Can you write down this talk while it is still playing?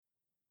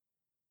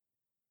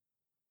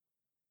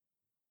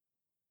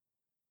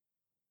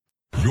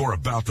You're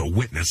about to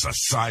witness a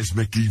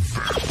seismic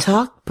event.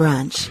 Talk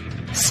brunch.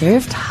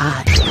 Served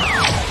hot.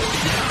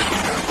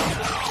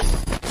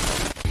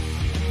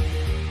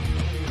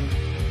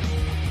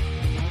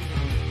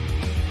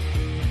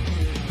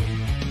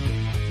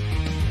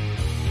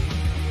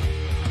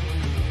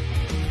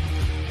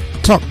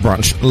 Talk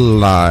Brunch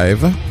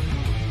Live.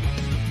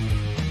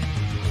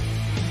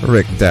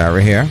 Rick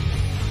Dara here.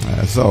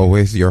 As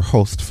always, your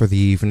host for the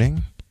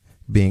evening,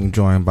 being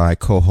joined by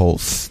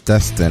co-host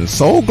Destin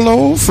Soul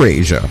Glow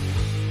Frazier.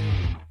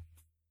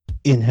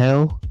 In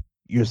hell,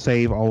 your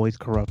save always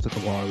corrupts at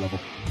the water level.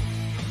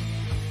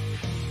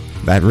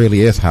 That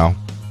really is how.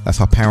 That's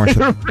how parents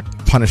should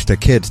punish their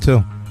kids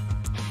too.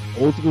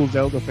 Old school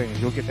Zelda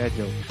fans, you'll get that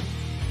joke.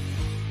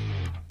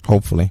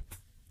 Hopefully.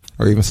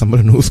 Or even some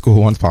of the new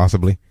school ones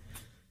possibly.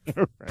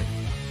 Right.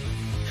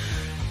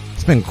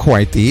 It's been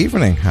quite the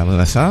evening, Hell in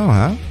a Cell,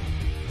 huh?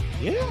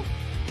 Yeah.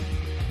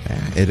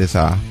 It is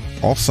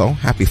also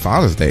happy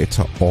Father's Day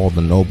to all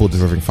the noble,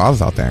 deserving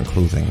fathers out there,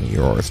 including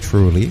yours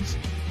truly.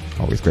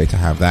 Always great to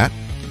have that.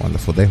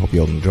 Wonderful day. Hope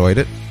you all enjoyed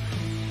it.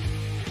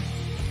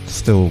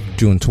 Still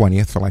June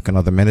 20th for like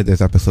another minute.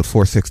 There's episode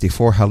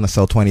 464, Hell in a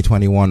Cell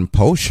 2021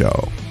 post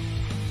show.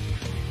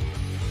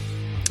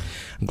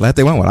 I'm glad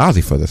they went with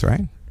Ozzy for this,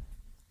 right?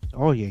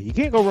 Oh, yeah. You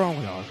can't go wrong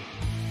with Ozzy.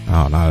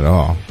 Oh, not at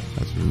all.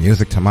 That's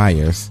music to my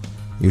ears.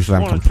 Usually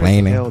I'm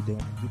complaining. You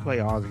play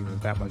Ozzy,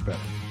 it's that much better.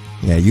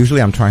 Yeah,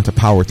 usually I'm trying to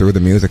power through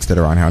the musics that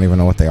are on here. I don't even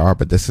know what they are,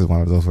 but this is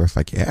one of those where it's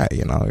like, yeah,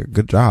 you know,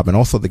 good job. And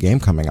also the game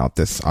coming out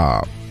this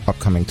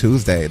upcoming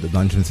Tuesday, the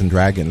Dungeons &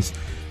 Dragons,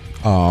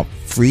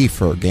 free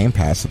for Game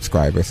Pass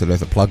subscribers. So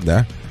there's a plug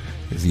there.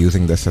 Is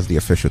using this as the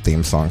official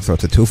theme song. So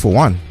it's a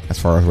 2-for-1 as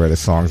far as where the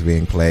song's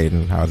being played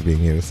and how it's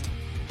being used.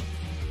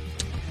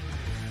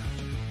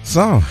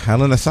 So,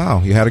 Hell in a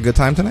Cell, you had a good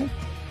time tonight?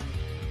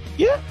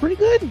 Yeah, pretty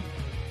good.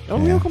 No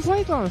real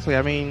complaints, honestly.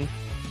 I mean,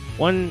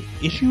 one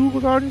issue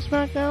regarding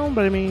SmackDown,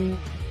 but I mean,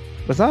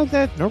 besides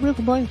that, no real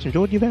complaints.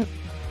 Enjoyed the event.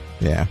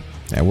 Yeah,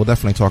 we'll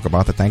definitely talk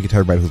about that. Thank you to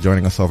everybody who's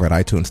joining us over at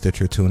iTunes,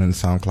 Stitcher, TuneIn,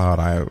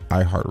 SoundCloud,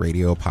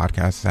 iHeartRadio,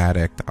 Podcast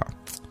Addict,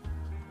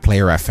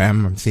 Player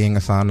FM. I'm seeing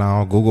us on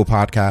now, Google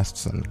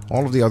Podcasts, and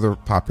all of the other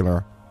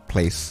popular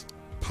place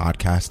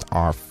podcasts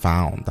are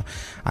found.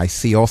 I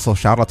see also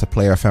shout out to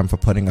Player FM for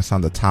putting us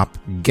on the top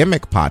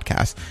gimmick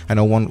podcast. I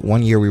know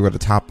one year we were the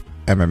top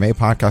MMA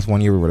podcast, one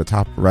year we were the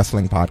top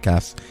wrestling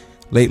podcast.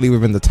 Lately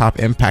we've been the top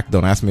impact.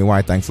 Don't ask me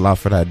why. Thanks a lot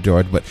for that,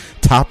 George. But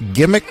top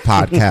gimmick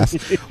podcast.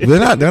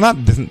 they're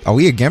not. Are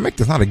we a gimmick?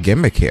 There's not a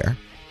gimmick here.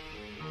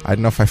 I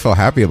don't know if I feel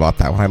happy about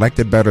that one. I liked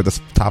it better. The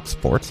top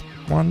sports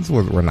ones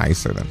were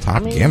nicer than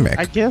top gimmick.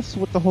 I guess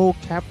with the whole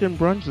Captain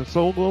Brunch and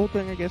Soul Glow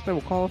thing, I guess that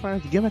will qualify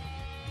as a gimmick.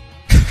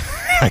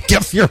 I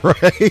guess you're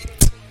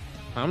right.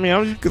 I mean,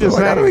 I'm just like,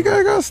 saying. how do we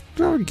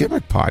go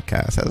gimmick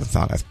podcast? That doesn't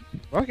sound as...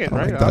 Okay,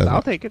 right.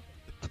 I'll take it.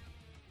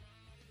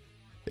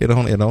 It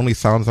only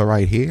sounds all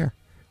right here.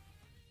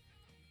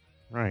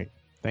 Right.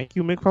 Thank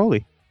you, Mick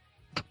Foley.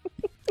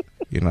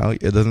 You know,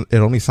 it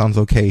only sounds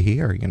okay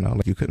here. You know,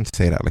 like you couldn't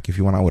say that. Like if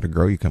you went out with a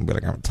girl, you couldn't be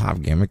like, I'm a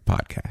top gimmick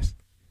podcast.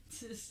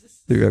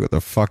 Dude, what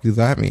the fuck does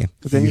that mean?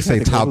 But then you say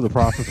top. Go through the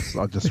process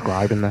of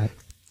describing that.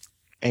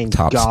 And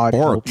top God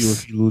sports. help you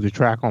if you lose the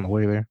track on the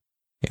way there.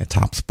 Yeah,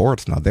 top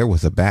sports. Now there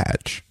was a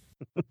badge.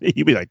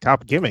 You'd be like,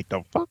 top gimmick.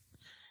 The fuck?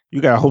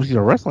 You gotta hope she's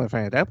a wrestling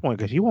fan at that point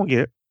because you won't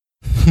get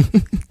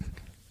it.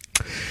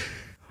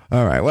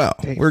 All right. Well,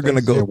 we're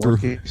gonna go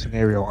through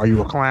scenario. Are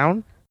you a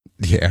clown?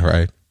 Yeah.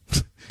 Right.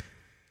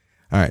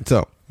 All right.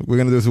 So we're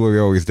gonna do this what we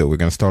always do. We're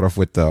gonna start off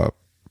with the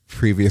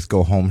previous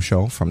go home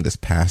show from this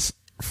past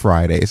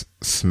Friday's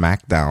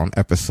SmackDown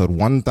episode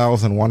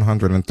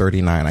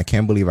 1139. I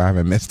can't believe I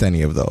haven't missed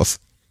any of those.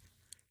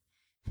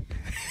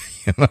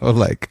 You know,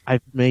 like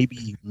I've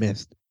maybe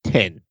missed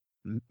 10,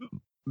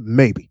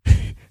 maybe.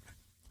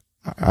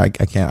 I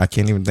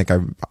can't even think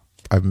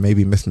I've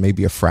maybe missed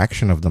maybe a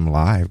fraction of them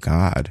live.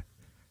 God,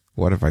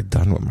 what have I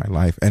done with my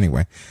life?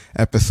 Anyway,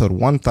 episode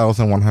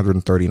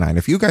 1139.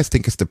 If you guys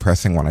think it's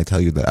depressing when I tell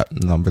you the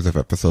numbers of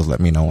episodes, let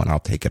me know and I'll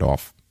take it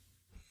off.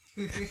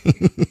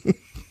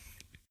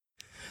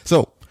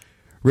 So,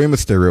 Rey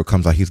Mysterio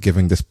comes out. He's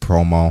giving this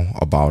promo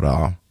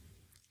about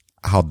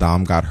how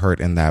Dom got hurt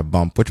in that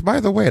bump, which, by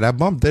the way, that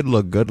bump did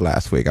look good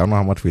last week. I don't know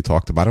how much we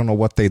talked about. I don't know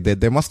what they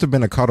did. There must have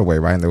been a cutaway,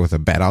 right? And there was a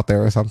bet out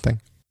there or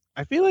something.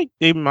 I feel like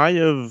they might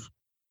have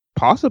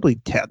possibly...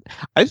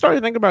 I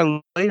started thinking about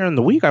it later in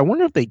the week. I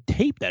wonder if they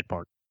taped that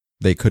part.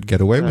 They could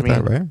get away with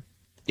that, right?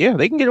 Yeah,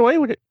 they can get away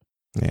with it.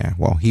 Yeah,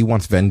 well, he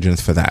wants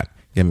vengeance for that.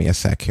 Give me a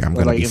sec here. I'm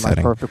going to be setting...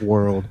 In my perfect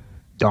world,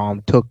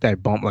 Dom took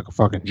that bump like a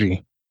fucking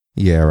G.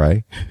 Yeah,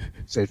 right?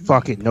 Said,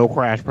 fuck it, no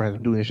crash press.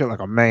 I'm doing this shit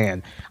like a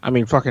man. I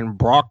mean, fucking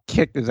Brock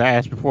kicked his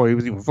ass before he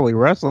was even fully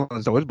wrestling,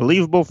 so it's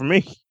believable for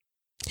me.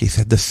 He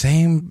said, the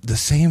same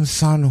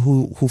son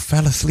who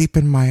fell asleep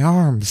in my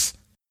arms.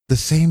 The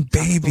same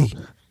baby.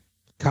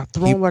 Got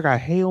thrown like a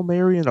Hail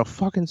Mary in a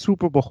fucking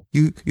Super Bowl.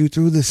 You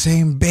threw the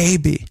same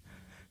baby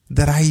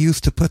that I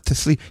used to put to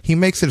sleep. He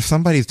makes it, if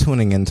somebody's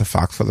tuning into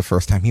Fox for the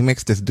first time, he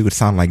makes this dude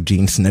sound like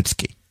Gene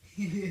Snitsky.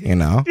 You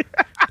know?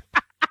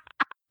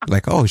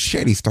 Like, oh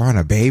shit, he's throwing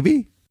a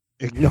baby?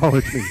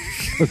 Acknowledge me,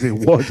 because it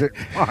wasn't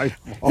my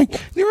fault.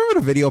 Do you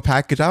remember the video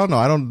package? I don't know.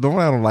 I don't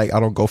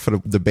go for the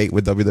debate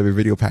with WWE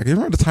video package. You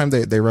remember the time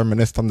they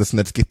reminisced on the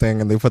Snitsky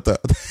thing and they put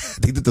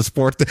they did the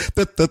sport. Dude,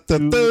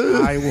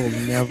 I will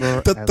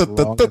never.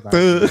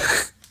 That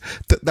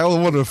was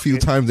one of the few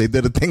times they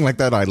did a thing like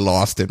that. I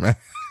lost it, man.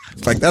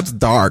 It's like, that's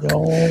dark.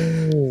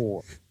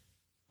 No.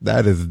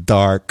 That is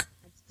dark.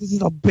 This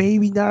is a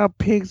baby, not a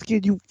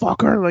pigskin, you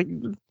fucker. Like,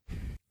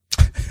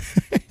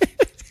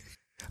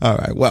 all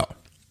right, well,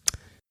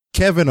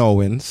 Kevin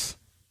Owens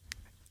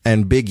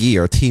and Big E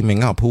are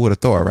teaming up. Who would have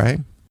thought, right?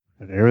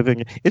 And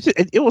everything.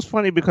 It was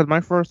funny because my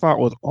first thought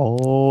was,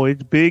 oh,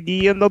 it's Big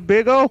E and the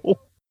Big O.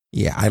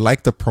 Yeah, I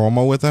like the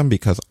promo with him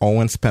because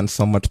Owens spent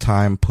so much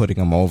time putting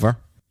him over,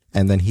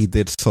 and then he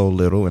did so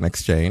little in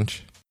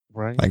exchange.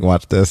 Right. Like,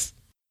 watch this.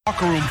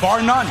 Locker room,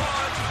 bar none.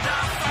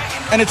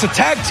 And it's a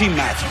tag team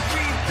match.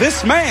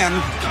 This man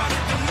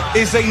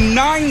is a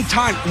nine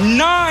time,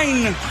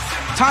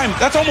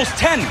 that's almost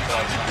 10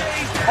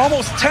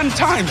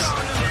 times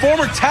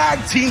former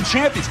tag team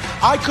champions.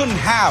 I couldn't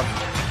have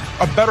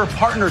a better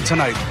partner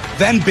tonight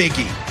than Big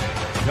E.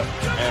 Yep.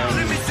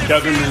 And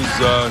Kevin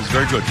is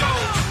very good,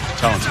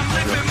 talented.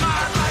 Yep.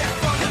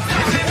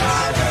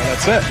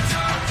 That's it.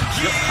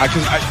 Yep.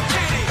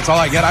 That's all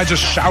I get. I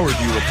just showered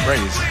you with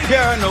praise.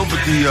 Yeah, I know,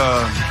 but the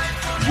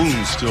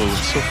wound's still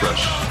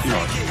fresh. You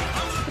know.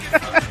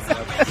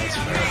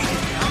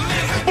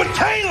 But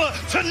Taylor,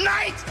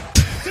 tonight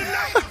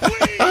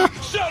we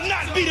shall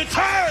not be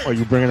deterred. Are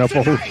you bringing up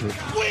old shit?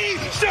 We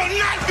shall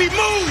not be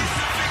moved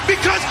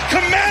because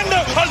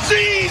Commander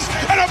Aziz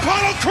and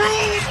Apollo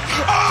Crews,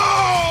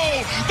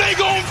 oh, they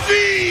gonna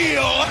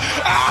feel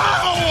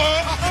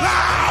our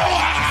power.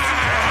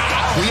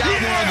 We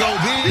out there, go,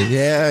 baby.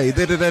 Yeah, he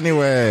did it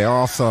anyway.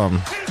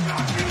 Awesome.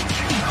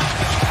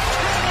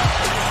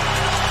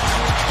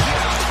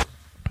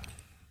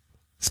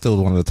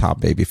 Still one of the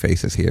top baby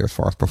faces here as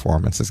far as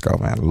performances go,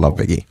 man. I love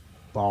Big E.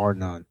 Bar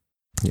none.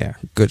 Yeah,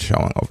 good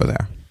showing over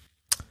there.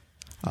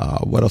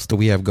 What else do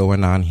we have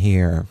going on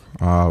here?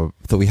 So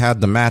we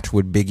had the match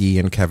with Big E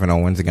and Kevin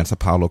Owens against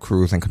Apollo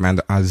Crews and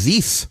Commander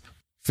Aziz.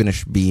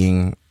 Finished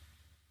being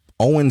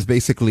Owens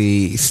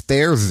basically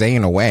stares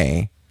Zayn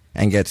away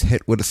and gets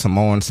hit with a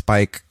Samoan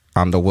spike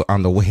on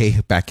the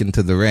way back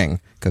into the ring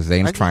because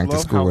Zayn's trying to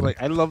screw it.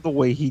 I love the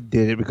way he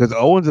did it because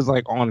Owens is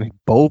like on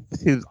both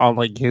his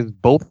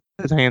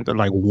hands are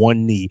like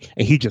one knee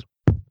and he just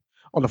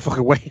on the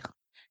fucking way.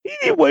 He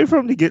didn't wait for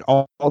him to get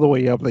all the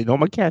way up. Like, no, I'm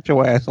gonna catch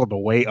your ass on the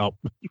way up.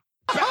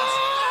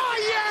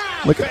 Oh,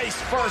 yeah! Look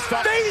face first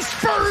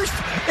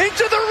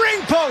into the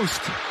ring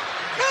post.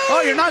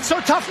 Oh, you're not so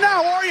tough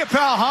now, are you,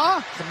 pal,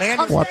 huh?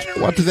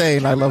 Watch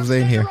Zayn. I love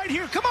Zayn here. Right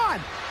here. Come on.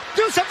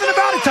 Do something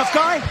about it, tough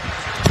guy.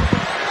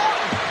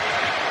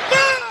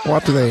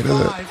 Watch Zayn.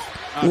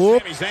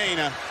 Whoop.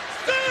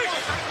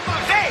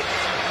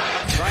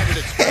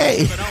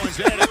 Hey.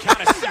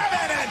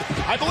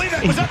 I believe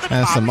that was at the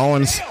And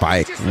Samoan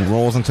spike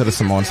rolls into the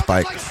Samoan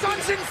spike.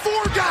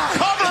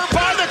 Covered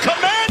by the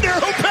commander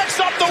who picks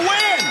up the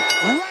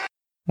win.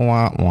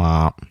 Womp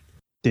womp.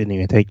 Didn't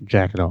even take the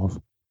jacket off.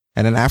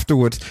 And then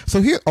afterwards,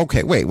 so here,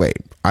 okay, wait.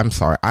 I'm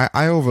sorry.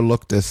 I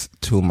overlooked this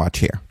too much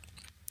here.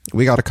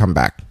 We got to come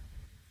back.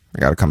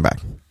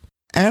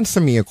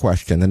 Answer me a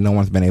question that no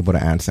one's been able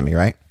to answer me,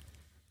 right?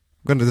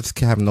 I'm going to just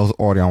have no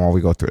audio while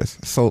we go through this.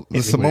 So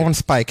the Samoan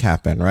spike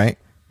happened, right?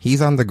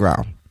 He's on the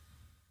ground.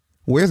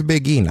 Where's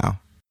Big E now?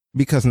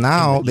 Because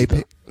now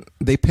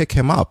they pick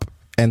him up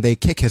and they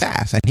kick his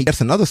ass and he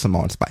gets another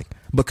Samoan spike.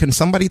 But can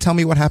somebody tell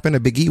me what happened to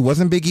Big E?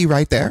 Wasn't Big E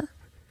right there?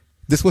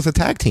 This was a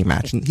tag team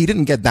match. He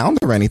didn't get down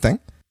or anything.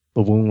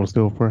 The wound was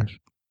still fresh.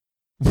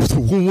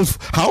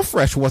 How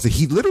fresh was it?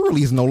 He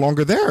literally is no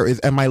longer there.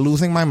 Am I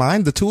losing my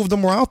mind? The two of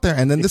them were out there,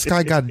 and then this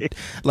guy got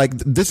like,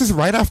 this is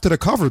right after the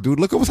cover, dude.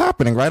 Look at what's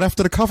happening right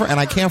after the cover, and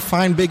I can't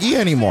find Big E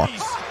anymore.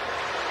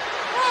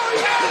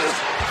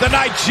 The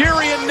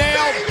Nigerian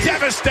nail,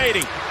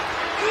 devastating.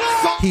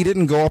 He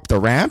didn't go up the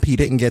ramp. He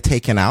didn't get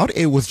taken out.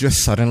 It was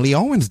just suddenly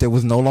Owens. There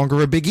was no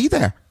longer a Big E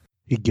there.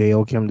 He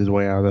Gail Kim'd his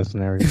way out of that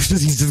scenario.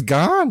 He's just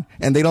gone,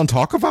 and they don't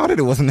talk about it.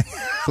 It wasn't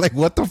like,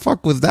 what the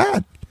fuck was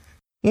that?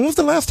 When was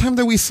the last time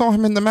that we saw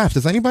him in the match?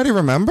 Does anybody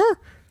remember?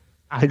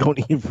 I don't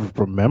even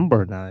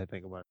remember now that I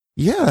think about it.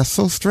 Yeah, that's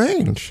so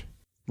strange.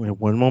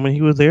 One moment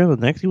he was there, the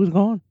next he was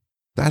gone.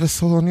 That is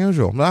so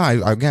unusual. No, I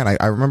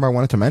remember I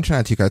wanted to mention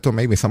that to you. I thought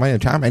maybe somebody in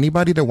the chat,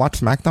 anybody that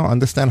watched SmackDown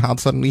understand how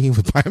suddenly he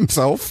was by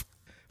himself?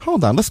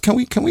 Hold on, can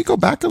we go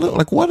back a little?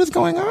 Like, what is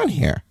going on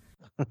here?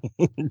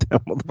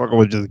 That motherfucker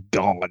was just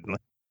gone.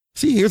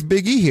 See, here's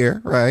Big E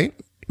here, right?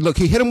 Look,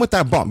 he hit him with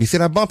that bump. You see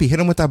that bump? He hit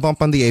him with that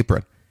bump on the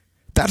apron.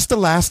 That's the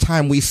last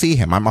time we see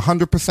him. I'm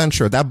 100%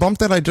 sure. That bump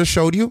that I just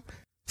showed you.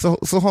 So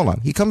hold on.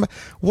 He come back.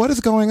 What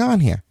is going on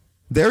here?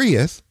 There he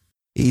is.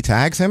 He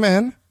tags him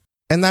in,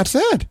 and that's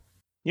it.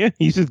 Yeah,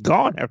 he's just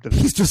gone after that.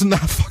 He's just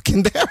not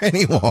fucking there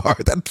anymore.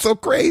 That's so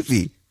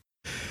crazy.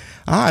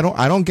 I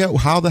don't get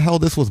how the hell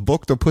this was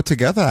booked or put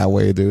together that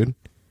way, dude.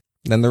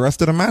 Then the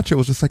rest of the match, it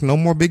was just like no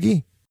more Big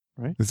E.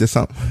 Right? Is this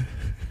something?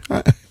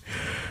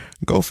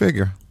 Go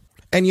figure.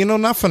 And you know,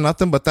 not for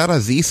nothing, but that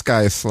Aziz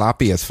guy is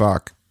sloppy as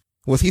fuck.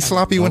 Was he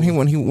sloppy when he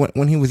was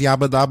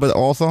Yabba Dabba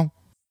also?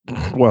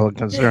 Well,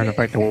 considering the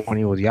fact that when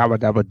he was Yabba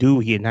Dabba Doo,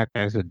 he didn't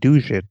have to do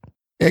shit.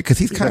 Yeah, because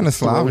he's kind of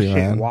sloppy,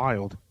 man.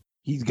 Wild.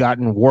 He's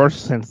gotten worse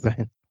since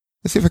then.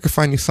 Let's see if I can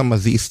find you some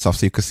Aziz stuff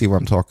so you can see what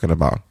I'm talking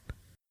about.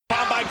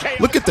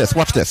 Look at this.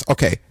 Watch this.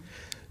 Okay.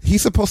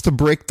 He's supposed to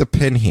break the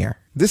pin here.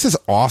 This is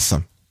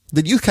awesome.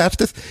 Did you catch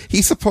this?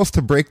 He's supposed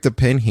to break the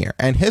pin here.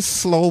 And his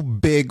slow,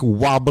 big,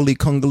 wobbly,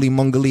 kungly,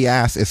 mungly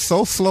ass is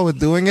so slow at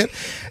doing it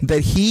that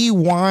he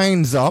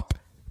winds up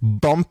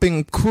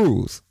bumping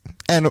Cruz.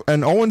 And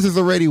Owens is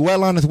already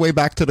well on his way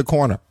back to the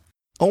corner.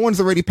 Owens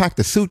already packed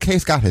a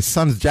suitcase, got his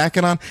son's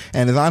jacket on,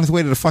 and is on his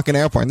way to the fucking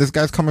airport. And this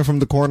guy's coming from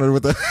the corner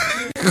with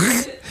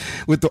the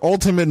with the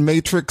ultimate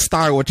Matrix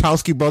style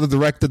Wachowski brother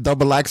directed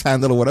double axe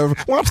handle or whatever.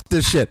 Watch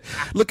this shit.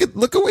 Look at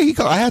where he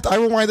goes. I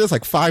rewind this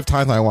like 5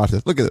 times when I watch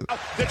this. Look at it.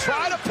 To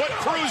try to put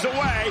Cruz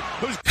away.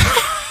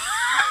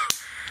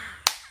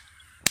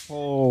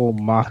 Oh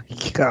my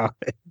God.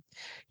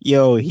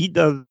 Yo, he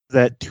does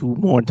that 2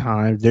 more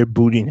times. They're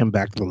booting him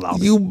back to the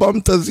lobby. You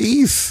bumped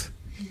Aziz.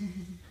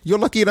 You're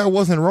lucky that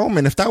wasn't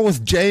Roman. If that was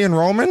Jay and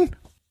Roman,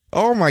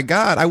 oh my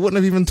God, I wouldn't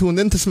have even tuned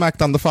into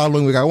SmackDown the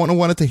following week. I wouldn't have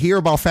wanted to hear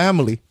about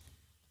family.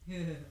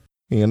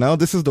 You know,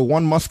 this is the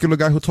one muscular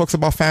guy who talks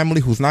about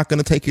family who's not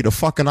going to take you to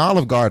fucking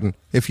Olive Garden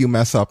if you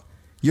mess up.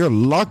 You're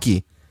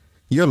lucky.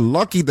 You're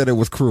lucky that it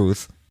was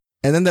Cruz.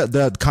 And then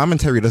the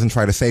commentary doesn't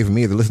try to save him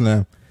either. Listen to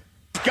him.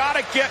 Got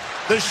to get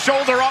the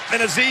shoulder up,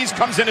 and Aziz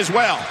comes in as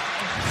well.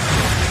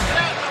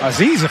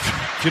 Aziz,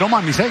 if you don't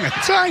mind me saying, a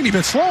tiny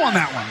bit slow on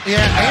that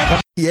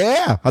one.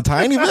 Yeah, a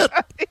tiny bit.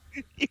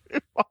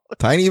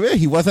 Tiny bit.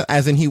 He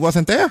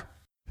wasn't there.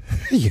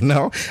 You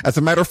know, as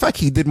a matter of fact,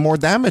 he did more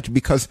damage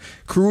because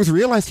Cruz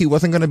realized he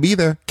wasn't going to be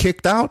there,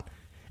 kicked out,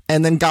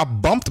 and then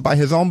got bumped by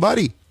his own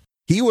buddy.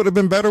 He would have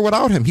been better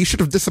without him. He should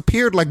have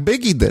disappeared like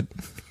Biggie did.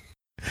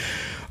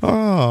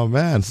 Oh,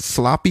 man.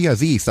 Sloppy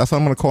Aziz. That's what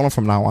I'm going to call him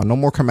from now on. No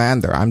more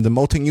Commander. I'm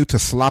demoting you to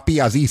Sloppy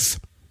Aziz.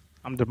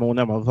 I'm demoting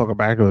that motherfucker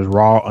back to his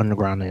Raw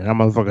Underground name. That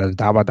motherfucker is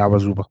Dabba Dabba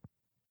Zuba.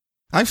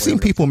 I've seen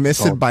people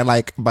miss it by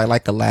like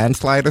a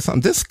landslide or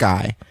something. This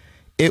guy,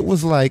 it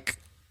was like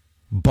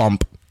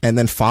bump and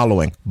then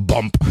following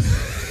bump.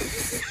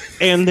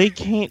 And they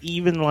can't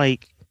even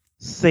like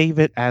save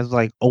it as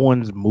like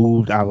Owens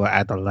moved out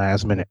at the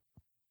last minute.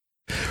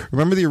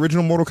 Remember the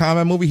original Mortal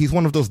Kombat movie? He's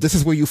one of those this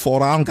is where you fall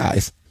down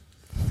guys.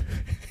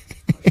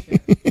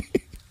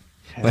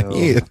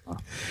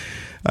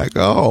 Like,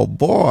 oh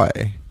boy.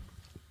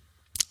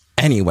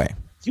 Anyway.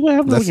 See what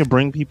happens when you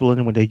bring people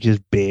in when they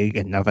just big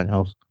and nothing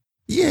else?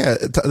 Yeah,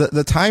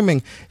 the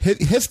timing,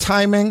 his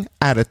timing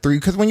at a 3,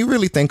 because when you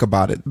really think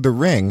about it, the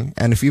ring,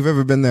 and if you've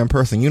ever been there in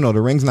person, you know the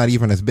ring's not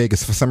even as big.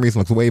 It's for some reason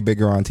looks way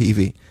bigger on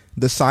TV.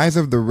 The size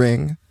of the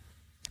ring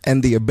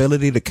and the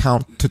ability to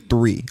count to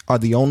 3 are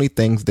the only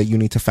things that you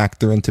need to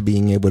factor into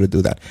being able to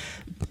do that.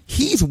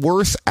 He's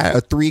worse at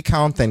a 3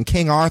 count than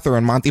King Arthur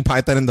and Monty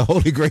Python and the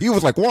Holy Grail. He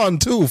was like 1,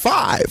 2,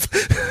 5.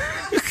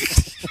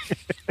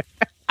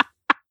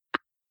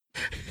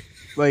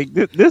 Like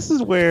this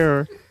is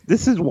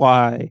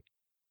why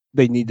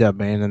they need to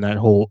abandon that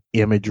whole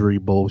imagery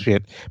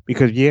bullshit,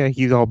 because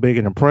he's all big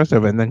and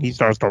impressive, and then he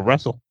starts to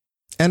wrestle.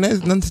 And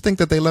then to think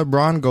that they let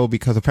Braun go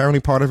because apparently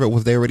part of it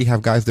was they already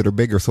have guys that are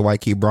bigger, so why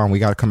keep Braun? We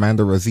got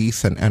Commander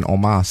Aziz and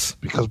Omos.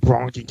 Because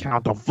Braun can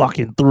count to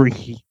fucking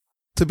 3.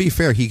 To be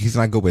fair, he's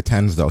not good with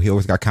 10s though. He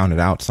always got counted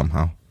out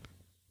somehow.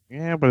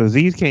 Yeah, but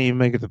Aziz can't even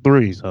make it to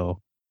 3, so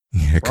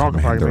yeah,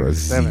 Commander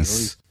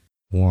Aziz.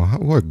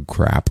 What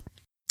crap.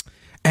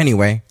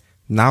 Anyway,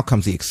 now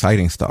comes the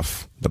exciting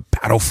stuff. The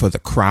Battle for the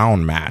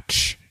Crown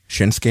match.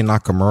 Shinsuke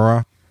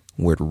Nakamura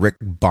with Rick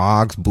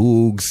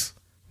Boogs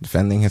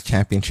defending his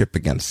championship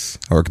trying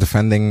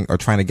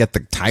to get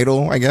the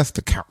title, I guess,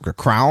 the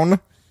crown.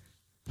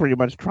 Pretty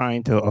much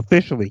trying to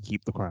officially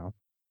keep the crown.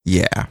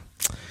 Yeah.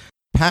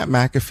 Pat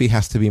McAfee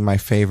has to be my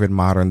favorite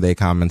modern day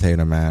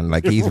commentator, man.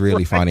 Like, he's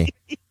really funny.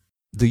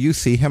 Do you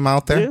see him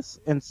out there? This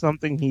and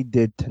something he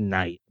did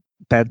tonight.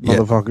 That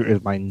motherfucker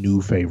is my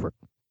new favorite.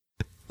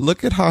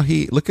 Look at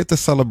the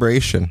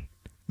celebration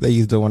that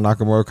he's doing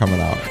Nakamura coming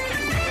out.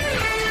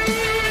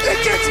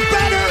 It gets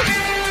better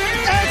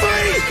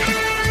every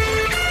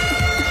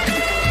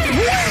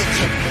week.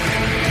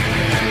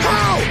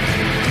 How?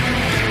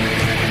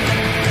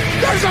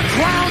 There's a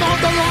crown on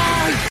the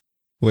line.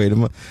 Wait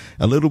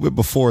a little bit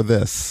before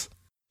this,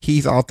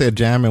 he's out there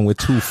jamming with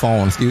 2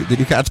 phones. Did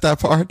you catch that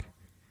part?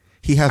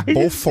 He has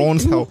both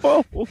phones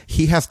held.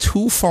 He has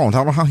 2 phones. I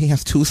don't know how he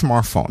has 2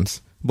 smartphones.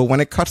 But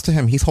when it cuts to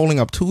him, he's holding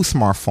up 2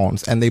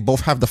 smartphones, and they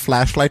both have the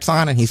flashlights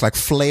on, and he's like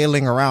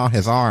flailing around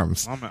his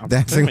arms,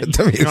 dancing with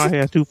the music. You know, he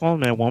has 2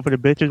 phones, man. One for the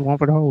bitches, one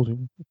for the hoes.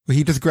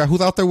 He just grabbed.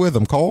 Who's out there with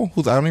him? Cole?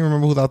 I don't even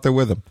remember who's out there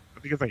with him. I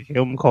think it's like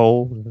him,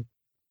 Cole.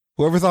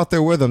 Whoever's out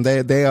there with him,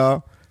 they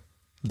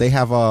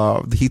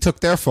have he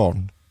took their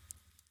phone.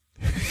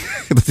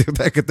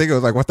 I could think it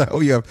was like, what the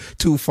hell? You have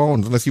 2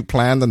 phones unless you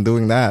planned on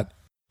doing that.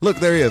 Look,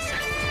 there he is.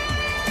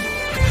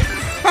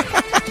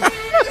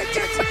 It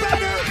gets better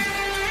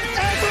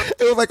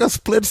feels like a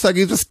split second.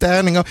 He's just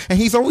standing up, and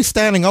he's always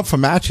standing up for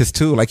matches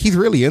too. Like he's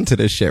really into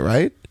this shit,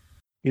 right?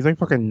 He's like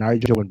fucking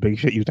Nigel when big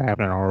shit used to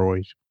happen in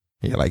ROH.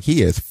 Yeah, like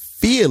he is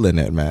feeling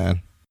it,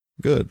 man.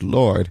 Good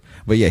Lord.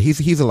 But yeah,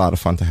 he's a lot of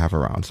fun to have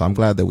around. So I'm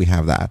glad that we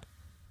have that.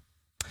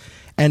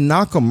 And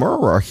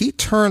Nakamura, he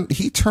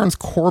turns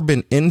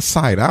Corbin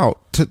inside out.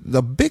 To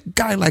the big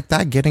guy like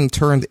that getting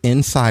turned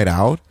inside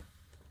out,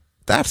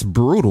 that's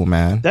brutal,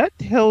 man. That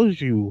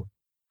tells you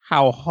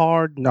how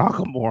hard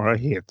Nakamura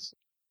hits.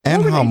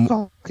 And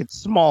how it's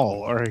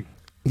small, or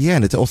yeah,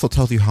 and it also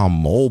tells you how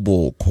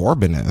mobile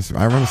Corbin is.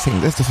 I remember seeing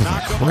this. This is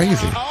like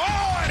crazy.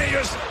 Oh, and he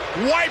just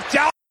wiped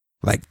out.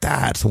 Like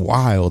that's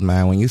wild,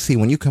 man. When you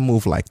can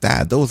move like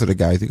that, those are the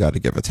guys you got to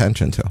give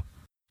attention to.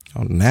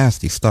 Oh,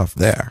 nasty stuff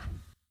there.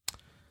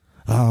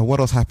 What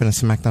else happened in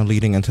SmackDown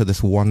leading into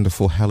this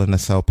wonderful Hell in a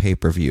Cell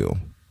pay-per-view?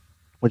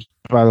 Which,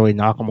 by the way,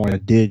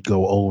 Nakamura did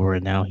go over,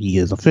 and now he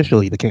is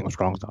officially the King of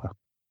Strong Style.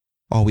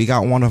 Oh, we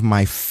got one of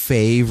my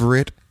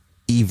favorite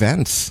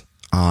events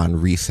on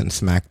recent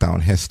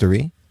SmackDown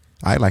history.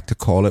 I like to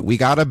call it, we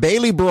got a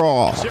Bayley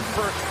Brawl. For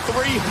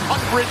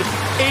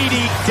 380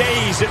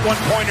 days at one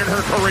point in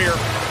her career.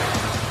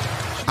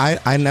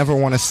 I never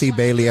want to see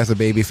Bayley as a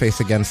babyface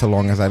again so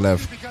long as I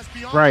live.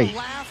 Right.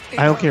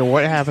 I don't care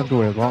what happens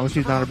to her as long as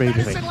she's not a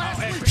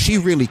babyface. She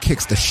really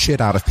kicks the shit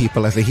out of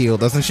people as a heel,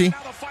 doesn't she?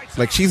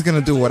 Like, she's going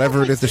to do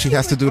whatever it is that she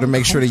has to do to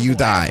make sure that you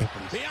die.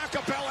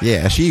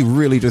 Yeah, she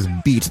really just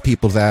beats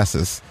people's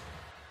asses.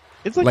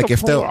 It's like the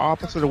polar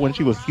opposite of when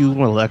she was feuding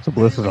with Alexa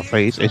Bliss as a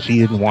face and she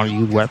didn't want to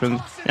use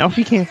weapons. Now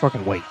she can't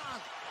fucking wait.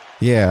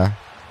 Yeah.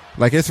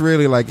 Like, it's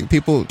really like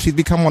she's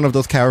become one of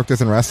those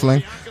characters in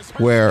wrestling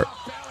where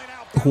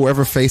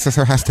whoever faces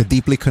her has to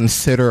deeply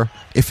consider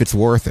if it's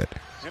worth it.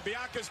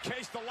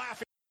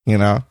 You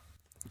know?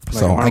 Like,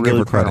 so I give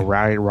her credit.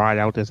 Ride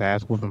out this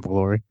ass whooping for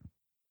glory.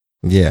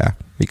 Yeah,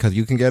 because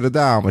you can get her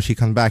down, but she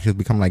comes back, she'll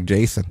become like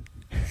Jason.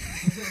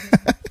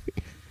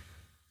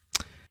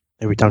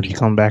 Every time she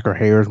comes back, her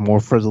hair is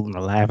more frizzled and the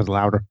laugh is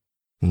louder.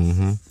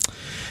 Mm-hmm.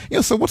 Yeah,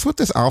 so what's with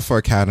this Alpha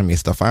Academy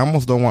stuff? I'm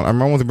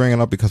almost bringing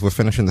it up because we're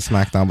finishing the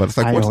SmackDown, but it's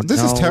like,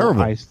 this is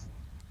terrible.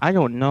 I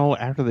don't know.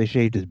 After they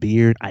shaved his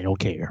beard, I don't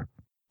care.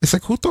 It's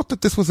like, who thought that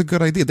this was a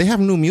good idea? They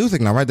have new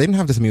music now, right? They didn't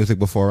have this music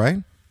before,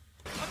 right?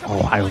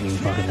 Oh, I don't even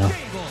fucking know.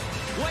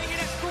 Weighing in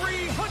at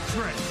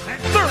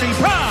 330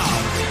 pounds,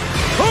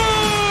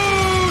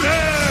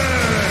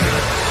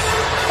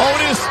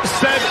 Otis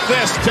said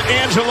this to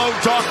Angelo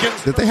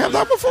Dawkins. Did they have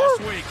that before?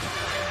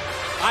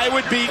 I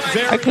would be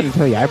very. I couldn't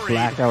tell you. I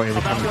black out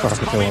every time you talk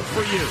to him.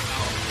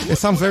 It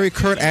sounds very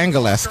Kurt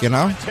Angle-esque, you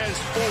know?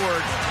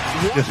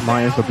 Just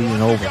minus the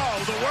being over.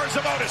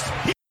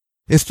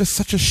 It's just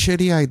such a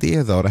shitty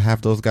idea, though, to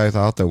have those guys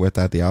out there with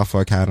that, the Alpha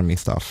Academy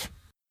stuff.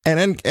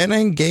 And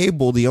then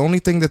Gable, the only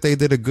thing that they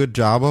did a good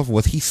job of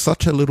was he's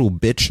such a little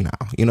bitch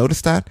now. You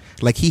notice that?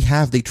 Like,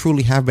 they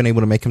truly have been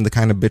able to make him the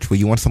kind of bitch where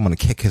you want someone to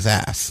kick his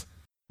ass.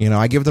 You know,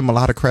 I give them a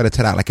lot of credit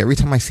to that. Like, every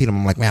time I see them,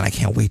 I'm like, man, I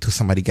can't wait till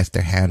somebody gets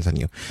their hands on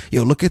you.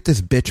 Yo, look at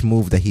this bitch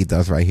move that he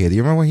does right here. Do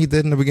you remember what he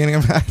did in the beginning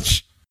of the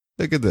match?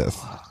 Look at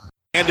this.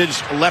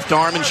 Bandaged left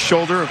arm and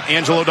shoulder of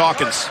Angelo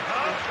Dawkins.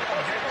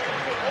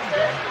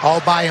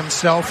 All by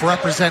himself,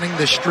 representing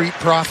the Street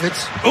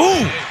Profits.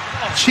 Ooh!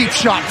 Cheap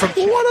shot from...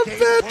 What a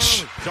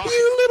bitch!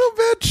 You little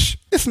bitch!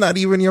 It's not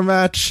even your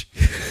match.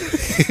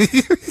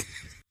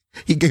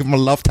 He gave him a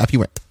love tap. He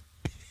went...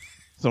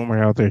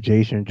 Somewhere out there,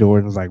 Jason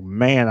Jordan's like,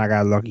 man, I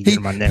got lucky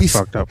getting my neck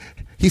fucked up.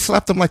 He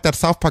slapped him like that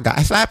Southpaw guy.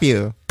 I slap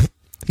you.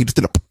 He just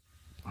did a...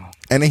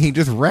 And then he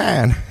just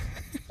ran.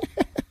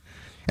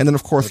 And then,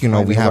 of course, you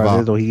know, we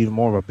have... He's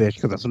more of a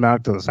bitch because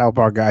the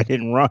Southpaw guy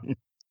didn't run.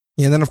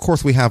 Yeah, and then, of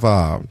course, we have...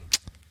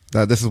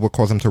 this is what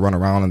caused him to run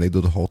around, and they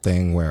do the whole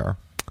thing where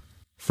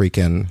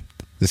freaking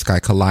this guy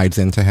collides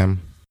into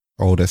him,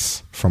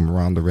 Otis, from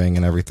around the ring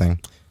and everything.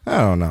 I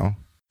don't know.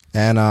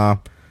 And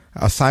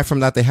aside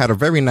from that, they had a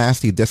very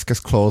nasty discus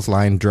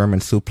clothesline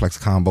German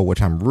suplex combo,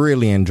 which I'm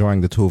really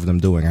enjoying the two of them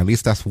doing. At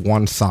least that's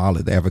one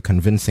solid. They have a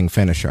convincing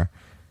finisher.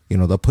 You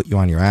know, they'll put you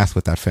on your ass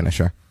with that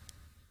finisher.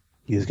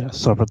 You just got to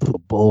suffer through the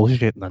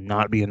bullshit and the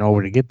not being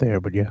over to get there,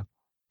 but yeah.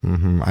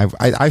 Mm-hmm.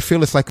 I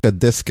feel it's like a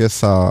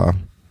discus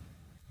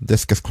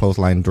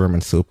clothesline German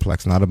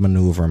suplex, not a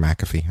maneuver,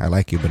 McAfee. I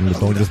like you, but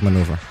don't just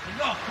maneuver.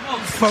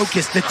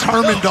 Focused,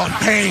 determined on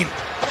pain.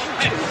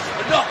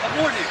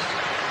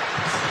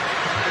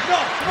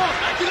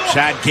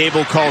 Chad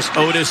Gable calls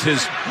Otis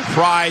his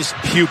prize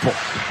pupil.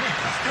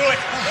 Let's do it.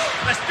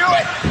 Let's do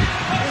it.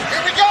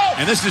 Here we go.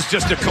 And this is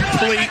just a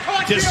complete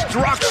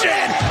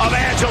destruction of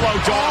Angelo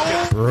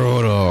Dawkins.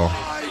 Brutal.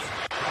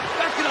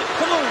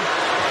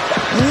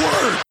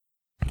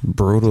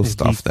 Brutal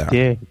stuff there.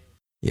 Yeah.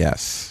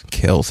 Yes,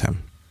 kills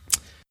him.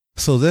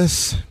 So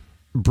this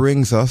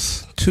brings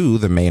us to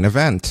the main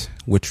event,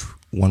 which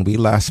when we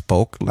last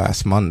spoke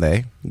last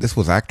Monday, this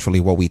was actually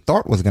what we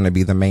thought was going to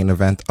be the main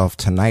event of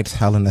tonight's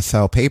Hell in a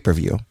Cell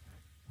pay-per-view.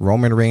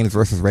 Roman Reigns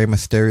versus Rey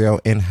Mysterio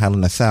in Hell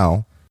in a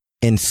Cell.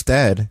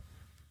 Instead,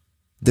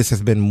 this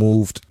has been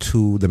moved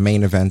to the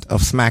main event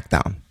of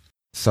SmackDown.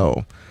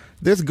 So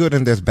there's good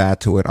and there's bad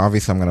to it.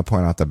 Obviously, I'm going to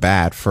point out the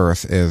bad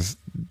first is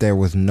there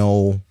was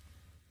no,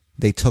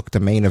 they took the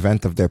main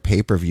event of their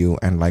pay-per-view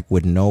and like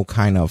with no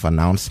kind of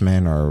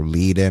announcement or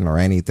lead-in or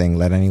anything,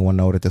 let anyone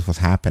know that this was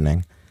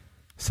happening.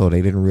 So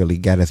they didn't really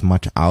get as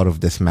much out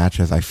of this match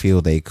as I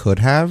feel they could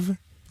have,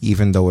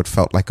 even though it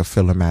felt like a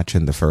filler match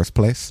in the first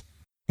place,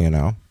 you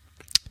know.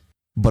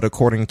 But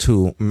according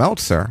to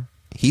Meltzer,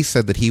 he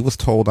said that he was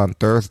told on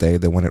Thursday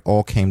that when it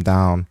all came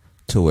down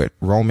to it,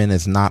 Roman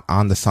is not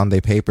on the Sunday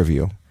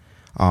pay-per-view.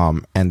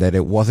 And that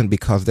it wasn't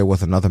because there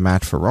was another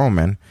match for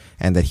Roman,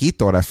 and that he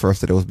thought at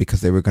first that it was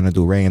because they were going to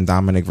do Rey and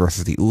Dominic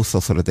versus the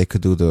Usos so that they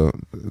could do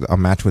a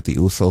match with the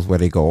Usos where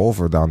they go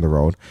over down the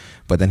road.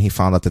 But then he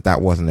found out that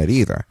that wasn't it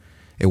either.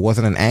 It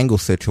wasn't an angle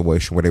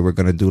situation where they were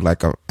going to do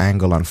like an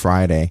angle on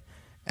Friday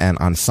and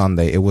on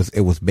Sunday. It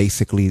was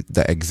basically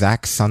the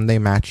exact Sunday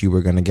match you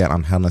were going to get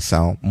on Hell in a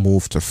Cell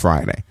moved to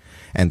Friday.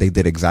 And they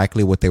did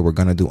exactly what they were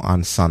going to do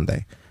on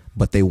Sunday.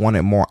 But they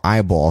wanted more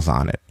eyeballs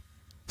on it.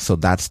 So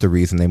that's the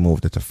reason they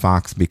moved it to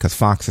Fox, because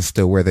Fox is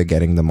still where they're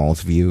getting the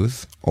most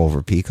views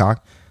over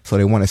Peacock. So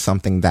they wanted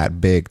something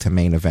that big to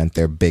main event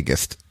their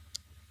biggest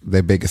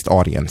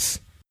audience.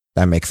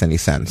 That makes any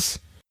sense.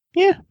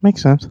 Yeah,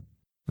 makes sense.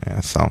 Yeah,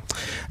 so,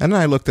 and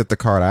then I looked at the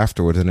card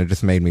afterwards and it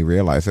just made me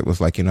realize it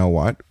was like, you know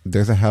what?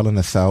 There's a Hell in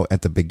a Cell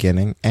at the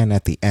beginning and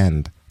at the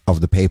end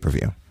of the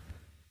pay-per-view.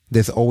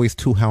 There's always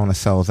 2 Hell in a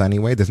Cells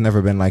anyway. There's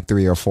never been like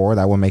 3 or 4.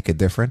 That would make it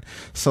different.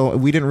 So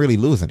we didn't really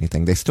lose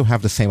anything. They still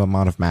have the same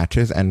amount of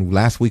matches. And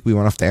last week we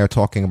went off the air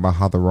talking about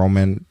how the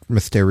Roman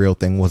Mysterio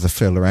thing was a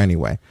filler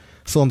anyway.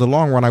 So in the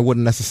long run, I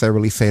wouldn't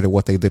necessarily say that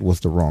what they did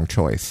was the wrong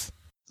choice.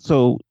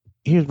 So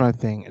here's my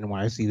thing and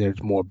why I see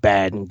there's more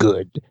bad and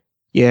good.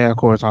 Yeah, of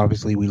course,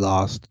 obviously we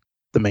lost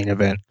the main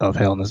event of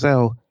Hell in a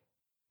Cell.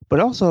 But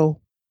also,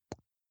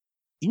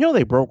 you know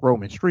they broke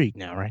Roman's streak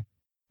now, right?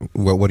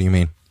 What do you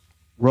mean?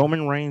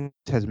 Roman Reigns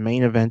has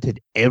main evented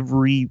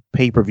every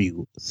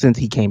pay-per-view since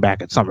he came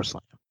back at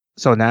SummerSlam.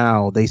 So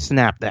now they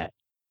snapped that.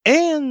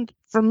 And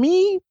for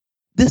me,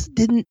 this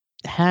didn't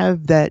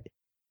have that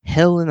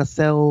Hell in a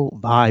Cell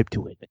vibe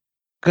to it.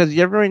 Because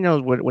everybody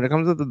knows when it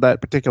comes to that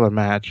particular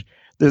match,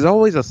 there's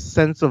always a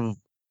sense of,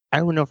 I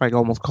don't know if I can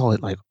almost call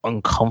it like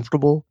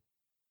uncomfortable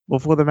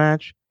before the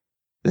match.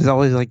 There's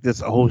always like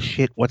this, oh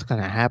shit, what's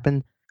going to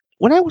happen?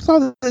 When I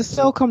saw this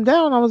cell come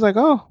down, I was like,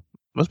 oh,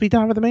 must be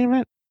time for the main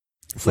event.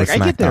 Like, I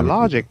get their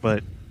logic,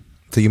 but...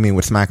 So you mean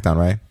with SmackDown,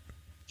 right?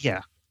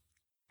 Yeah.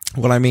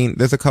 Well, I mean,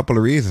 there's a couple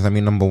of reasons. I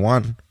mean, number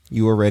one,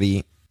 you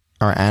already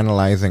are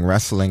analyzing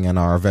wrestling and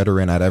are a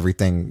veteran at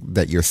everything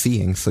that you're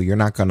seeing, so you're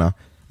not going to...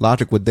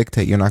 Logic would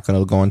dictate you're not going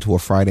to go into a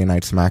Friday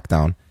night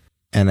SmackDown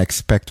and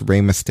expect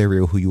Rey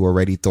Mysterio, who you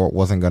already thought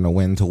wasn't going to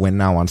win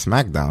now on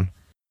SmackDown.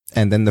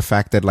 And then the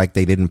fact that, like,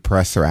 they didn't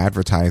press or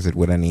advertise it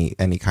with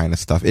any kind of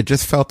stuff, it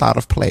just felt out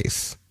of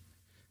place.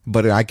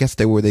 But I guess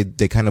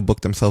they kind of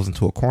booked themselves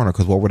into a corner,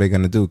 because what were they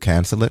going to do?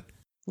 Cancel it?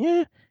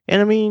 Yeah.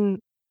 And I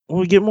mean,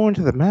 when we get more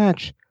into the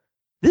match,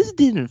 this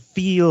didn't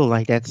feel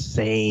like that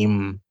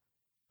same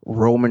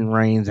Roman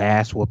Reigns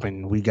ass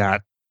whooping we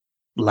got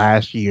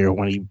last year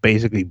when he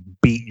basically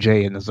beat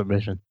Jay in the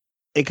submission.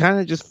 It kind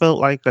of just felt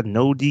like a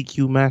no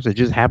DQ match that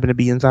just happened to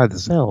be inside the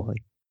cell.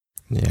 Like,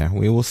 yeah,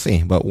 we will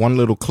see. But one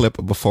little clip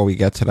before we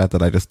get to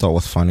that I just thought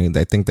was funny.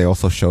 I think they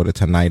also showed it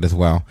tonight as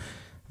well.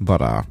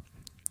 But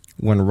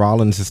when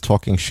Rollins is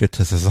talking shit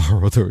to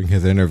Cesaro during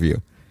his interview.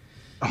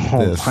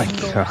 Oh my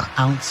God.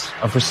 Ounce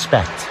of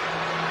respect.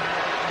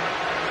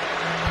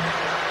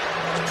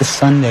 This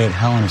Sunday at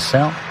Hell in a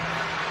Cell,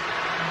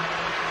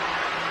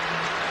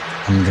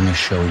 I'm going to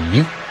show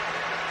you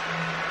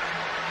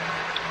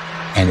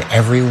and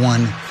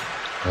everyone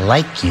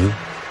like you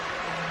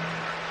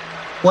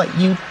what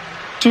you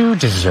do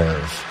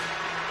deserve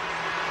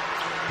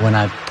when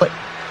I put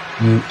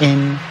you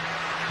in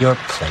your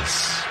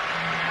place.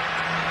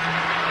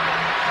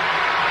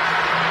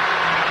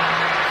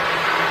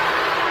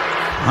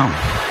 Wow.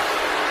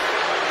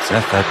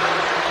 Seth,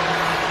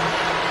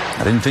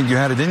 I didn't think you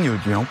had it in you,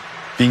 you know,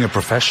 being a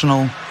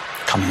professional,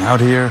 coming out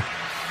here,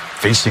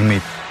 facing me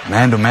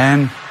man to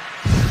man.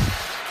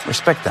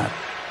 Respect that.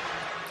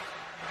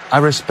 I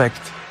respect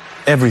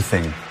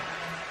everything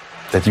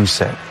that you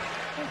said.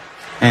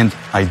 And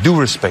I do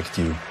respect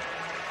you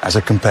as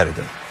a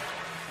competitor.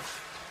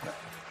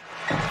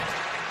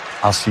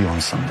 I'll see you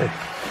on Sunday.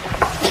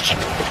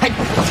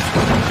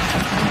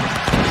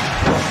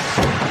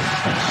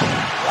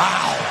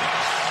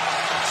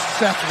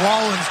 Seth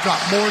Rollins got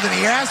more than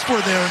he asked for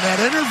there in that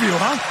interview,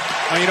 huh?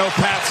 Well, you know,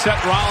 Pat, Seth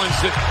Rollins,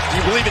 do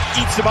you believe it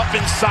eats him up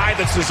inside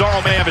that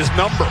Cesaro may have his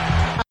number?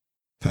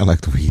 I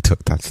like the way he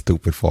took that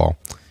stupid fall.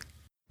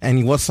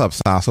 And what's up,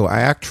 Sal? So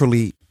I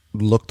actually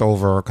looked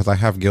over, because I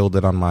have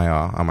Gilded on my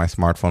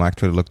smartphone. I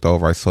actually looked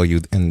over. I saw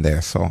you in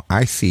there. So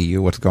I see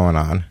you. What's going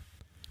on?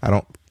 I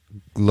don't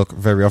look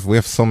very often. We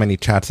have so many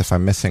chats. If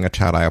I'm missing a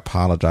chat, I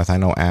apologize. I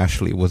know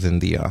Ashley was in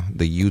the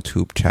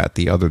YouTube chat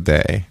the other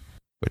day,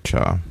 which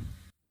I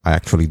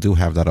actually do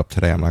have that up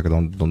today. I'm not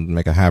don't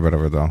make a habit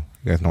of it though.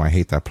 You guys know I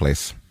hate that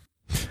place.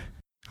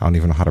 I don't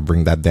even know how to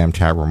bring that damn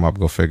chat room up.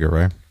 Go figure,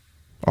 right?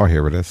 Oh,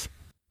 here it is.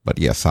 But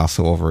yeah,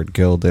 Sasso over at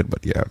Gilded.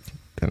 But yeah,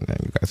 and then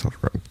you guys over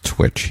on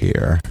Twitch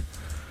here.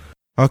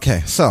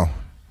 Okay, so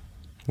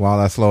while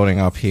that's loading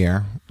up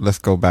here, let's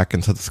go back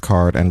into this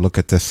card and look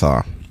at this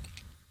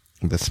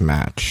this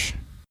match.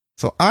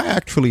 So I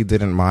actually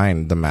didn't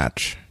mind the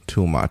match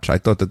too much. I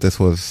thought that this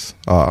was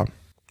a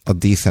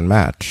decent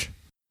match.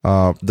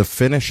 The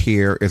finish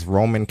here is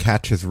Roman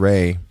catches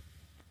Rey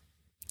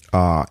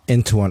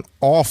into an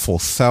awful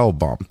cell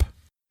bump.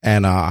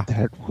 And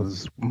that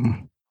was...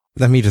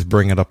 Let me just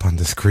bring it up on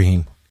the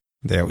screen.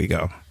 There we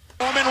go.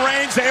 Roman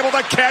Reigns able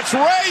to catch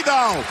Rey,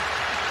 though.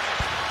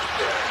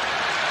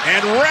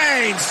 And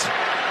Reigns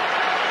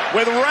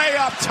with Rey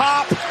up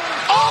top.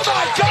 Oh,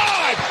 my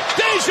God!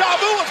 Deja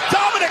vu of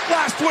Dominic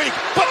last week.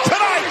 But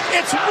tonight,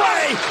 it's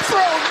Rey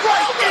thrown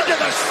right into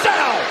the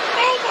cell.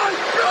 Oh, my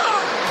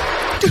God!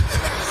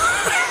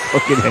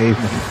 Fucking hate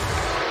me.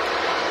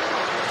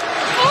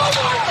 Oh,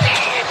 my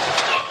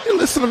God! Hey,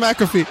 listen to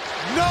McAfee.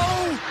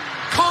 No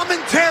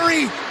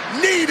commentary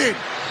needed.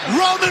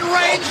 Roman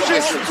Reigns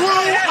just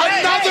threw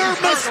another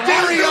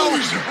Mysterio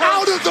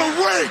out of the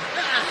ring.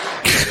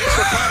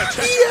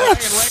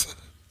 Yes!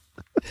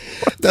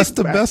 That's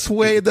the best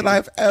way that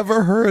I've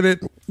ever heard it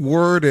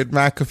worded,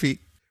 McAfee.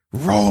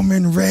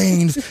 Roman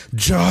Reigns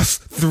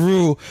just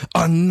threw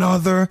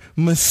another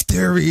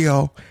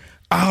Mysterio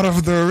out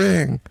of the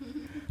ring.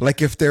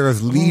 Like if there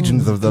is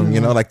legions of them, you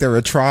know, like they're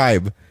a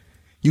tribe.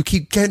 You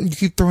keep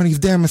throwing these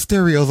damn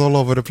Mysterios all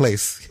over the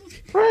place.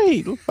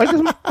 Right. Like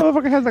this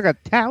motherfucker has like a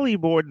tally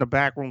board in the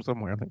back room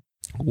somewhere.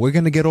 We're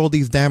going to get all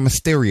these damn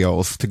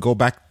Mysterios to go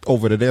back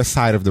over to their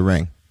side of the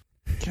ring.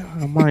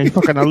 God, my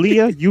fucking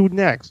Aaliyah, you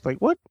next. Like,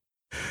 what?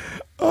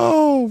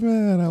 Oh,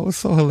 man, that was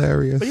so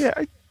hilarious. But yeah,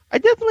 I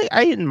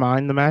didn't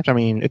mind the match. I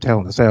mean, it's Hell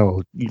in a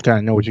Cell. You kind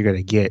of know what you're going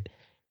to get.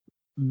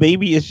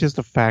 Maybe it's just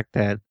the fact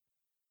that,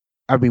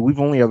 I mean, we've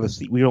only ever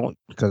seen,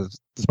 because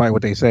despite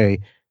what they say,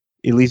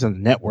 at least in the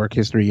network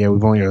history, yeah,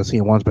 we've only ever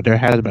seen it once, but there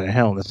has been a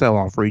Hell in a Cell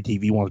on free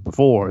TV once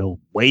before,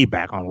 way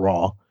back on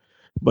Raw.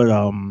 But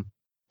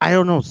I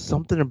don't know,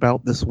 something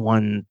about this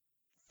one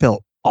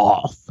felt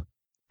off.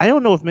 I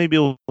don't know if maybe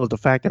it was the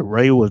fact that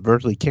Rey was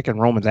virtually kicking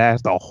Roman's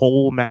ass the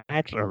whole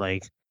match, or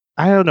like,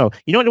 I don't know.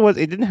 You know what it was?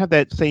 It didn't have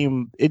that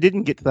same, it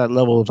didn't get to that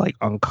level of like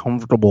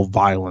uncomfortable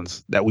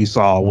violence that we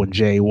saw when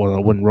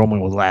Roman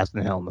was last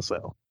in Hell in a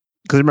Cell.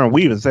 Because remember,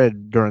 we even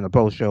said during the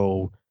post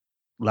show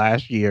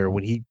last year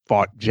when he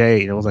fought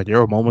Jay, and it was like, there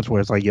were moments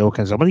where it's like, yo,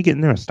 can somebody get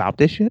in there and stop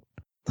this shit?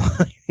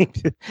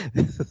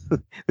 This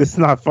is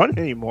not fun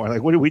anymore.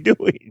 Like, what are we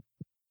doing?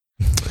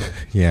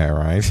 Yeah,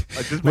 right.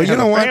 Like, this Well, man you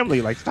know has a what?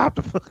 family. Like, stop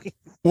the fucking.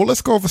 Well,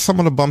 let's go over some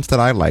of the bumps that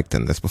I liked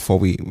in this before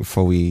we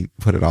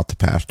put it out to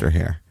pasture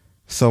here.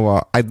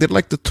 So I did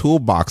like the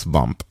toolbox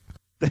bump.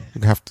 You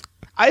have to.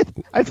 I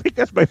think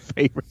that's my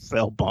favorite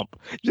cell bump.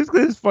 Just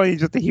because it's funny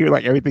just to hear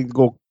like everything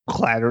go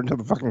clatter into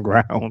the fucking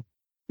ground.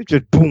 It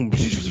just boom.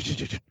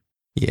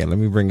 Yeah, let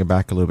me bring it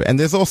back a little bit. And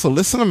there's also,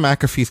 listen to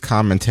McAfee's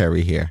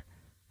commentary here.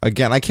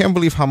 Again, I can't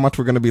believe how much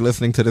we're going to be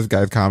listening to this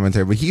guy's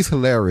commentary, but he's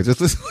hilarious. Just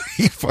listen to what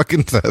he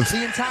fucking says.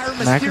 The entire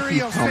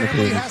Mysterio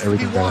family has to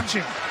be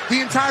watching.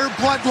 The entire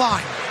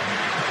bloodline.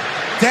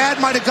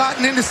 Dad might have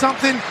gotten into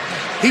something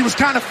he was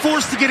kind of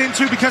forced to get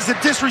into because of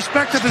the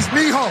disrespect of his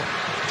mijo.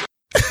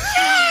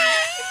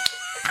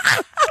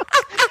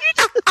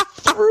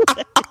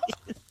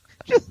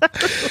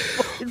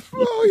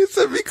 Oh, he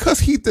said because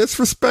he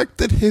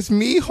disrespected his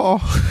mijo.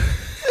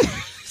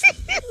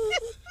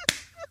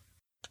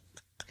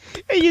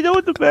 And you know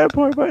what the bad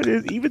part about it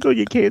is? Even though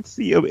you can't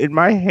see him, in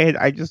my head,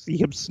 I just see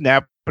him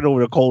snapping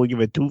over the coal and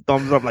giving 2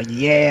 thumbs up like,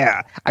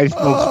 yeah, I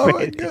smoked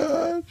my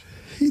God.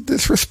 He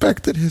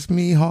disrespected his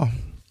mijo.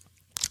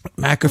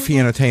 McAfee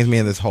entertains me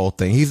in this whole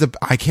thing.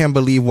 I can't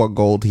believe what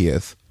gold he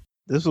is.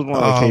 This was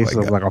one of the cases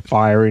of like a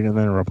firing and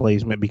then a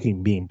replacement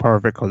became being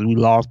perfect because we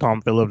lost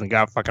Tom Phillips and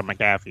got fucking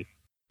McAfee.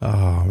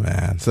 Oh,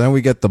 man. So then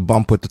we get the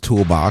bump with the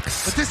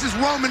toolbox. But this is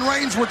Roman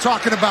Reigns we're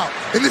talking about,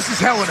 and this is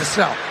Hell in a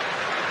Cell.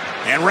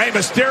 And Rey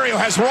Mysterio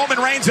has Roman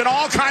Reigns in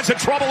all kinds of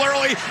trouble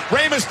early.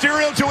 Rey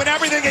Mysterio doing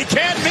everything he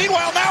can.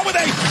 Meanwhile, now with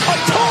a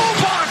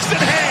toolbox in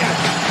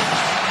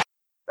hand.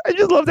 I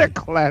just love that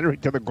clattering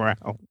to the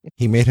ground.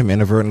 He made him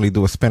inadvertently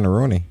do a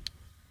spinneroonie.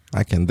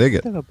 I can dig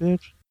it. Shut up,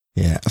 bitch.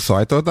 Yeah, so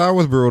I thought that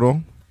was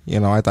brutal.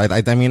 You know,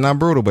 I mean, not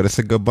brutal, but it's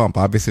a good bump.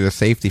 Obviously, there's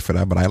safety for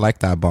that, but I like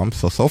that bump.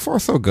 So far,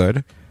 so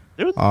good.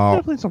 There's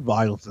definitely some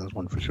violence in this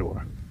one for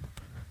sure.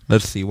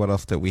 Let's see what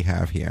else that we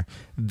have here.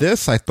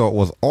 This I thought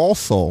was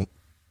also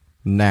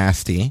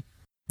nasty.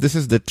 This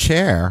is the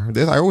chair.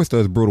 This I always thought it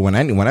was brutal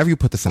whenever you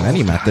put this in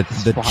any match.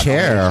 The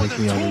chair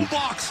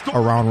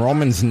around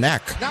Roman's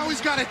neck. Now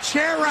he's got a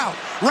chair out.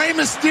 Rey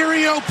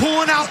Mysterio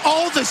pulling out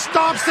all the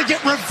stops to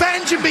get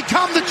revenge and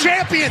become the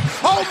champion.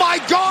 Oh my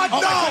God,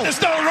 no! My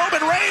goodness, no!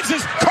 Roman Reigns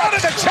is caught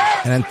in the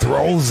chair. And then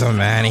throws him,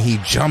 man. And he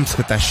jumps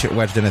with that shit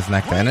wedged in his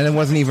neck. And then it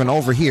wasn't even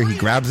over here. He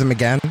grabs him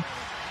again.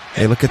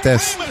 Hey, look at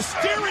this.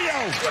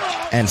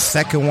 And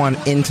second one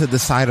into the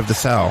side of the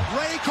cell.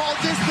 Rey called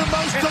this the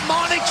most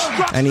demonic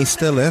And he's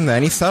still in there,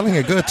 and he's selling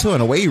it good too.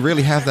 In a way, he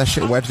really has that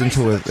shit wedged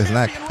into his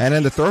neck. And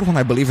then the third one,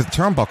 I believe, is the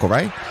turnbuckle,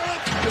 right?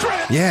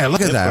 Yeah,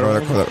 look at that,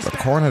 the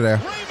corner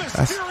there.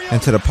 That's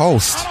into the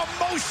post.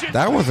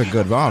 That was a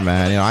good run,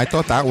 man. I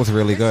thought that was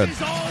really good.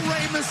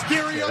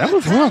 That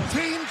was wrong.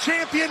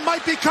 Champion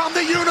might become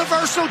the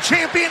Universal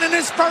Champion in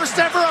his first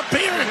ever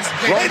appearance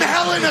in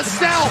Hell in a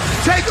Cell,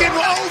 taking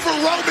over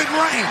Roman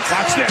Reigns.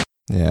 Watch this.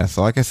 Yeah,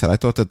 so like I said, I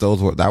thought that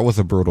that was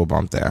a brutal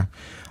bump there.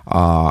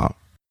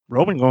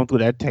 Roman going through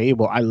that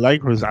table, I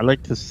liked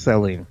his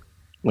selling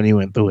when he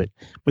went through it.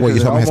 Because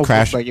you talking about his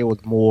crash? Like it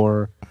was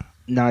more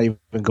not even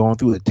going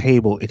through the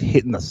table, it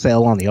hitting the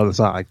cell on the other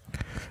side.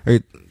 Are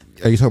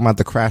you talking about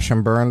the crash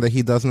and burn that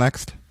he does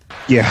next?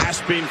 Yeah.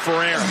 Gasping for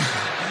air,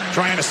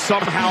 trying to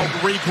somehow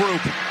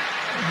regroup.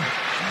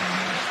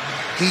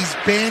 He's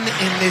been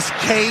in this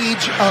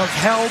cage of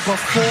hell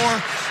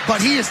before,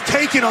 but he has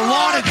taken a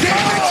lot of damage.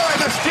 Oh,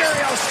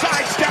 Mysterio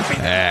sidestepping.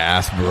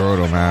 Yeah, that's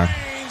brutal, man.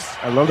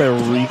 I love that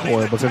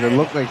recoil because it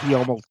looked like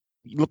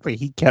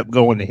he kept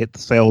going to hit the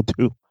cell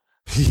too.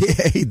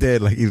 Yeah, he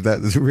did. Like he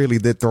really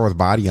did throw his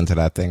body into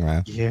that thing,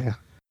 man. Yeah.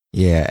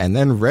 Yeah, and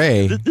then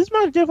Ray. This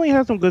match definitely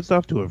has some good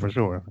stuff to it for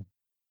sure.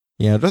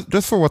 Yeah,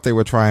 just for what they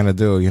were trying to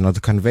do,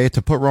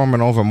 to put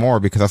Roman over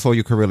more, because that's all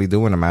you could really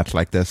do in a match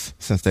like this,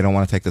 since they don't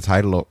want to take the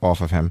title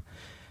off of him.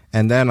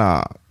 And then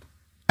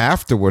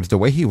afterwards, the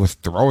way he was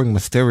throwing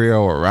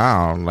Mysterio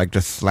around, like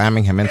just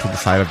slamming him into the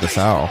side of the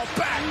cell.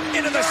 Back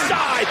into the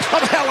side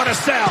of Hell in a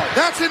Cell.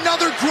 That's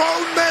another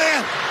grown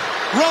man.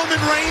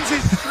 Roman Reigns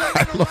is.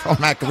 I love how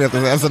McAfee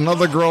says, that's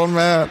another grown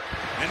man.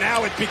 And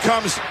now it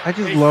becomes. I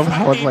just love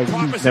how it's like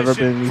he's never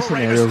been in these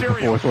scenarios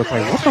before, so it's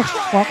like, what the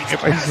fuck?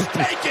 Has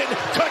taken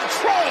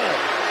control.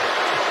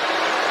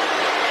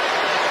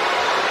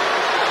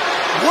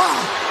 Wow.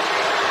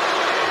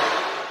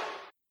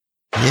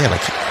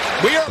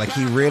 Yeah, like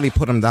he really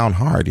put him down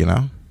hard,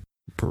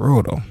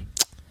 brutal.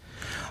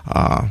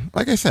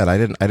 Like I said, I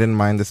didn't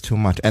mind this too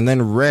much. And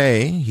then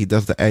Ray, he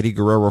does the Eddie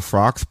Guerrero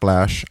frog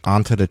splash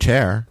onto the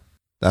chair.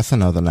 That's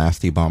another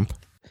nasty bump.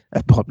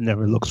 That bump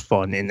never looks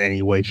fun in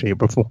any way,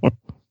 shape, or form.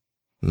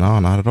 No,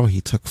 not at all. He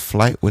took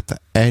flight with the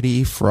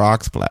Eddie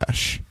frog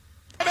splash.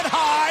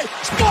 High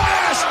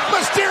splash.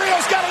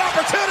 Mysterio's got an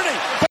opportunity.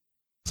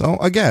 So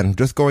again,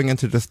 just going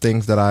into just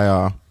things that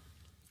I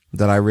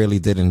really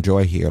did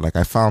enjoy here. Like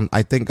I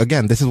think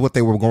again, this is what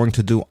they were going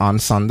to do on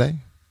Sunday.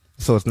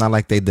 So it's not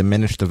like they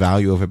diminished the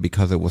value of it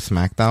because it was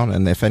SmackDown.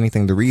 And if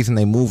anything, the reason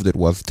they moved it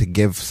was to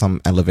give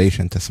some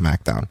elevation to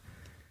SmackDown.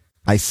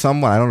 I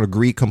don't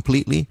agree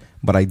completely,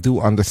 but I do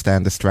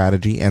understand the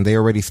strategy. And they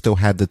already still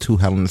had the 2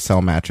 Hell in a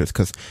Cell matches,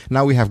 because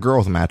now we have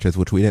girls matches,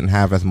 which we didn't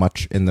have as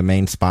much in the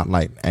main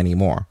spotlight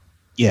anymore.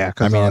 Yeah,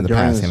 because during the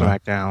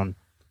SmackDown,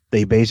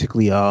 they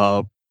basically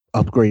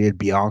upgraded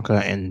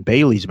Bianca and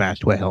Bayley's match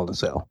to a Hell in a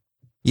Cell.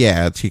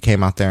 Yeah, she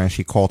came out there and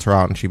she called her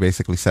out, and she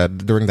basically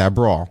said during that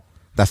brawl,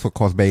 that's what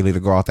caused Bayley to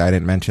go out there. I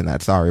didn't mention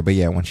that, sorry. But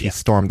yeah, when she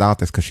stormed out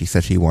this, because she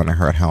said she wanted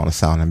her at Hell in a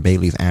Cell, and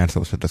Bayley's answer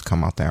was to just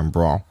come out there and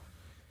brawl.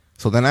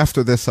 So then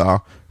after this,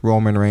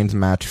 Roman Reigns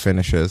match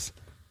finishes,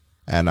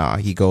 and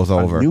he goes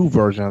over. A new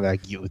version of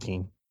that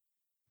guillotine.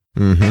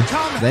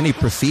 Mm-hmm. Then he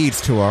proceeds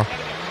to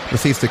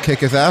kick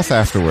his ass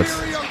afterwards.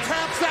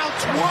 Taps out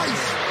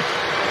twice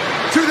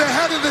to the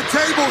head of the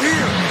table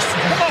here.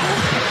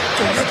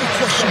 Don't ever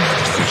question my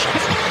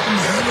decisions. I'm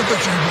the head of the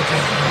table,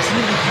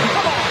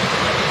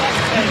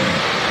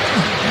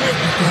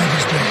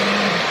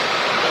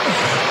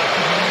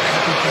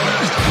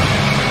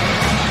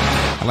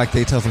 I like that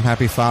he tells him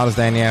Happy Father's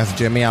Day, and he has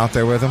Jimmy out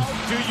there with him.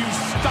 Do you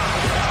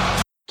stop?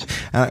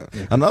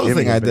 Another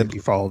Jimmy thing I did. He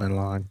followed in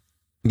line.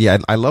 Yeah,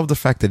 I love the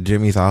fact that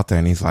Jimmy's out there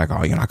and he's like, oh,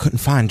 I couldn't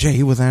find Jay.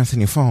 He was answering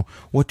your phone.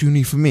 What do you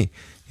need from me?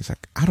 He's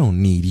like, I don't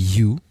need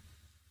you.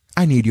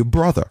 I need your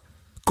brother.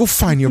 Go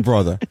find your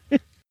brother.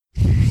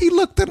 He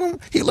looked at him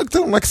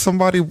like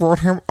somebody brought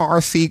him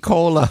RC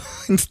Cola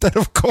instead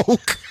of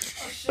Coke.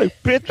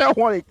 Like, bitch, I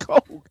wanted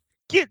Coke.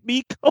 Get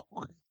me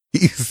Coke.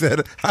 He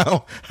said,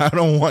 I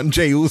don't want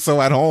Jey Uso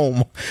at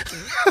home.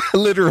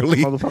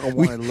 Literally. Motherfucker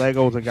wanted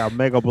Legos and got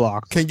Mega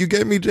Blocks. Can you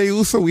get me Jey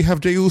Uso? We have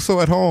Jey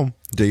Uso at home.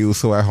 Jey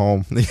Uso at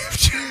home.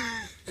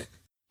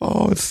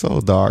 Oh, it's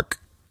so dark.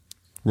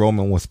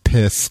 Roman was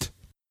pissed.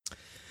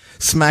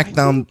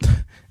 SmackDown.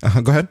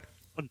 Go ahead.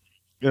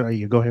 Yeah,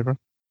 you go ahead, bro.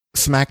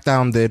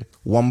 SmackDown did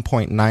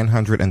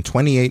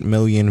 1.928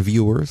 million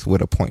viewers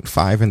with a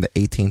 0.5 in the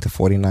 18 to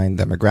 49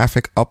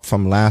 demographic, up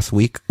from last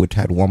week, which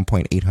had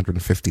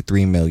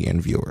 1.853 million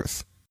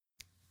viewers.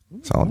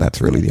 So that's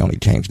really the only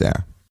change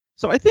there.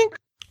 So I think,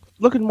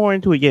 looking more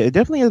into it, it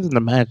definitely isn't the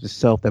match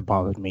itself that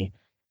bothered me.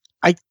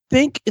 I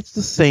think it's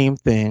the same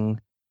thing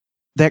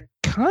that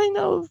kind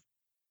of,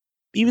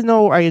 even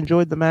though I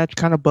enjoyed the match,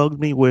 kind of bugged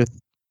me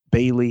with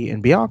Bayley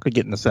and Bianca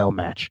getting the cell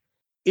match.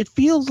 It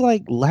feels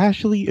like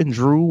Lashley and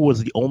Drew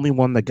was the only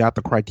one that got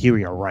the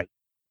criteria right.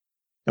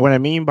 And what I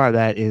mean by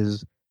that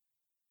is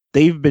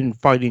they've been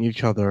fighting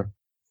each other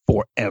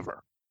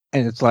forever.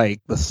 And it's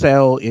like the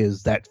cell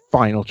is that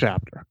final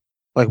chapter.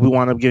 Like we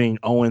wound up getting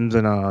Owens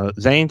and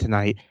Zayn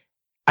tonight.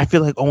 I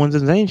feel like Owens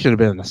and Zayn should have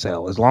been in the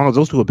cell as long as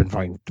those two have been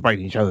fighting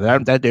each other.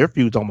 That their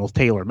feud's almost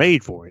tailor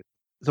made for it.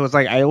 So it's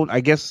like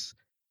I guess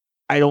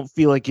I don't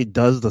feel like it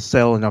does the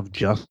cell enough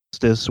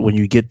justice when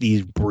you get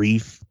these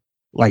brief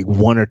like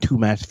 1 or 2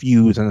 match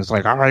feuds and it's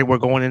like, all right, we're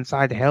going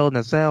inside the Hell in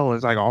a Cell.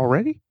 It's like,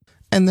 already?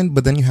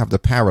 But then you have the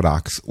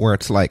paradox where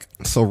it's like,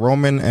 so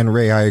Roman and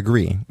Ray, I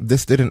agree.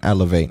 This didn't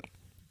elevate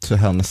to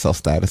Hell in a Cell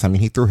status. I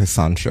mean, he threw his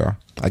son, sure.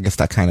 I guess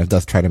that kind of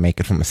does try to make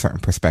it from a certain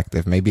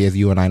perspective. Maybe as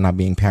you and I not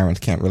being parents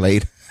can't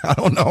relate. I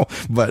don't know,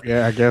 but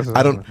yeah, I guess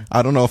I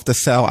don't know if the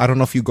cell. I don't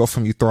know if you go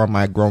from you throw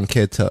my grown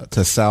kid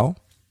to cell.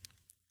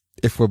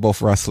 If we're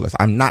both wrestlers,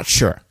 I'm not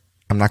sure.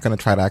 I'm not going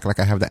to try to act like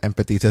I have the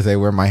empathy to say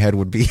where my head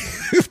would be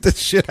if this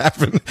shit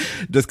happened,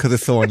 just because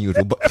it's so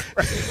unusual. But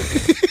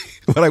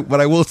but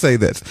I will say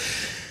this.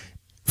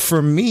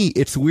 For me,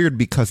 it's weird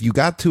because you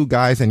got 2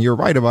 guys, and you're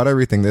right about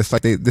everything. This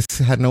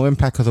had no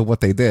impact because of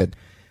what they did,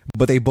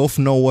 but they both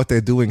know what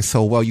they're doing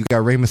so well. You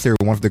got Rey Mysterio,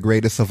 one of the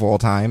greatest of all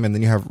time, and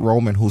then you have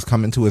Roman, who's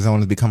come into his own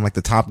and become like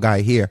the top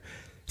guy here.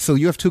 So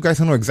you have 2 guys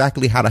who know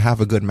exactly how to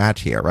have a good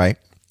match here, right?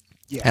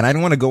 Yeah. And I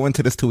don't want to go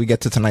into this till we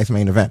get to tonight's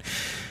main event.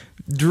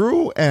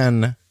 Drew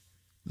and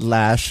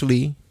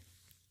Lashley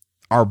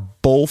are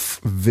both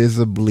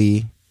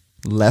visibly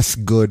less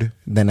good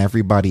than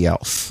everybody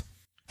else.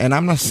 And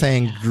I'm not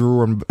saying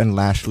Drew and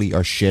Lashley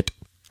are shit.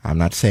 I'm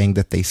not saying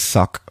that they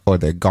suck or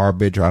they're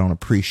garbage or I don't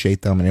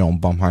appreciate them and they don't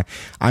bum hard.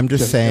 I'm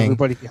just saying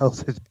everybody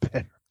else is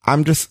better.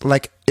 I'm just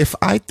like, if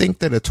I think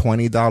that a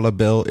 $20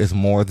 bill is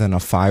more than a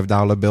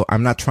 $5 bill,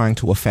 I'm not trying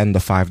to offend the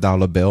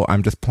 $5 bill.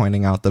 I'm just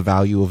pointing out the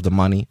value of the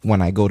money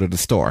when I go to the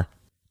store.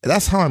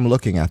 That's how I'm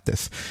looking at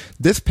this.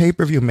 This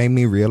pay-per-view made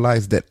me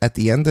realize that at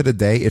the end of the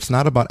day, it's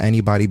not about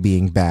anybody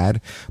being bad,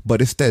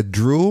 but it's that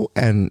Drew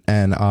and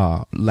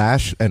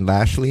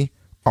Lashley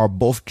are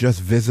both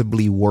just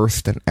visibly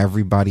worse than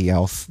everybody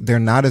else. They're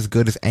not as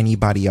good as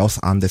anybody else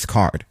on this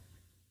card.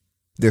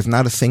 There's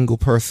not a single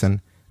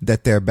person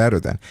that they're better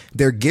than.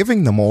 They're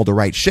giving them all the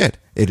right shit.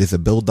 It is a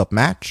build-up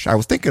match. I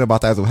was thinking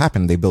about that as it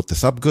happened. They built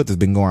this up good. It's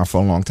been going on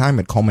for a long time.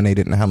 It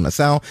culminated in Hell in a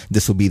Cell.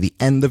 This will be the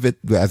end of it,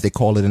 as they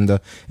call it in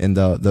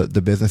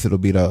the business. It'll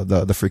be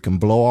the freaking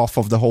blow off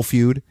of the whole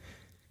feud,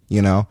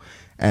 you know.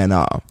 And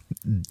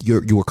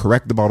you were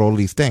correct about all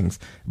these things,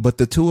 but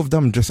the 2 of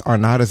them just are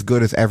not as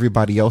good as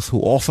everybody else who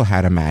also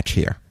had a match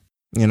here,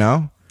 you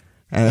know.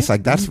 And it's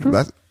like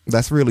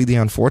that's really the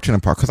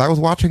unfortunate part, because I was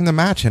watching the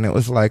match and it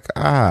was like,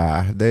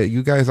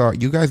 you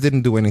guys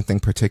didn't do anything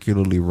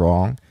particularly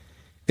wrong.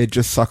 It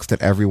just sucks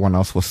that everyone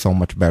else was so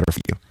much better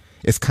for you.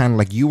 It's kind of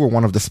like you were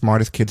one of the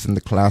smartest kids in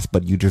the class,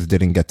 but you just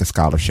didn't get the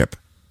scholarship.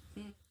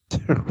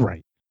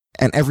 Right.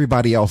 And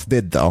everybody else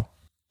did, though.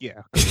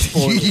 Yeah.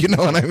 You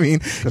know what I mean?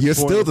 You're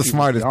still the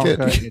smartest kid.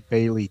 And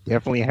Bailey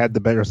definitely had the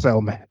better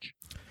cell match.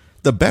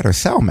 The better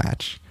cell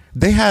match.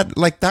 They had,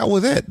 like, that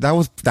was it. That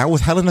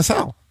was Hell in a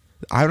Cell.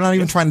 I'm not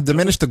even trying to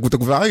diminish the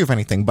value of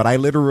anything, but I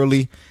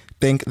literally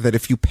think that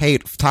if you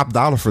paid top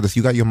dollar for this,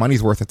 you got your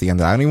money's worth at the end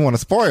of it. I don't even want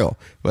to spoil,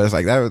 but it's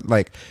like that.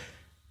 Like,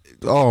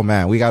 oh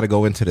man, we got to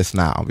go into this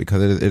now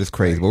because it is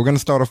crazy. But we're going to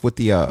start off with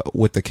the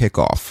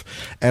kickoff,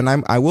 and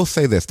I will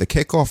say this: the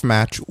kickoff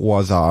match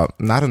was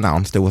not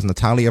announced. It was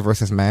Natalya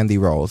versus Mandy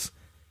Rose.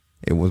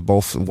 It was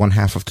both one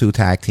half of 2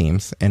 tag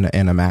teams in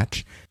a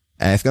match.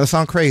 And it's going to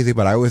sound crazy,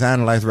 but I always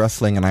analyze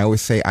wrestling, and I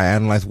always say I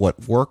analyze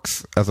what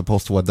works as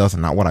opposed to what doesn't,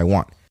 not what I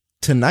want.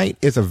 Tonight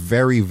is a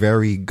very,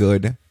 very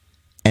good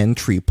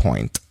entry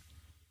point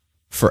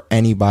for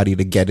anybody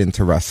to get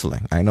into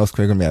wrestling. I know it's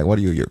going to be like, what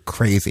are you? You're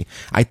crazy.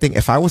 I think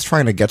if I was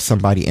trying to get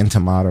somebody into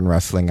modern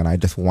wrestling and I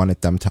just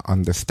wanted them to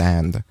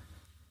understand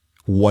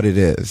what it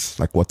is,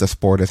 like what the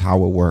sport is,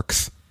 how it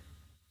works,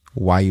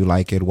 why you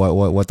like it,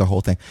 what the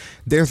whole thing.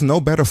 There's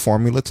no better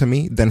formula to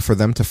me than for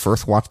them to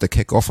first watch the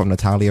kickoff of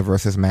Natalya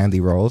versus Mandy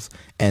Rose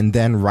and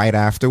then right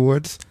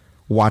afterwards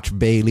watch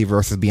Bayley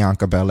versus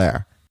Bianca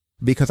Belair.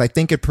 Because I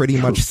think it pretty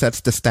much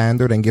sets the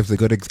standard and gives a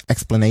good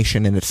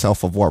explanation in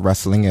itself of what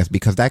wrestling is.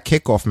 Because that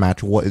kickoff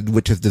match,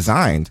 which is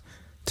designed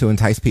to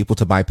entice people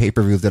to buy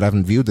pay-per-views that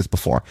haven't viewed this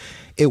before,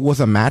 it was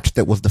a match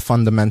that was the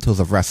fundamentals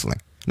of wrestling.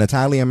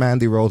 Natalya and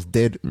Mandy Rose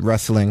did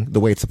wrestling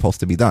the way it's supposed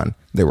to be done.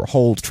 There were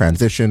holds,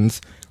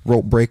 transitions,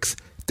 rope breaks,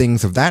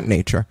 things of that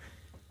nature.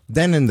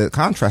 Then in the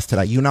contrast to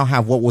that, you now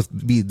have what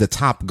would be the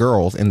top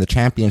girls in the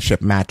championship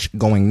match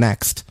going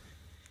next.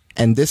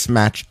 And this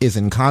match is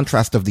in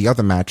contrast of the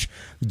other match,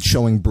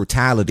 showing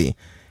brutality.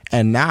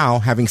 And now,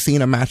 having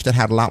seen a match that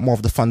had a lot more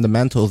of the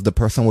fundamentals, the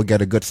person will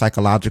get a good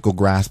psychological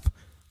grasp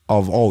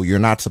of, oh, you're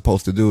not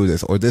supposed to do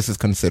this, or this is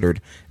considered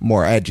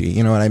more edgy.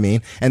 You know what I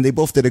mean? And they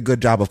both did a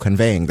good job of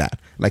conveying that,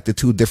 like the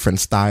 2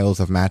 different styles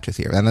of matches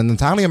here. And then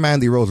Natalya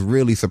Mandy Rose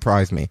really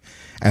surprised me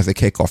as a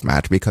kickoff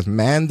match, because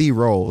Mandy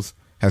Rose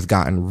has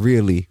gotten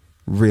really,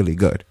 really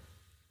good.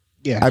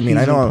 Yeah, I mean,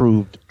 I know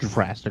improved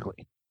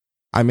drastically.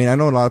 I mean, I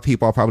know a lot of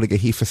people will probably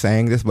get heat for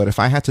saying this, but if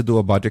I had to do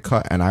a budget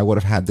cut and I would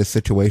have had this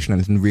situation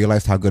and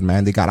realized how good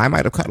Mandy got, I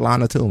might have cut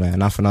Lana too, man.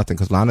 Not for nothing,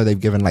 because Lana they've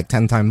given like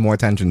 10 times more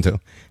attention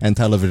to, and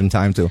television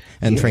time to,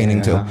 and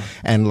training to,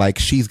 and like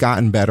she's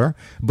gotten better.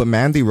 But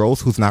Mandy Rose,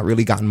 who's not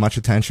really gotten much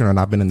attention or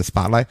not been in the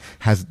spotlight,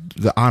 has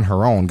on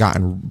her own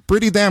gotten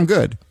pretty damn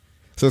good.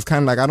 So it's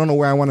kind of like, I don't know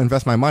where I want to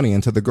invest my money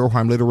into. The girl who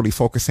I'm literally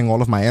focusing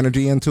all of my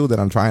energy into, that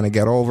I'm trying to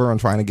get over and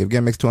trying to give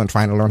gimmicks to and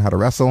trying to learn how to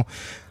wrestle.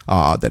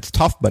 That's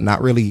tough, but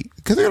not really,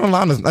 because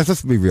Lana's, let's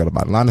just be real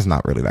about it. Lana's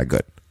not really that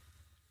good.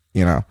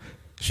 You know,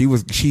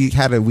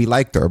 we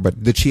liked her,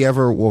 but did she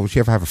ever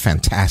have a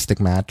fantastic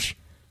match?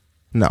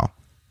 No.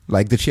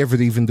 Like, did she ever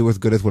even do as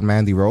good as what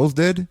Mandy Rose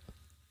did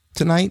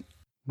tonight?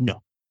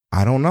 No.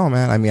 I don't know,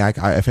 man. I mean,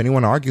 if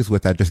anyone argues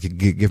with that, just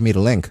give me the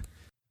link.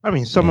 I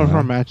mean, some of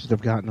her matches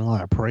have gotten a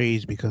lot of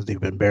praise because they've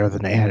been better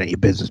than they had any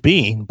business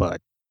being,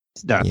 but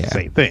it's not the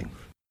same thing.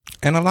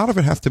 And a lot of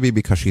it has to be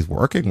because she's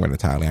working with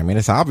Natalya. I mean,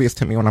 it's obvious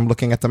to me when I'm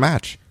looking at the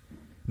match.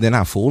 They're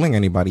not fooling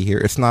anybody here.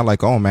 It's not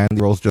like, oh,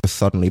 Mandy Rose just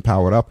suddenly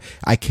powered up.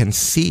 I can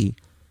see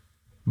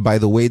by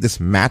the way this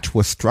match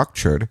was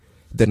structured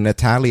that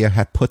Natalya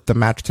had put the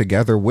match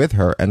together with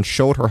her and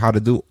showed her how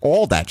to do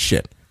all that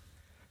shit.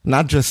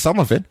 Not just some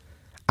of it.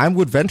 I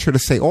would venture to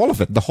say all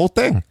of it, the whole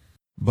thing.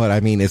 But,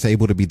 I mean, it's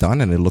able to be done,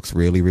 and it looks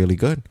really, really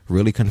good.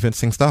 Really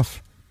convincing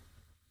stuff.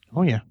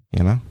 Oh, yeah.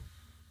 You know?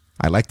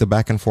 I like the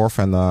back and forth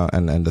and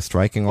the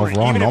striking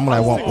overall. Normally, I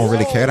won't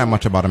really care that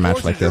much about a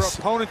match like this.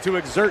 Your opponent to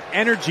exert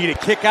energy to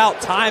kick out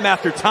time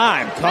after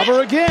time.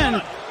 Cover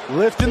again.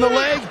 Lifting the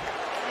leg.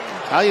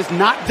 Natalya's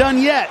not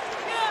done yet.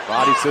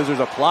 Body scissors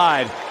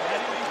applied.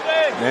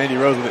 Mandy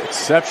Rose with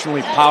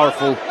exceptionally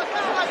powerful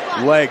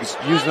legs,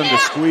 using them to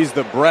squeeze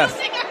the breath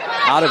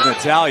out of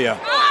Natalya.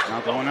 Now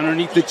going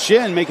underneath the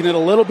chin, making it a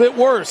little bit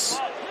worse.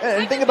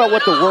 And think about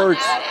what the words...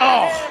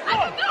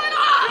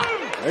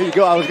 There you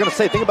go. I was going to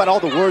say, think about all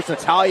the words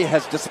Natalya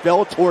has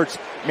dispelled towards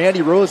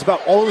Mandy Rose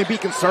about only be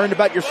concerned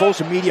about your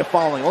social media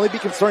following, only be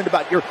concerned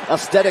about your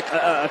aesthetic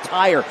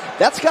attire.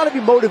 That's got to be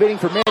motivating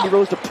for Mandy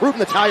Rose to prove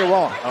Natalya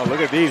wrong. Oh,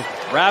 look at these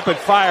rapid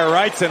fire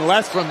rights and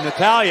lefts from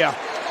Natalya.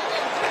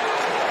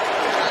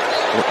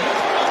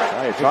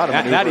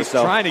 Natty's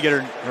trying to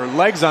get her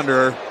legs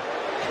under her.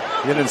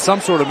 Get in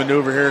some sort of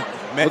maneuver here.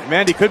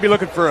 Mandy could be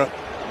looking for a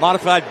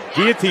modified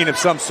guillotine of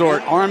some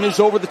sort. Her arm is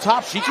over the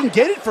top. She can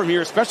get it from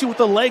here, especially with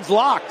the legs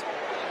locked.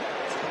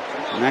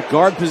 In that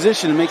guard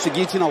position, it makes the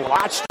guillotine a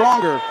lot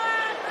stronger.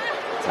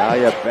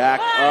 Natalya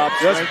back up.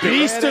 Just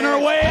beasting her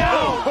way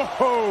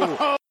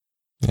out.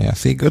 Yeah,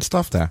 see, good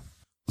stuff there.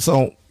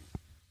 So,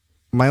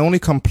 my only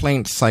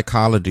complaint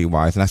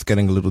psychology-wise, and that's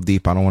getting a little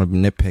deep, I don't want to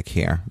nitpick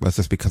here, but it's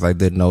just because I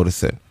did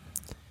notice it,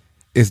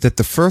 is that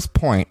the first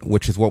point,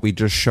 which is what we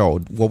just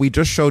showed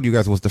you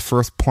guys was the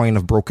first point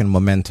of broken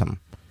momentum.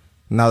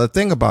 Now, the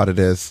thing about it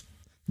is,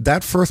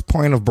 that first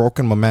point of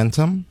broken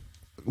momentum,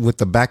 with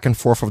the back and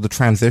forth of the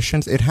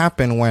transitions, it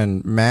happened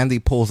when Mandy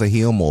pulls a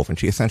heel move, and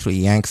she essentially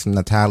yanks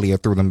Natalya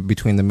through them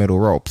between the middle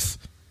ropes.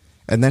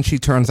 And then she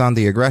turns on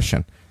the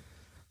aggression.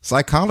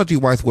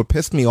 Psychology-wise, what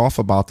pissed me off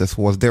about this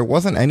was there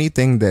wasn't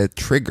anything that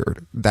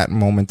triggered that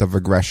moment of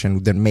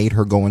aggression that made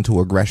her go into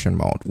aggression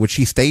mode, which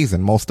she stays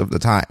in most of the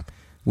time.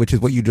 Which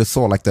is what you just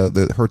saw, like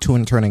her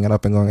turning it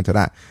up and going into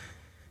that.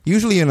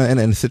 Usually in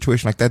a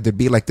situation like that, there'd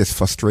be like this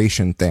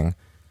frustration thing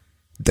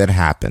that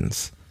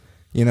happens.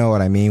 You know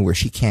what I mean? Where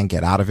she can't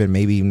get out of it.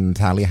 Maybe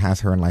Natalya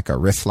has her in like a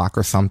wrist lock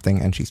or something,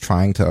 and she's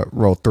trying to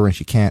roll thhrugh and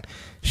she can't.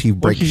 She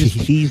breaks. She's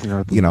teasing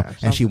her,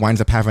 and she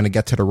winds up having to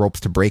get to the ropes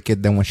to break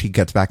it. Then when she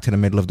gets back to the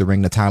middle of the ring,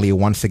 Natalya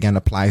once again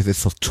applies this.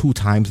 So 2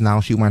 times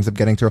now she winds up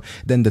getting to her.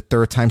 Then the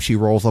 3rd time she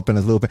rolls up in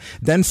a little bit.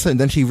 Then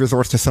she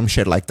resorts to some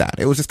shit like that.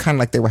 It was just kind of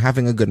like they were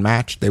having a good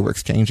match. They were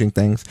exchanging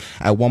things.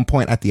 At one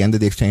point, at the end of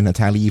the exchange,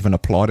 Natalya even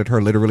applauded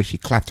her. Literally, she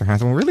clapped her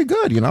hands and went, really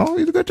good, you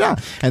did a good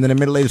job. And then a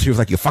minute later, she was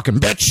like, you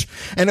fucking bitch.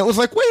 And it was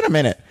like, wait a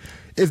minute.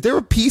 Is there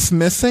a piece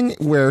missing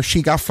where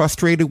she got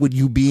frustrated with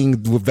you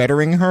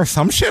vettering her?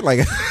 Some shit like,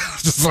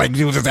 just like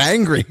she was just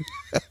angry.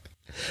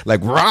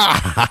 Like,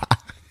 rah.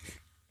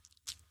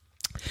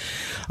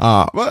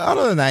 But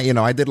other than that,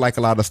 I did like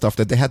a lot of stuff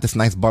that they had this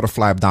nice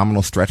butterfly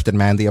abdominal stretch that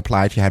Mandy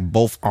applied. She had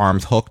both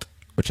arms hooked,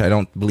 which I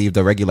don't believe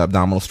the regular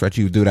abdominal stretch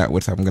you do that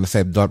with. So I'm going to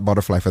say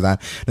butterfly for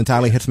that.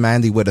 Natalya hits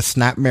Mandy with a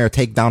snapmare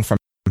takedown from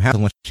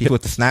when she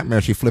with the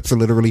snapmare, she flips her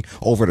literally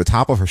over the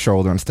top of her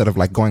shoulder instead of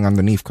like going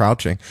underneath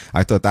crouching.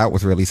 I thought that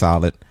was really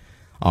solid.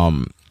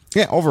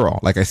 Overall,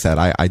 like I said,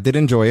 I did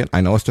enjoy it. I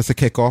know it's just a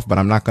kickoff, but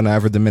I'm not going to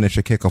ever diminish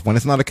a kickoff. When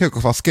it's not a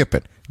kickoff, I'll skip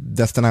it.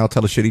 Destin and I will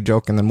tell a shitty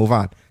joke and then move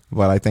on.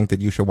 But I think that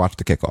you should watch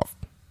the kickoff.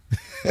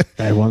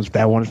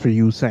 That one's for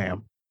you,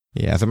 Sam.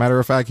 Yeah, as a matter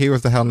of fact, here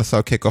was the Hell in a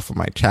Cell kickoff of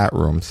my chat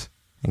rooms.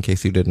 In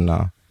case you didn't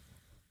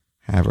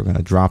have, we're going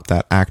to drop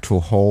that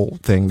actual whole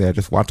thing there.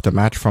 Just watch the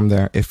match from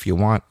there if you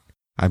want.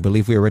 I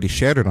believe we already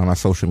shared it on our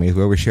social media.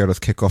 We always share those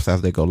kickoffs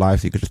as they go live,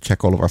 so you can just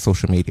check all of our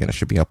social media, and it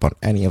should be up on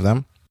any of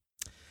them.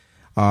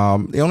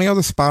 The only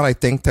other spot I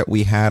think that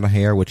we had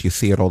here, which you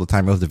see it all the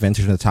time, it was the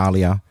Vintage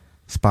Natalya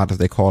spot, as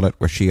they call it,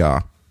 where she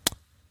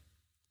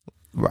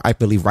I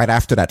believe, right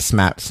after that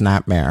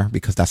snapmare,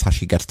 because that's how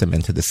she gets them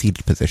into the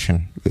seated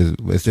position.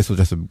 This was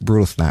just a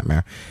brutal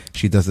snapmare.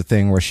 She does the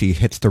thing where she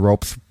hits the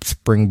ropes,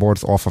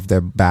 springboards off of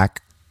their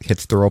back,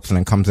 hits the ropes, and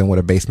then comes in with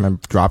a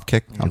basement drop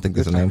kick. I don't think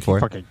there's a name for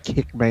it. Fucking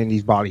kick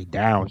Mandy's body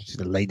down. She's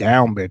a lay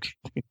down, bitch.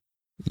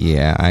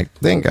 Yeah, I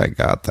think I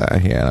got that.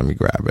 Here, let me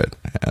grab it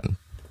and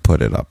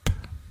put it up.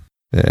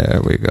 There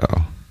we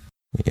go.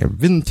 Yeah,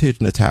 vintage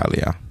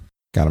Natalia.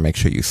 Gotta make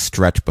sure you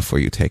stretch before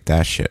you take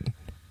that shit.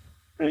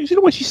 You see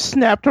the way she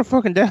snapped her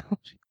fucking down?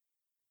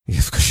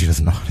 Yes, because she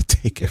doesn't know how to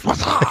take it.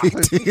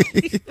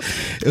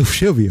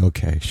 She'll be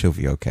okay. She'll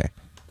be okay.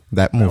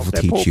 That move will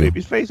teach you.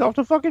 Baby's face off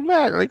the fucking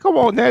mat. Like, come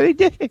on, Daddy,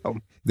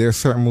 damn. There are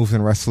certain moves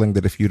in wrestling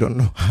that if you don't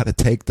know how to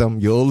take them,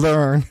 you'll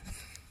learn.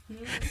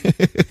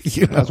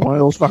 That's one of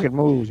those fucking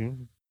moves.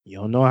 You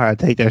don't know how to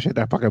take that shit.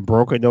 That fucking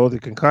broken nose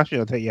and concussion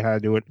will tell you how to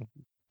do it.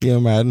 Yeah,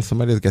 imagine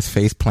somebody that gets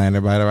face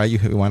planted by it.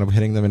 You wind up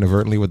hitting them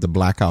inadvertently with the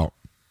blackout.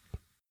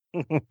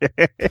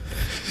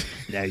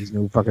 Daddy's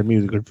new fucking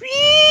music.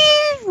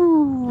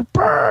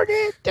 Burn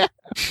it down.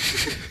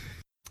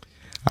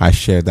 I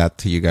shared that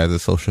to you guys on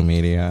social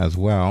media as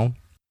well.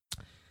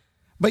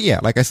 But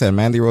yeah, like I said,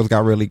 Mandy Rose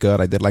got really good.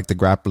 I did like the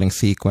grappling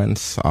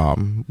sequence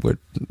with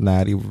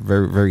Natty,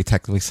 very, very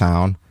technically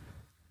sound.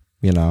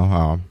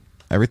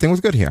 Everything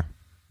was good here.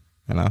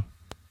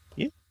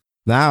 Yeah.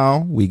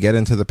 Now we get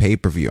into the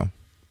pay-per-view.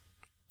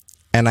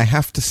 And I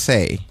have to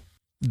say,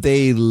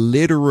 they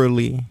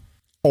literally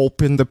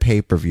opened the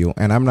pay-per-view,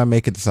 and I'm not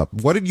making this up.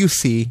 What did you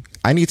see?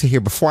 I need to hear,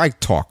 before I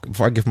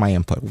give my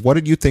input, what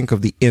did you think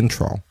of the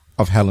intro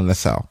of Hell in a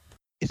Cell?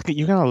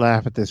 You're gonna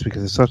laugh at this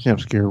because it's such an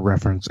obscure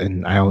reference, and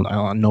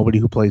nobody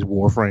who plays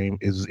Warframe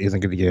isn't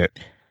gonna get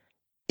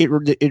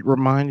it. It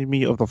reminded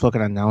me of the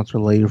fucking announcer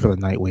lady for the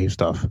Nightwave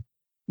stuff,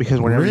 because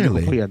whenever you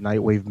play a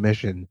Nightwave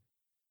mission,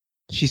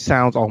 she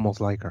sounds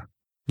almost like her.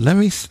 Let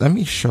me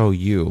show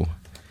you.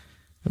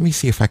 Let me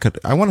see if I could.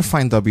 I want to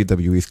find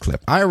WWE's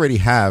clip. I already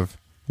have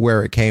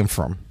where it came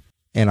from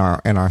in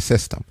our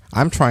system.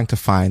 I'm trying to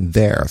find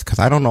theirs because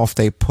I don't know if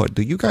they put.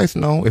 Do you guys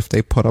know if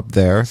they put up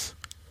theirs?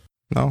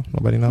 No,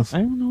 nobody knows. I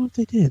don't know if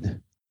they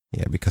did.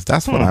 Yeah, because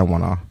that's what I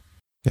want to.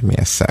 Give me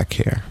a sec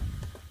here.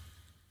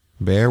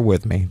 Bear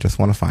with me. Just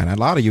want to find. A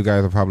lot of you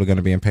guys are probably going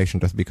to be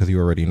impatient just because you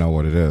already know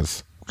what it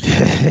is.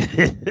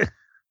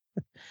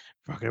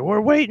 Fucking, we're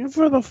waiting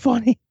for the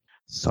funny.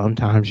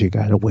 Sometimes you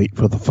gotta wait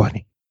for the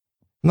funny.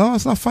 No,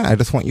 it's not funny. I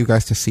just want you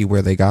guys to see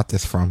where they got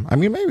this from. I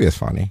mean, maybe it's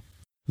funny.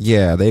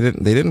 Yeah, they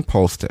didn't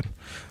post it.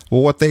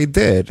 Well, what they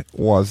did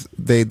was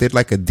they did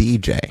like a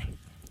DJ,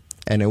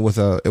 and it was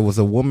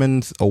a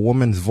woman's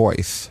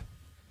voice,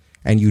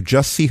 and you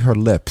just see her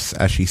lips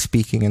as she's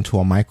speaking into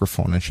a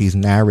microphone, and she's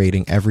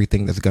narrating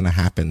everything that's going to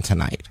happen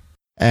tonight.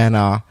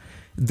 And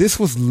this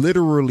was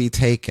literally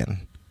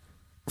taken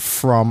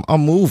from a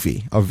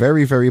movie, a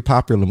very, very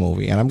popular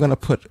movie, and I'm going to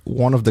put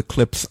one of the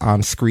clips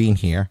on screen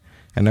here,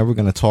 and then we're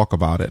going to talk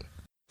about it.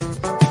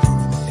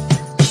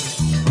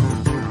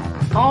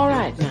 All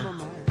right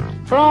now,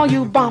 for all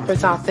you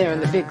boppers out there in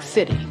the big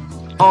city,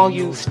 all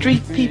you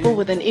street people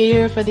with an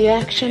ear for the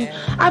action,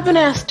 I've been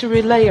asked to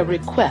relay a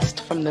request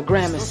from the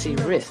Gramercy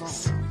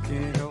Riffs.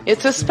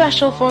 It's a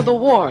special for the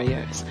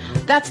Warriors.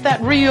 That's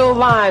that real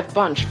live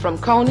bunch from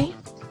Coney,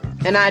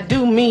 and I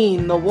do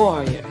mean the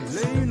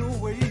Warriors.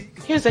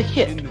 Here's a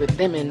hit with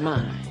them in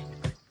mind.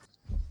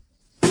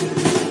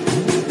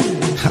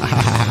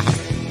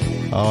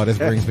 Oh, this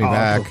brings me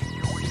back.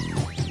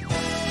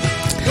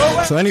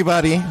 So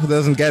anybody who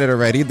doesn't get it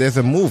already, there's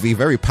a movie,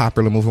 very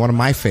popular movie, one of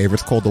my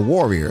favorites, called The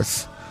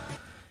Warriors.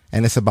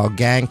 And it's about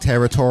gang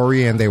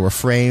territory, and they were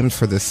framed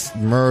for this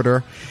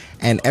murder.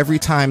 And every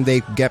time they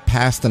get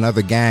past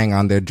another gang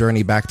on their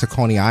journey back to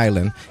Coney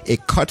Island,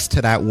 it cuts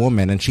to that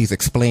woman, and she's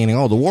explaining,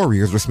 oh, the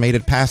Warriors just made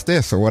it past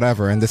this or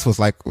whatever. And this was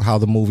like how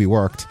the movie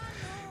worked.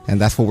 And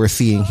that's what we're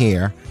seeing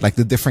here. Like,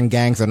 the different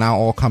gangs are now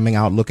all coming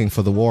out looking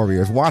for the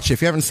Warriors. Watch,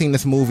 if you haven't seen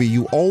this movie,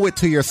 you owe it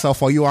to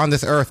yourself while you're on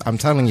this earth, I'm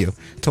telling you,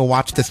 to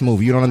watch this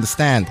movie. You don't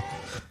understand.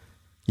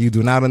 You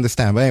do not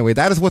understand. But anyway,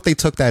 that is what they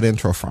took that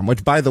intro from.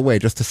 Which, by the way,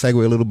 just to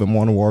segue a little bit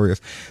more on the Warriors,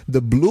 the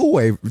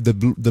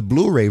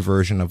Blu-ray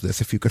version of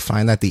this, if you could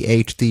find that, the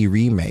HD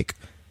remake,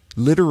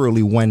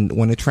 literally when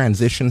it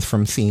transitions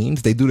from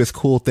scenes, they do this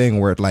cool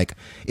thing where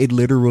it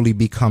literally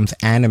becomes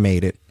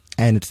animated.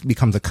 And it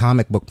becomes a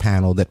comic book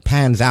panel that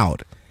pans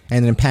out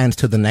and then pans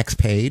to the next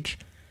page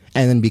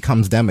and then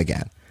becomes them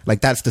again. Like,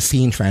 that's the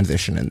scene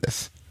transition in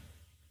this.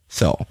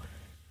 So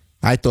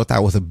I thought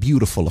that was a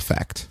beautiful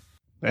effect.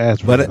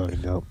 That's really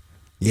dope.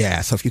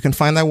 Yeah, so if you can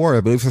find that word,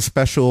 I believe it's a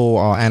special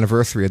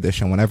anniversary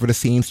edition. Whenever the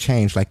scenes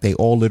change, like, they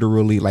all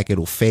literally, like,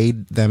 it'll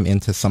fade them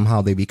into,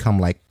 somehow they become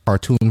like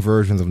cartoon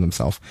versions of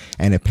themselves,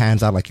 and it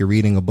pans out like you're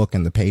reading a book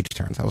and the page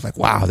turns. I was like,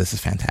 wow, this is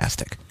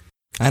fantastic.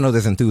 I know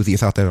there's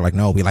enthusiasts out there that are like,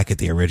 no, we like it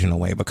the original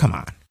way, but come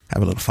on,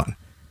 have a little fun.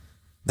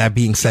 That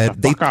being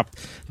said,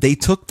 they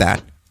took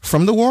that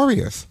from the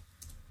Warriors.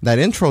 That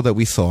intro that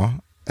we saw,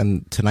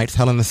 and tonight's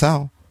Hell in a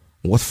Cell,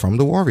 was from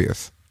the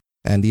Warriors.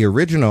 And the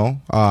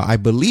original, I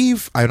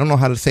believe, I don't know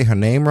how to say her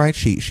name right.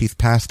 She's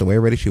passed away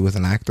already. She was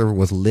an actor.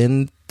 Was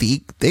Lynn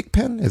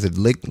Thigpen? Is it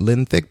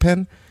Lynn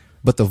Thigpen?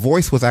 But the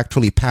voice was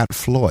actually Pat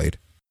Floyd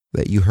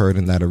that you heard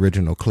in that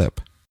original clip.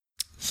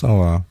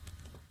 So,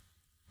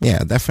 yeah,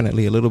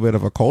 definitely a little bit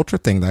of a culture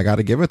thing. I got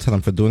to give it to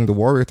them for doing the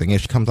Warrior thing.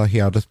 If she comes out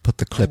here, I'll just put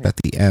the clip at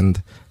the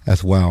end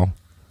as well,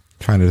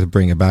 trying to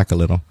bring it back a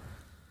little.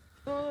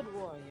 Good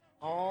Warrior,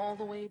 all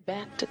the way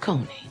back to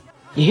Coney.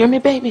 You hear me,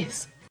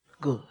 babies?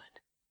 Good.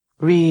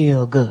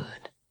 Real good.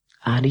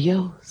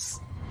 Adios.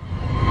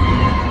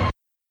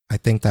 I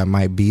think that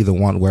might be the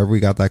one, wherever we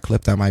got that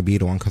clip, that might be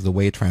the one, because the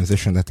way it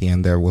transitioned at the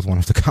end there was one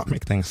of the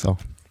comic things, so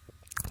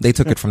they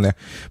took it from there.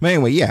 But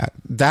anyway, yeah,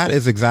 that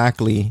is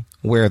exactly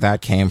where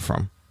that came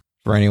from,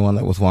 for anyone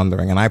that was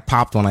wondering. And I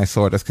popped when I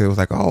saw it just because it was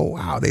like, oh,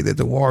 wow, they did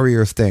the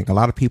Warriors thing. A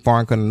lot of people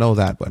aren't going to know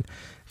that, but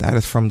that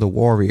is from the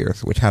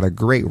Warriors, which had a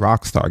great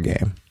Rockstar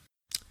game.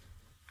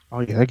 Oh,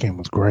 yeah, that game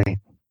was great.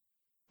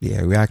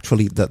 Yeah, we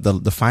actually,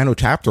 the final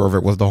chapter of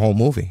it was the whole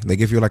movie. They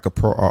give you like a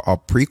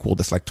prequel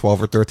that's like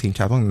 12 or 13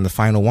 chapters, and the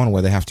final one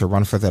where they have to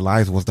run for their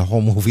lives was the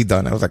whole movie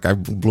done. I was like, I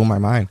blew my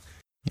mind.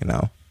 You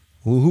know,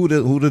 who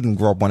didn't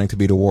grow up wanting to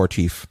be the war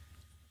chief,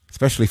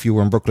 especially if you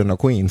were in Brooklyn or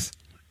Queens?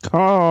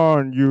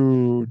 Can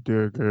you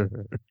dig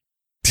it?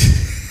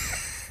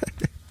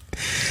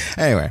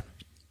 Anyway,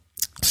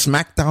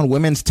 SmackDown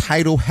Women's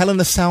Title Hell in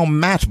a Cell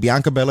match.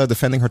 Bianca Belair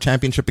defending her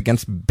championship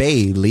against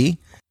Bayley.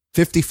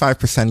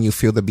 55% of you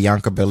feel that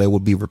Bianca Belair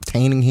would be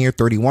retaining here.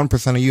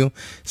 31% of you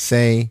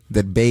say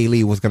that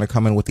Bayley was going to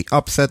come in with the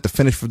upset. The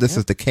finish for this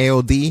is the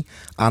KOD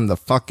on the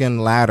fucking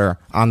ladder.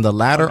 On the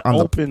ladder. On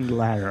an open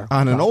ladder.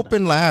 On an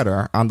open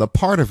ladder. On the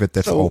part of it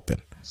that's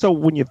open. So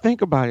when you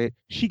think about it,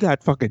 she got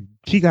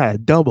a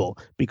double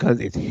because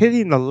it's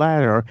hitting the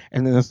ladder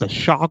and then it's the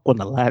shock when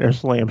the ladder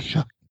slams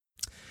shut.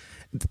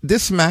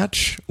 This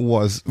match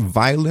was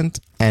violent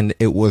and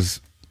it was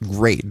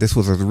great. This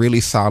was a really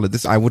solid.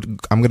 I'm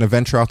going to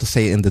venture out to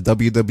say in the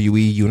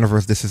WWE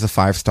universe, this is a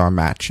 5-star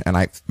match, and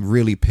I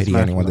really pity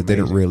anyone that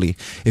didn't really.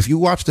 If you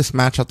watch this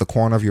match at the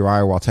corner of your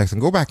eye while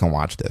texting, go back and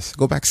watch this.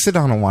 Go back, sit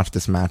down and watch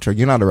this match, or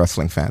you're not a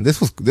wrestling fan. This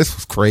was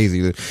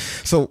crazy.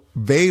 So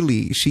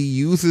Bayley, she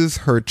uses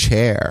her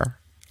chair.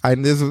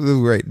 This is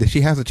great.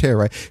 She has a chair,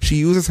 right? She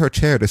uses her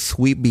chair to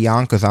sweep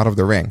Bianca's out of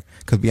the ring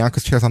because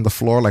Bianca's chair's on the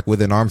floor, like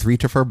within arm's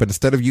reach of her. But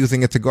instead of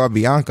using it to guard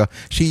Bianca,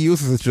 she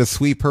uses it to just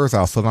sweep hers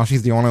out. So now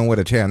she's the only one with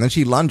a chair. And then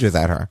she lunges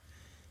at her.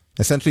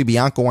 Essentially,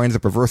 Bianca winds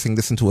up reversing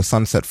this into a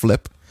sunset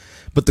flip.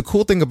 But the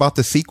cool thing about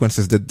the sequence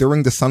is that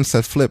during the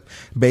sunset flip,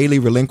 Bayley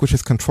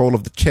relinquishes control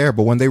of the chair.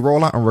 But when they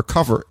roll out and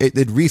recover, it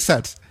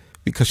resets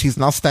because she's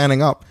now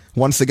standing up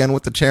once again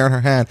with the chair in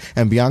her hand.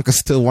 And Bianca's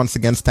still once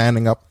again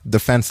standing up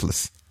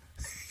defenseless.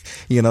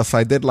 You know, so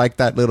I did like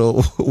that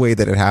little way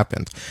that it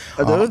happened.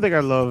 The other thing I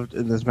loved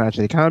in this match,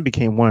 it kind of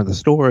became one of the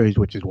stories,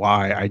 which is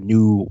why I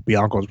knew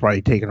Bianca was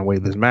probably taking away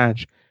this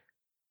match.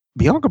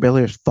 Bianca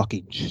Belair is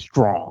fucking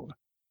strong.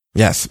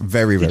 Yes,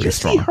 very, very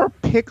strong. Did you see her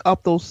pick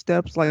up those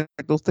steps like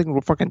those things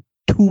were fucking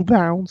 2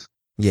 pounds?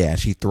 Yeah,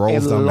 she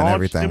throws them and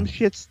everything. Them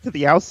shits to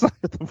the outside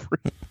of the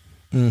ring.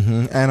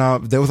 Mm-hmm.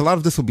 And there was a lot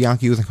of this with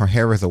Bianca using her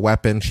hair as a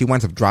weapon. She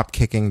winds up drop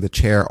kicking the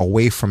chair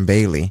away from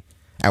Bayley.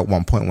 At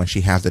one point when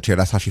she has the chair,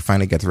 that's how she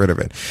finally gets rid of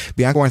it.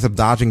 Bianca winds up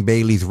dodging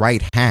Bayley's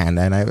right hand,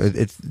 and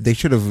they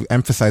should have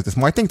emphasized this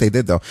more. I think they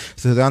did though.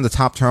 So they're on the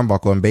top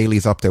turnbuckle, and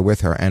Bayley's up there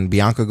with her, and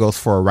Bianca goes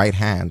for a right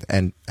hand,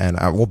 and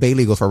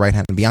Bayley goes for a right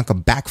hand, and Bianca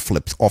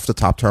backflips off the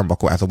top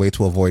turnbuckle as a way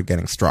to avoid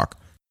getting struck.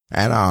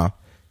 And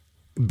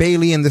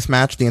Bayley in this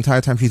match, the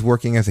entire time she's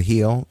working as a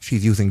heel,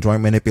 she's using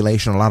joint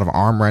manipulation, a lot of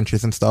arm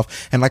wrenches and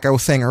stuff. And like I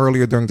was saying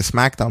earlier during the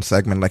SmackDown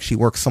segment, like she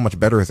works so much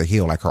better as a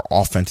heel, like her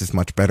offense is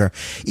much better.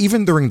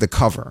 Even during the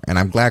cover, and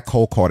I'm glad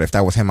Cole caught it if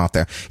that was him out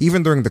there.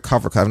 Even during the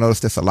cover, because I've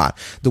noticed this a lot,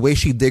 the way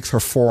she digs her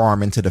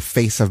forearm into the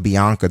face of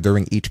Bianca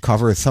during each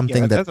cover is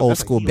something that old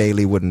school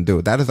Bayley wouldn't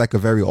do. That is like a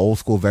very old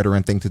school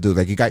veteran thing to do.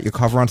 Like you got your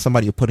cover on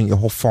somebody, you're putting your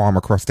whole forearm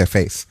across their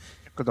face.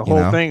 Because the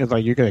whole thing is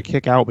like you're gonna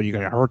kick out, but you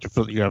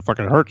gotta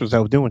fucking hurt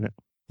yourself doing it.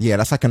 Yeah,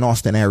 that's like an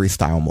Austin Aries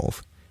style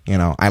move. You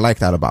know, I like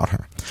that about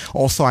her.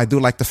 Also, I do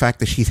like the fact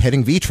that she's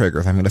hitting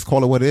V-triggers. I mean, let's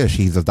call it what it is.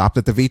 She's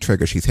adopted the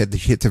V-trigger. She's hit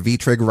the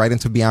V-trigger right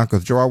into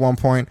Bianca's jaw at one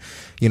point.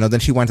 You know, then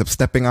she winds up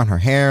stepping on her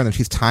hair, and then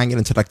she's tying it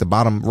into like the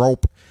bottom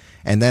rope.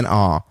 And then,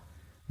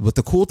 but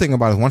the cool thing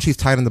about it is once she's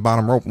tied in the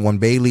bottom rope, when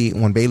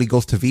Bayley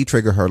goes to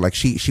V-trigger her, like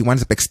she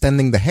winds up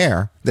extending the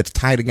hair that's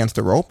tied against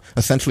the rope,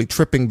 essentially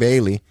tripping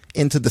Bayley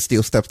into the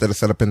steel steps that are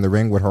set up in the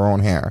ring with her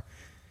own hair.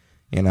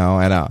 You know,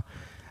 and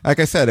like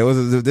I said,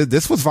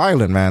 this was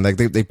violent, man. Like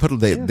they put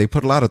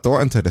a lot of thought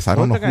into this. I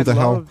don't know who the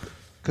hell,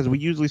 because we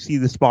usually see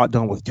the spot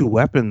done with 2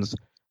 weapons.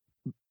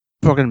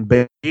 Fucking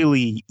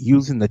Bayley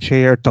using the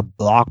chair to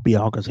block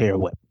Bianca's hair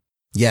whip.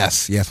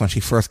 Yes, when she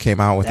first came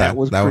out with that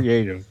was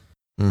creative.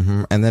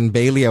 Mm-hmm. And then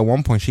Bayley at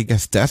one point she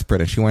gets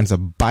desperate and she winds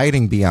up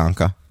biting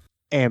Bianca.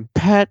 And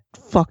Pat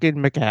fucking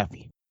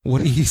McAfee. What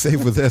did he say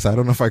for this? I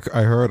don't know if I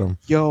heard him.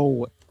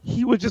 Yo,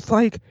 he was just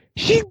like,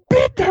 she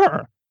bit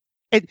her.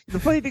 And the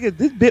funny thing is,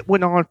 this bit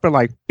went on for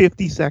like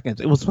 50 seconds.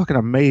 It was fucking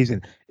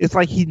amazing. It's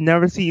like he'd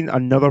never seen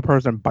another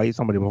person bite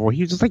somebody before.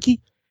 He was just like,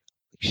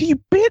 she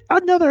bit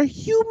another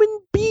human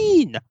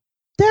being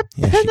that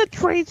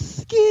penetrates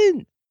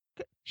skin.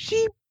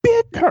 She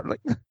bit her.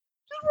 Like, just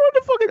run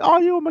the fucking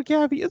audio of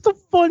McAfee. It's the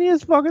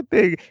funniest fucking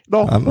thing.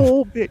 The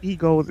whole bit he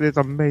goes, it's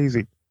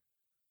amazing.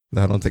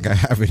 I don't think I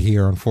have it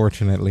here,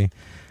 unfortunately.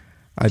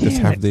 I just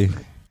have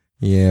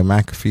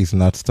McAfee's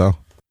nuts though.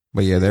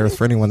 But yeah, there's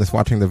for anyone that's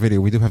watching the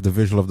video, we do have the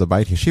visual of the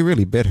bite here. She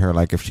really bit her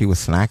like if she was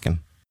snacking.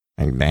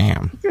 Like,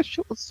 damn. That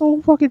shit was so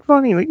fucking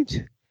funny. Like,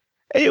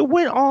 it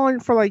went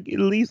on for like at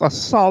least a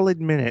solid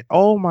minute.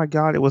 Oh my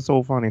god, it was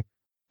so funny.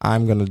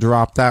 I'm gonna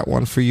drop that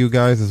one for you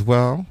guys as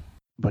well.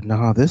 But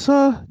nah, this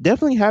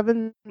definitely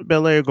having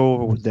Belair go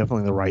over was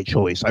definitely the right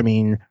choice. I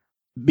mean,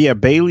 yeah,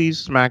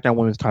 Bayley's SmackDown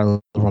Women's title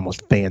run was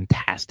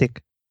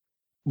fantastic.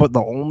 But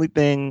the only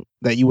thing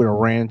that you would have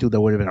ran into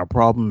that would have been a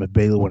problem if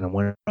Bayley wouldn't have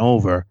went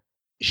over,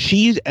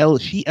 she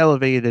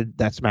elevated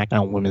that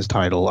SmackDown Women's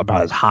title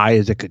about as high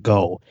as it could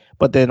go.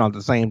 But then at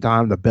the same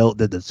time, the belt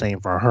did the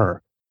same for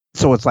her.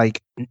 So it's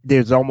like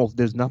there's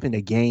nothing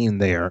to gain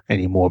there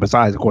anymore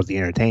besides, of course, the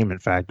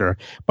entertainment factor.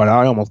 But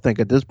I almost think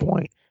at this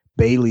point,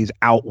 Bayley's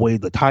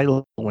outweighed the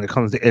title when it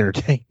comes to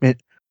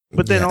entertainment.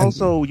 But then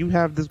also you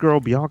have this girl,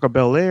 Bianca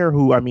Belair,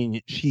 who, I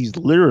mean, she's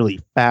literally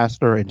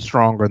faster and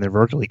stronger than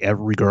virtually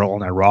every girl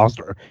on that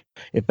roster.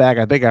 In fact,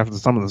 I think after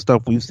some of the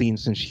stuff we've seen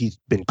since she's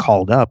been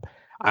called up,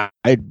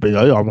 I'd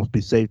almost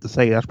be safe to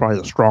say that's probably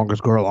the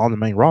strongest girl on the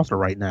main roster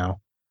right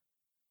now.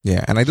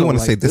 Yeah, and I do want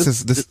to say this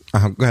is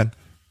go ahead.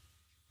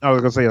 I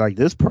was going to say, like,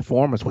 this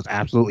performance was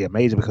absolutely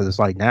amazing because it's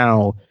like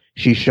now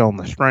she's shown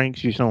the strength,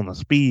 she's shown the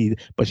speed,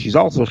 but she's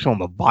also shown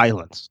the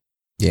violence.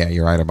 Yeah,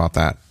 you're right about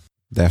that.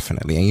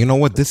 Definitely. And you know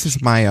what? This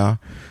is my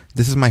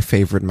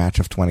favorite match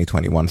of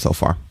 2021 so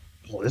far.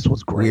 Oh, this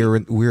was great.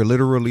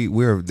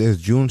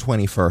 There's June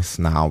 21st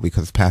now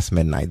because it's past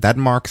midnight. That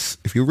marks,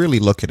 if you really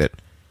look at it,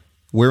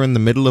 we're in the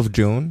middle of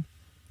June,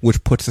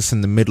 which puts us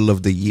in the middle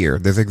of the year.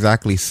 There's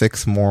exactly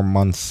 6 more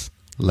months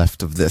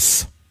left of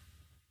this.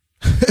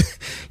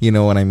 You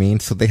know what I mean?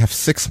 So they have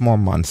 6 more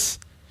months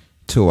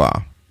to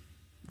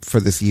for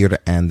this year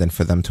to end and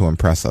for them to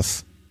impress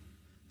us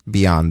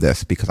beyond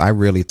this, because I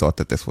really thought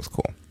that this was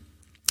cool.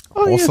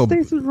 Oh, also,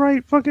 yeah, Stacey's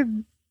right.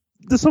 Fucking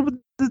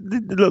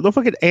the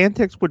fucking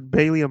antics with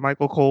Bayley and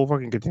Michael Cole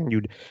fucking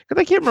continued.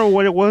 Because I can't remember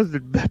what it was.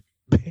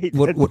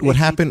 What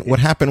happened? What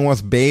happened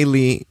was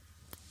Bayley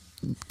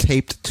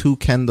taped 2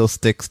 kendo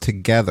sticks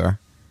together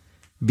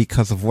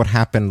because of what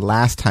happened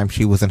last time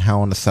she was in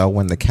Hell in a Cell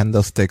when the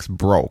kendo sticks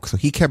broke. So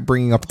he kept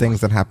bringing up things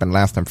that happened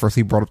last time. First,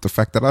 he brought up the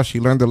fact that she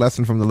learned the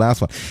lesson from the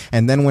last one,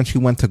 and then when she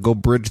went to go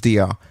bridge the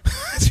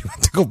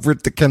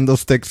kendo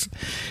sticks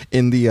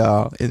in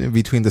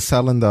between the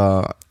cell and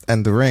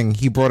the ring,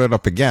 he brought it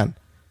up again.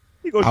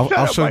 He goes, "Shut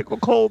up, Michael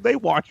Cole. They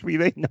watch me.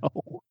 They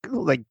know." I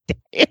was like,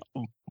 damn.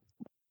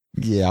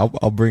 Yeah,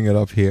 I'll bring it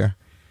up here.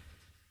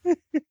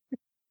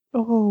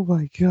 Oh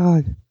my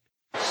god.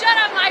 Shut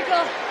up,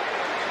 Michael.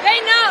 They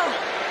know.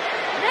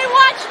 They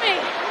watch me.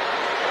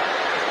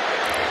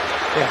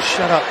 Yeah,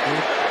 shut up,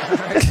 dude.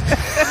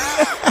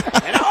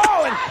 and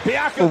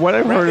Bianca. For what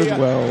I've heard as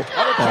well,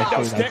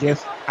 I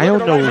guess I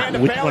don't know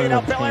which one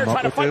of them came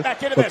up with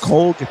this, but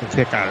Cole gets a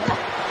kick out of it.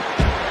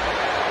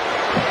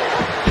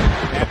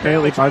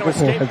 Apparently, Michael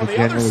Cole has a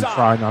generally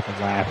try not to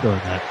laugh during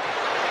that.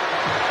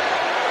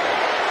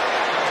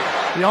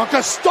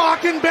 Bianca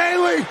stalking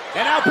Bayley, and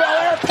now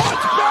Belair punch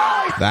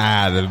Bayley.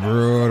 That is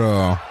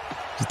brutal.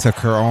 She took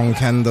her own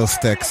kendo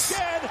sticks.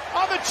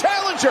 On the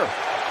challenger.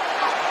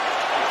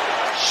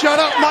 Shut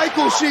up,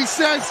 Michael, she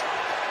says.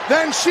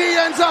 Then she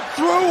ends up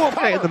through him.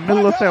 Hey, in the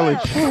middle of Bayley.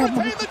 She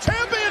retained the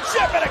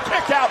championship and a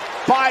kick out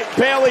by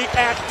Bayley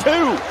at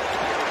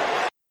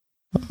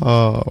 2.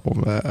 Oh,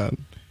 man.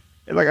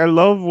 Like, I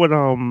love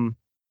when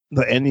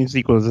the ending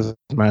sequence of this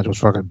match was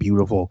fucking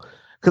beautiful.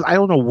 Because I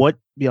don't know what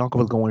Bianca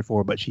was going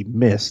for, but she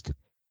missed.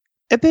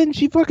 And then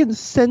she fucking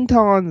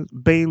sentons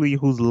Bayley,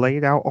 who's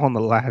laid out on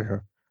the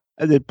ladder.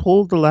 And then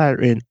pulls the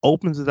ladder in,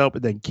 opens it up,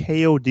 and then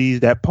KODs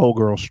that po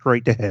girl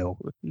straight to hell.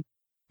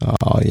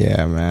 Oh,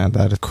 yeah, man.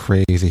 That is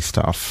crazy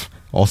stuff.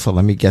 Also,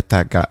 let me get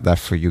that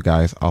for you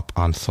guys up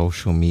on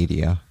social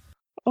media.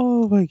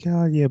 Oh, my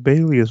God. Yeah,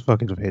 Bayley is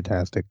fucking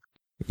fantastic.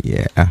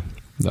 Yeah.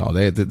 No,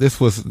 this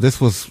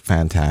was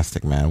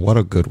fantastic, man. What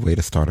a good way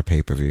to start a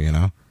pay-per-view, you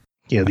know?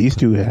 Yeah, these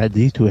two had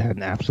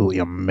an absolutely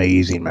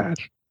amazing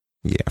match.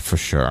 Yeah, for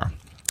sure.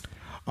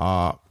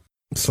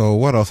 So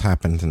what else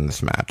happened in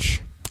this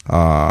match?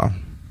 At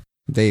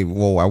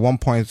one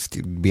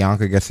point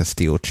Bianca gets a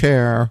steel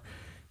chair.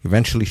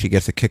 Eventually she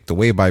gets it kicked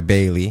away by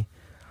Bayley.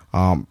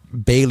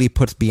 Bayley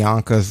puts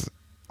Bianca's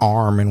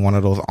arm in one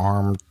of those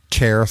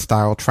armchair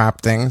style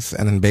trap things,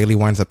 and then Bayley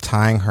winds up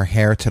tying her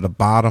hair to the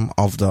bottom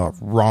of the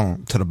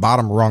rung,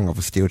 of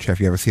a steel chair. If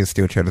you ever see a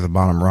steel chair, there's a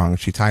bottom rung.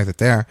 She ties it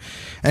there,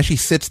 and she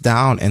sits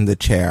down in the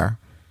chair,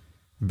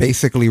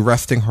 basically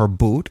resting her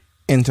boot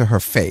into her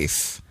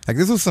face. Like,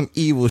 this was some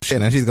evil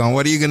shit, and she's going,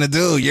 "What are you gonna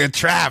do? You're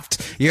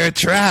trapped. You're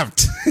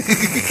trapped."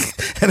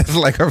 And it's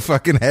like her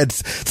fucking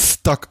head's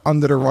stuck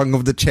under the rung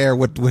of the chair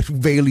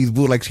with Bailey's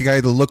boot. Like she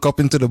got to look up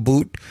into the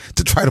boot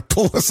to try to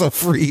pull herself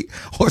free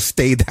or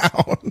stay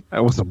down.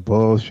 That was some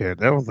bullshit.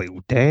 That was like,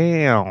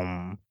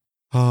 damn.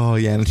 Oh,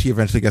 yeah. And she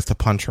eventually gets to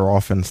punch her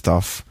off and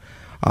stuff.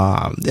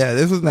 Yeah,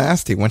 this was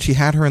nasty. When she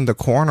had her in the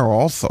corner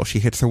also, she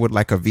hits her with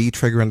like a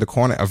V-trigger in the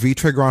corner, a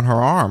V-trigger on her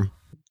arm.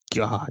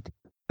 God.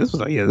 This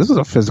was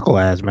a physical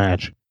ass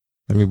match.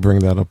 Let me bring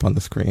that up on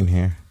the screen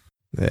here.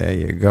 There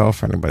you go,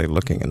 for anybody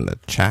looking in the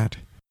chat.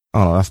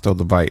 Oh, no, that's still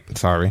the bite.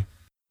 Sorry.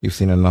 You've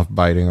seen enough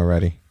biting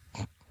already.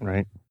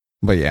 Right.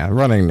 But yeah,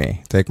 running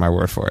knee. Take my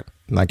word for it.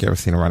 Like you ever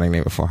seen a running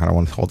knee before. I don't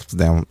want to hold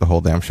the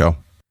whole damn show.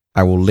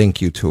 I will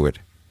link you to it,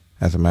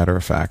 as a matter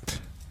of fact.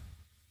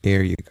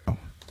 Here you go.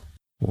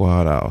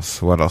 What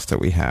else? What else did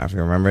we have?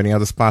 You remember any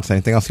other spots?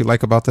 Anything else you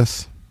like about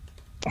this?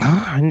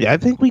 I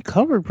think we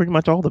covered pretty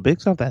much all the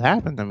big stuff that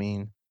happened. I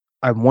mean,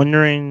 I'm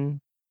wondering...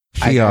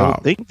 I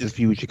don't think this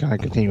feud should kind of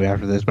continue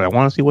after this, but I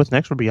want to see what's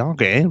next for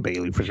Bianca and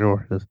Bayley for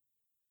sure.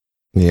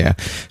 Yeah.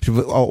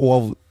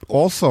 Well,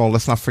 also,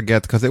 let's not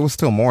forget, because there was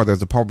still more. There's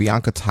the part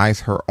Bianca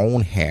ties her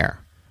own hair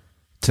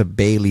to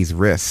Bayley's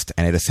wrist,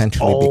 and it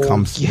essentially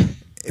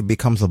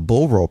becomes a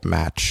bull rope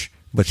match,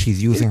 but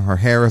she's using her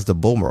hair as the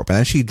bull rope. And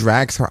then she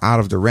drags her out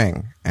of the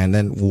ring, and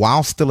then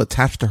while still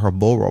attached to her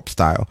bull rope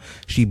style,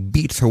 she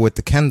beats her with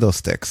the kendo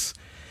sticks.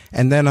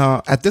 And then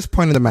at this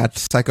point in the match,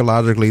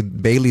 psychologically,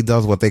 Bayley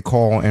does what they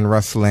call in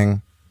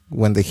wrestling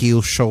when the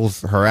heel shows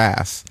her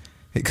ass.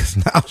 Because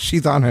now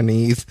she's on her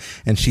knees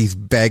and she's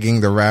begging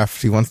the ref.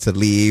 She wants to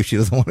leave. She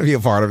doesn't want to be a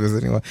part of this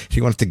anymore.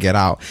 She wants to get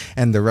out.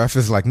 And the ref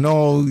is like,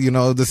 no,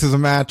 this is a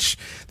match.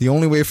 The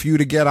only way for you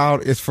to get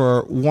out is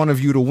for one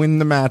of you to win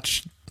the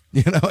match.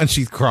 And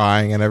she's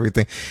crying and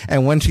everything.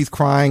 And when she's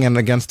crying and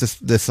against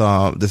this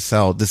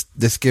cell,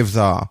 this gives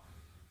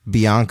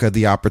Bianca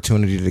the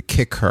opportunity to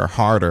kick her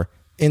harder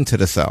into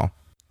the cell,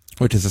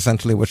 which is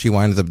essentially what she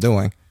winds up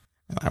doing.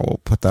 I will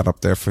put that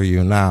up there for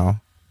you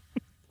now.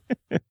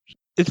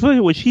 It's funny,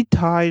 when she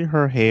tied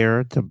her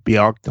hair to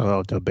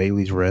Bianca to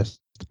Bayley's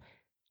wrist,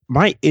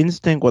 my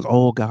instinct was,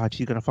 oh God,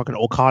 she's gonna fucking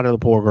Okada the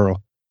poor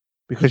girl,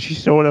 because she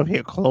showed up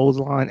here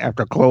clothesline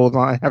after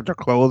clothesline after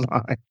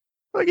clothesline.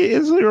 Like, it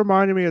instantly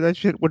reminded me of that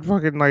shit when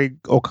fucking like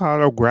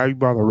Okada grab you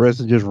by the wrist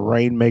and just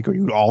rainmaker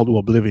you all to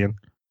oblivion.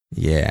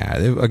 Yeah,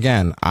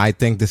 again, I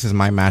think this is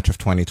my match of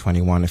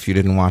 2021. If you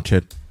didn't watch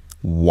it,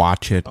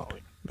 watch it.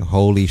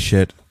 Holy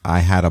shit, I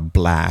had a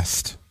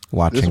blast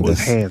watching this. This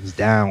was hands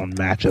down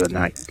match of the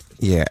night.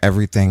 Yeah,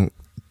 everything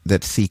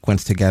that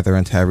sequenced together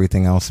into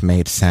everything else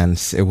made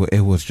sense. It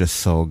was just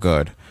so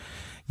good.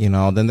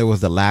 Then there was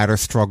the ladder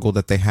struggle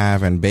that they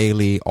have, and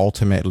Bayley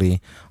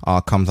ultimately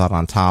comes out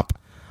on top.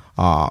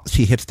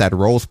 She hits that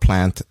rose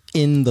plant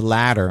in the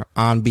ladder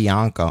on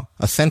Bianca,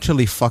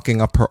 essentially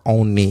fucking up her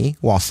own knee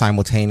while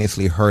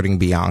simultaneously hurting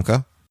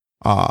Bianca.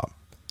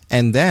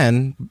 And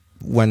then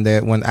when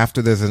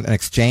after there's an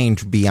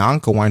exchange,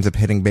 Bianca winds up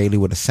hitting Bayley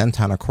with a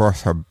senton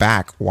across her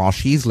back while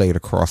she's laid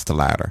across the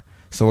ladder.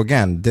 So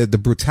again, the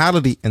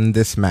brutality in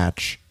this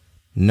match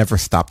never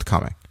stopped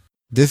coming.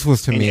 This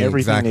was to me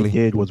everything they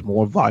did was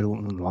more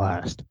violent than the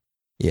last.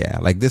 Yeah,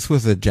 like this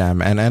was a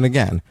gem, and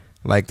again,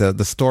 like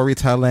the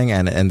storytelling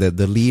and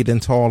the lead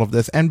into all of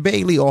this, and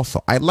Bayley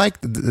also. I like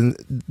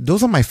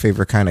those are my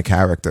favorite kind of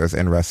characters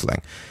in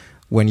wrestling.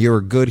 When you're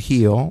a good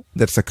heel,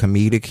 that's a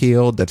comedic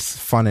heel, that's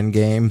fun in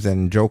games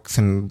and jokes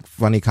and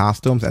funny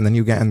costumes, and then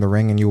you get in the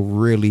ring and you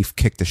really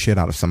kick the shit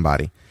out of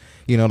somebody.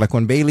 Like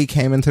when Bayley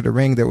came into the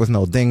ring, there was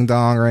no ding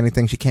dong or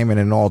anything. She came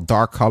in all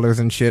dark colors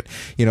and shit.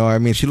 I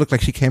mean, she looked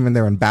like she came in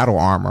there in battle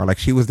armor, like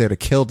she was there to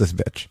kill this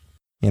bitch.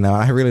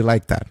 I really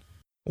like that.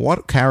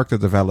 What character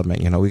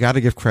development, we got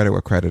to give credit where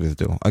credit is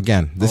due.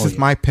 Again, this is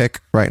my pick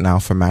right now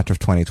for match of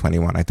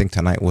 2021. I think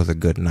tonight was a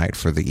good night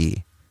for the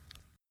E.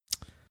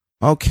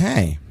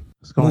 Okay.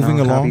 Moving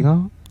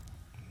along.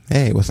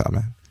 Hey, what's up,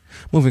 man?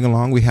 Moving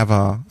along, we have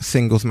a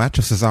singles match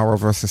of Cesaro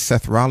versus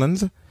Seth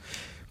Rollins.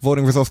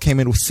 Voting results came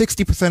in with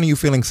 60% of you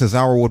feeling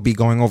Cesaro would be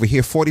going over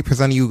here,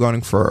 40% of you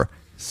going for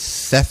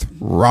Seth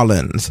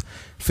Rollins.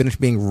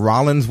 Finished being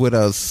Rollins with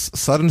a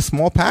sudden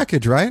small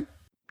package, right?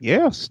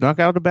 Yeah, snuck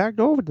out the back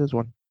door with this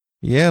one.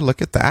 Yeah,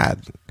 look at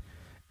that.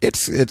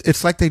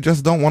 It's like they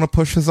just don't want to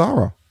push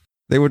Cesaro.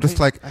 They were just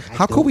like,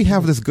 how could we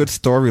have this good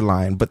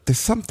storyline, but there's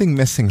something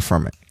missing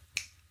from it?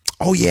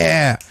 Oh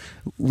yeah,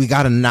 we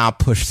got to not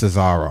push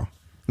Cesaro.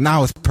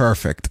 Now it's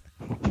perfect.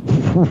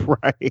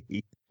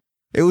 Right.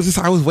 It was just,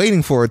 I was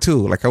waiting for it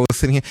too. Like I was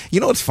sitting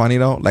here. What's funny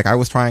though? Like I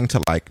was trying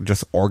to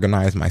just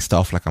organize my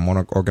stuff. Like I'm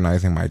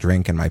organizing my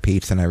drink and my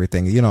pizza and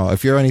everything.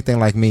 If you're anything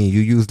like me,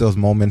 you use those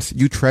moments,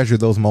 you treasure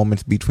those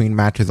moments between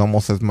matches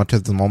almost as much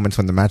as the moments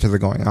when the matches are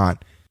going on.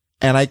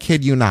 And I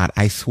kid you not,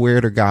 I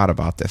swear to God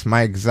about this.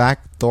 My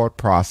exact thought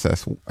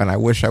process, and I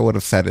wish I would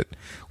have said it,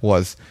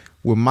 was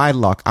with my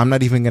luck, I'm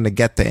not even going to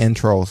get the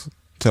intros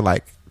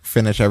to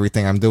finish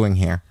everything I'm doing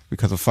here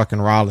because of fucking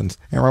Rollins.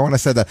 And right when I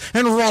said that,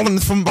 and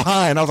Rollins from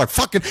behind, I was like,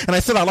 fucking, and I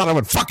said out loud, I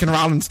went, fucking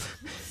Rollins.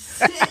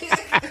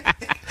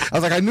 I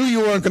was like, I knew you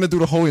weren't going to do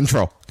the whole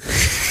intro.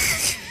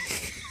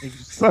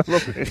 son of a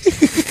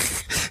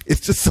bitch.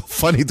 It's just so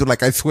funny, dude.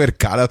 Like, I swear to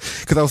God,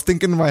 because I was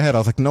thinking in my head, I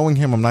was like, knowing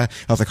him, I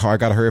was like, oh, I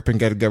gotta hurry up and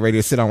get ready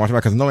to sit down and watch it.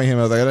 Because knowing him,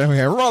 I was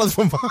like, Rollins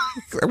from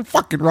behind.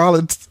 Fucking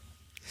Rollins.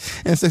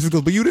 And Stacey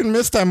goes, but you didn't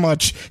miss that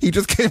much. He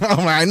just came out.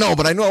 I'm like, I know,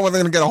 but I knew I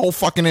wasn't going to get a whole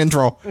fucking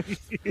intro.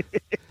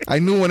 I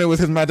knew when it was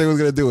his match, he was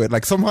going to do it.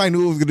 Like, somehow I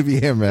knew it was going to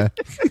be him, man.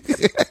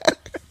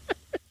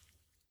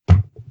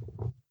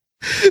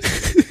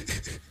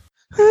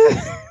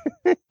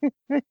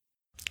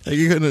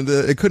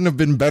 It couldn't have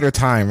been better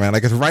time, man.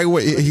 Like, it's right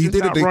way he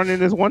did it. Running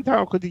this one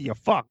time because you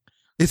fuck.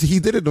 He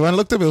did it. When I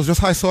looked up, it was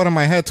just how I saw it in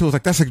my head too. I was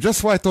like, that's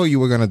just what I thought you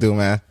were gonna do,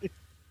 man.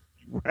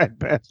 Rat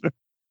bastard.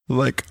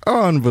 Like,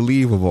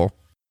 unbelievable.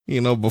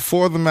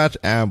 Before the match,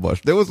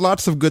 ambush. There was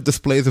lots of good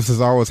displays of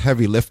Cesaro's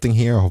heavy lifting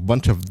here. A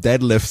bunch of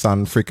deadlifts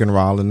on freaking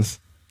Rollins.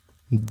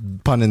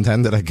 Pun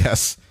intended, I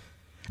guess.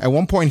 At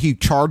one point, he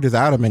charges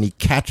at him and he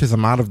catches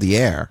him out of the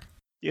air.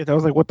 Yeah, that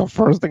was like what the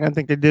first thing I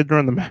think they did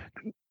during the match.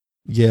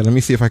 Yeah, let me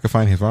see if I can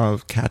find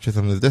his catches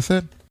him. Is this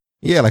it?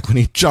 Yeah, like when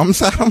he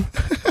jumps at him.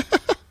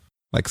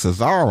 Like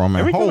Cesaro,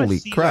 man. Holy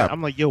crap. That,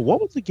 I'm like, yo,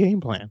 what was the game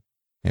plan?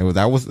 Yeah, well,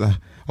 that was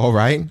all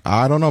right.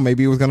 I don't know.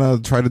 Maybe he was going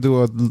to try to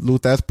do a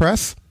Luthez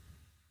press.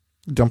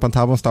 Jump on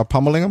top of him, start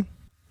pummeling him.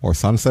 Or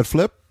sunset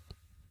flip.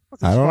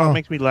 I don't know. It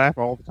makes me laugh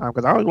all the time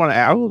because I always want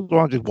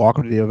to just walk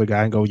up to the other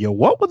guy and go, yo,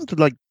 what was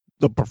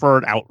the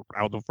preferred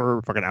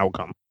fucking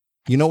outcome?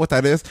 You know what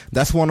that is?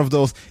 That's one of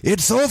those,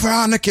 it's over,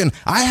 Anakin.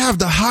 I have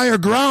the higher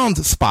ground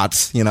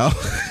spots,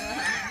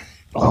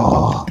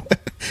 Oh.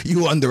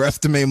 You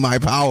underestimate my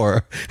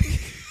power.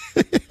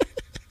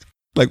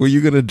 Like, were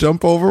you going to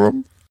jump over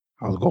him?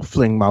 I was going to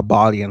fling my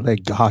body and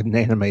let God and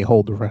anime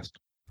hold the rest.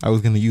 I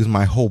was going to use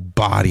my whole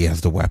body as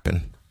the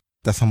weapon.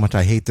 That's how much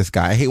I hate this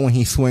guy. I hate when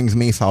he swings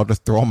me, so I'll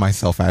just throw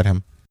myself at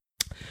him.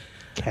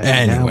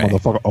 Anyway.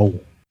 Motherfucker. Oh.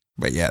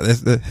 But yeah,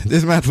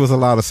 this match was a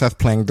lot of Seth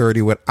playing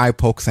dirty with eye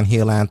pokes and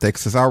heel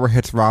antics. Cesaro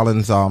hits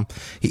Rollins. At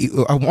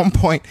one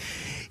point,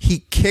 he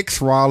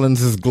kicks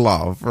Rollins'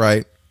 glove,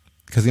 right?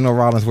 Because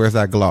Rollins wears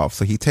that glove.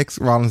 So he takes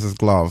Rollins'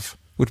 glove,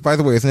 which, by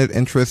the way, isn't it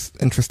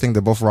interesting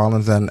that both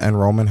Rollins and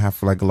Roman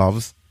have like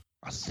gloves?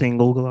 A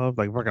single glove,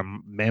 like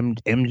fucking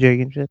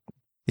MJ and shit.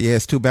 Yeah,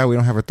 it's too bad we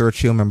don't have a third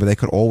Shield member. They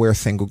could all wear a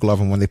single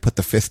glove, and when they put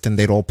the fist in,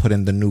 they'd all put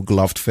in the new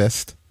gloved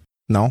fist.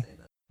 No?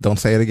 Don't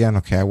say it again?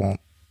 Okay, I won't.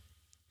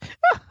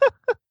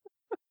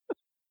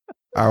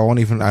 I don't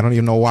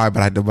even know why,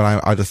 but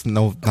I just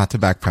know not to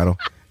backpedal.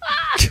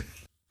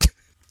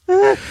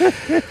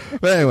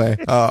 But anyway,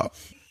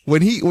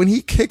 when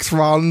he kicks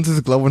Rollins'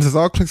 glove, when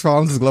Cesaro kicks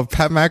Rollins' glove,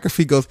 Pat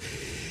McAfee goes,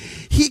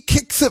 he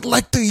kicks it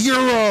like the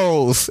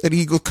Euros, and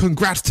he goes,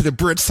 congrats to the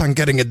Brits on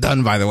getting it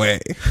done, by the way.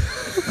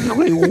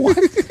 Wait, what?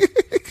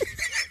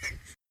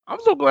 I'm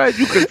so glad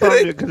you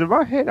confirmed it, because in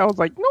my head I was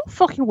like, no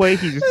fucking way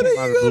he just came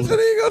out of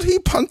the he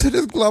punted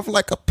his glove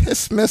like a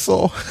piss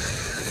missile.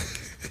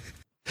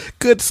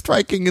 Good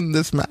striking in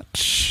this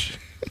match.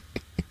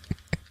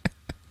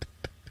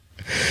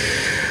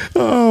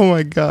 Oh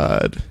my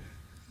god.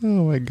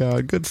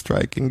 Good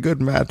striking,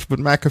 good match. But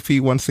McAfee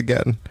once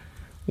again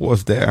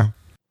was there.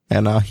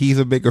 And he's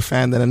a bigger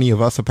fan than any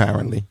of us,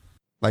 apparently.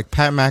 Like,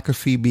 Pat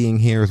McAfee being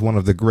here is one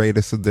of the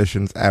greatest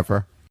additions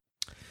ever.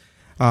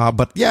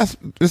 But yes,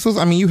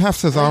 you have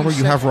Cesaro,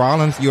 you have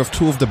Rollins, you have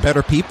two of the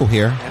better people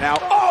here. And now,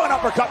 an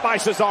uppercut by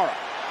Cesaro.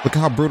 Look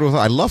how brutal.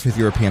 I love his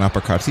European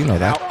uppercuts, you know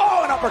that.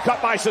 Now, an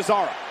uppercut by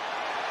Cesaro.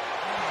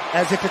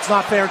 As if it's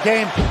not fair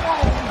game.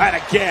 And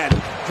again,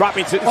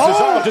 dropping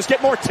Cesaro, just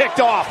get more ticked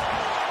off.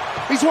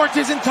 He's worked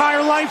his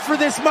entire life for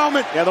this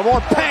moment. Yeah, the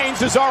more pain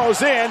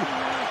Cesaro's in,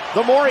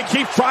 the more he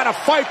keeps trying to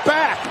fight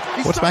back.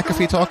 What's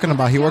McAfee talking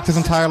about? He worked his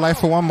entire life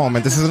for one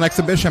moment. This is an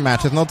exhibition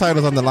match. There's no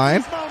titles on the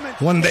line.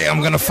 One day I'm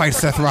going to fight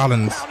Seth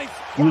Rollins.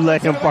 You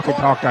let him fucking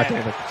talk,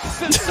 goddammit.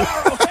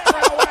 Cesaro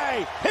tearing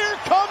away. Here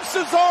comes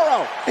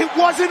Cesaro. It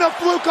wasn't a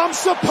fluke. I'm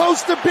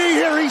supposed to be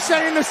here, he's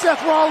saying to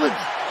Seth Rollins.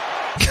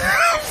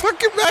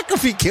 Fucking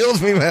McAfee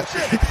kills me, man.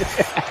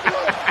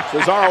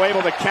 Cesaro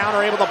able to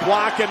counter, able to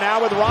block, and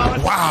now with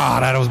Rollins. Wow,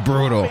 that was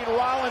brutal.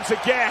 Rollins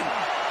again.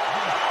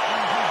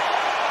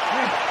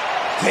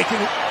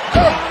 Taking it.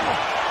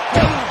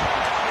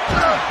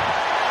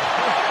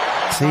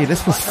 See,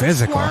 this was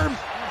physical.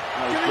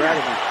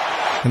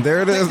 And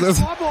there it is.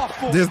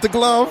 There's the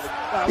glove.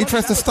 He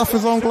tries to stuff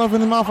his own glove in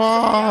his mouth.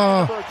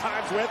 And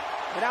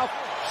now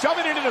shove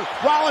it into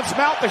Rollins'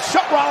 mouth to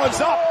shut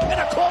Rollins up in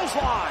a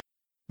clothesline.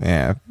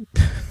 Yeah,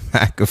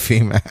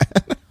 McAfee, man.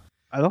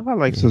 I love how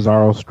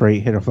Cesaro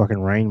straight hit a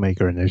fucking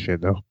Rainmaker in this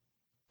shit, though.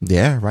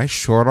 Yeah, right.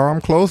 Short arm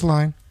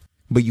clothesline.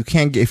 But you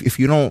can't get, if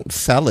you don't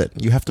sell it,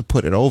 you have to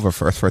put it over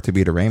first for it to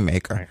be the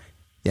Rainmaker. Right.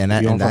 Yeah,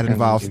 and that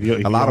involves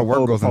a lot of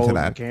work goes into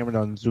that. The camera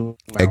doesn't zoom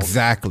out.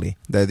 Exactly.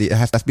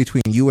 That's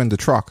between you and the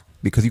truck,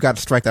 because you got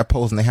to strike that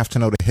pose and they have to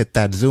know to hit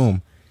that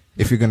zoom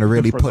if you're going to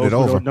really put it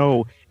over.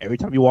 No, every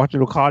time you watch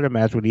an Okada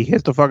match, when he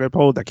hits the fucking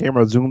pose, the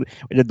camera zoomed.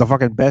 The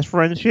fucking best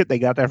friend shit, they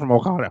got that from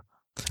Okada.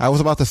 I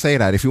was about to say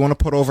that. If you want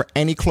to put over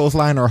any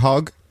clothesline or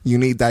hug, you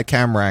need that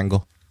camera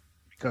angle.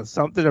 Because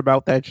something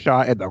about that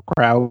shot and the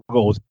crowd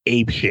goes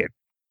ape shit.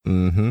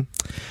 Mm-hmm.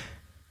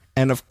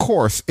 And of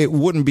course, it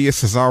wouldn't be a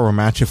Cesaro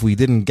match if we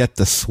didn't get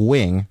the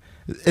swing.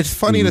 It's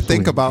funny to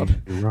think about.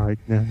 Right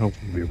now,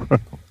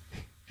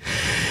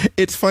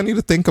 it's funny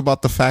to think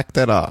about the fact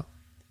that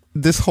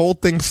this whole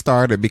thing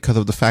started because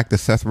of the fact that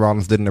Seth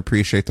Rollins didn't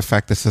appreciate the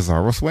fact that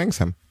Cesaro swings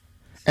him.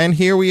 And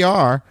here we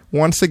are,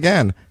 once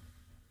again,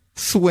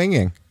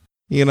 swinging.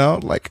 You know,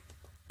 like,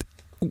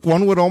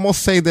 one would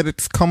almost say that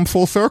it's come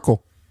full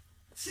circle.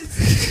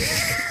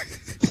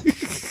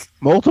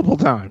 Multiple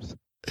times.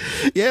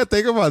 Yeah,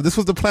 think about it. This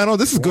was the plan. Oh,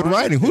 this is good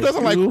writing. Who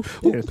doesn't like... look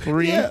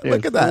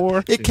at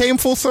that. It came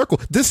full circle.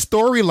 This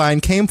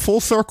storyline came full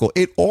circle.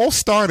 It all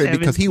started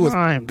because he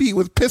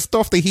was pissed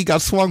off that he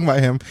got swung by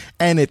him,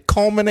 and it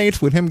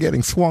culminates with him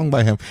getting swung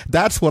by him.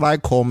 That's what I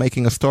call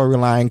making a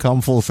storyline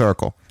come full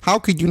circle. How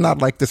could you not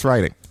like this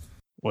writing?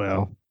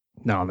 Well,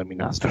 no, let me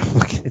not start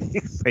looking.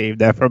 Save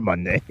that for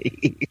Monday.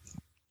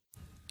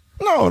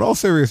 No, in all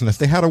seriousness,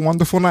 they had a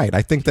wonderful night.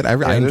 I think that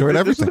I enjoyed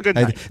everything.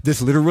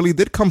 This literally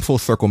did come full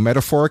circle,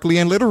 metaphorically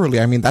and literally.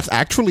 I mean, that's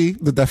actually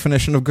the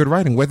definition of good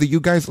writing. Whether you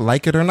guys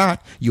like it or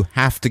not, you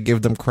have to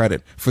give them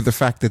credit for the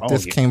fact that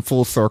this came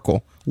full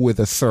circle with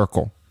a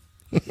circle.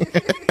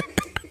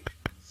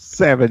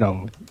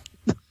 7-0.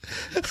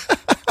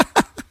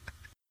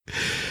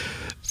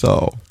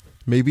 So...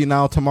 maybe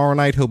now tomorrow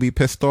night he'll be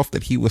pissed off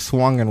that he was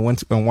swung and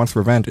wants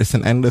revenge. It's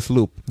an endless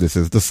loop. This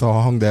is the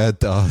song that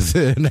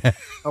doesn't end.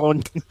 Oh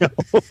no.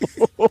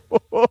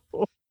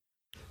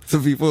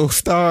 Some people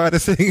started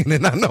singing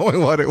it not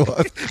knowing what it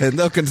was, and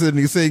they'll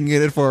continue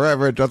singing it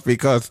forever just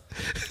because.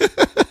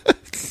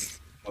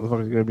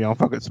 Motherfucker's gonna be on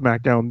fucking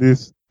SmackDown.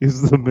 This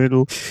is the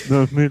middle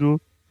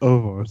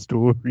of our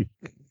story.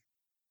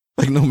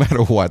 Like, no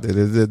matter what,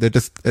 they're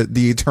just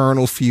the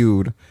eternal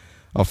feud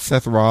of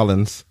Seth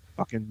Rollins.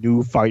 Fucking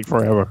new fight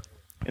forever.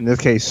 In this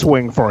case,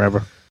 swing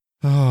forever.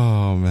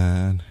 Oh,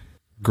 man.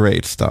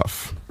 Great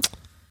stuff.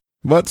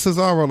 But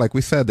Cesaro, like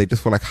we said, they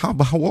just were like,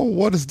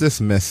 what is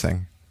this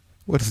missing?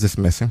 What is this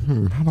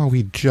missing? How about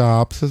we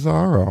job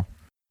Cesaro?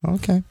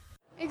 Okay.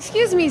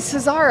 Excuse me,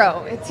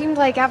 Cesaro. It seemed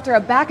like after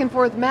a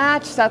back-and-forth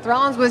match, Seth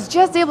Rollins was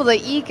just able to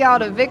eke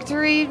out a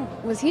victory.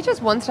 Was he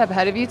just one step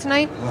ahead of you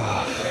tonight?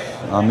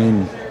 I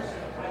mean,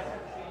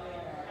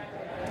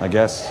 I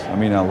guess. I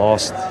mean, I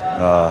lost.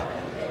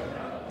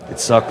 It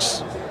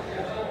sucks.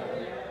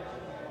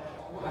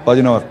 But,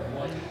 you know,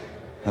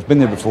 I've been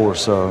there before,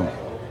 so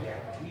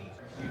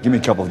give me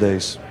a couple of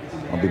days.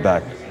 I'll be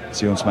back.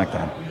 See you on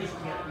SmackDown.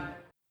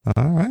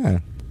 All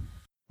right.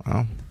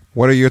 Well,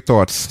 what are your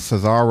thoughts?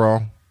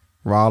 Cesaro,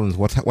 Rollins,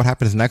 what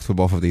happens next with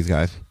both of these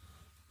guys?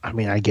 I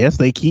mean, I guess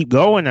they keep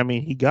going. I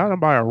mean, he got him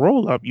by a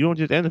roll-up. You don't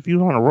just end the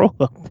feud on a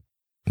roll-up.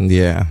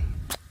 Yeah.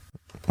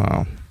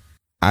 Well,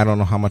 I don't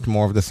know how much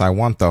more of this I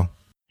want, though.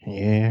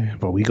 Yeah,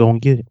 but we gonna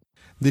get it.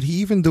 Did he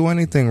even do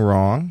anything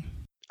wrong?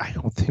 I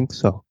don't think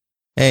so.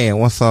 Hey, and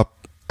what's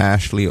up,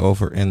 Ashley,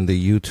 over in the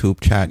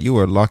YouTube chat? You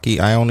were lucky.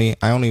 I only,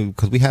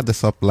 because we had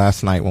this up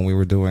last night when we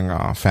were doing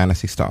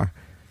Fantasy Star,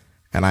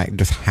 and I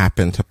just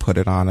happened to put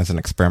it on as an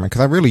experiment,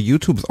 because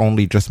YouTube's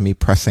only just me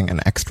pressing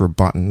an extra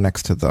button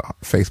next to the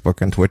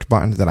Facebook and Twitch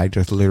buttons that I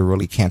just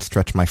literally can't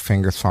stretch my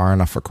fingers far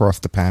enough across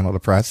the panel to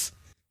press.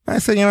 And I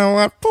said, you know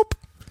what? Boop.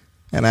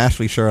 And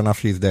Ashley, sure enough,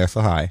 she's there,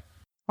 so hi.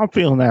 I'm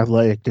feeling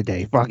athletic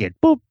today. Fuck it.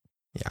 Boop.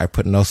 Yeah, I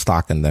put no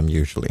stock in them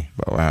usually,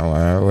 but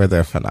we're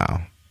there for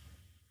now.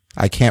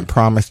 I can't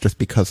promise just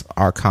because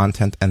our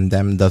content and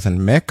them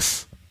doesn't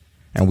mix,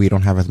 and we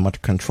don't have as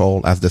much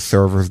control as the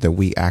servers that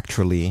we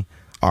actually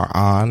are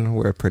on,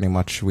 where pretty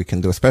much we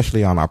can do,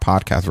 especially on our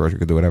podcast version,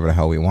 we can do whatever the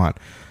hell we want.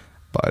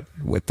 But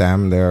with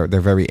them, they're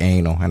very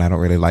anal, and I don't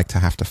really like to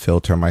have to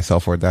filter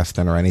myself or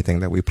Destin or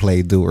anything that we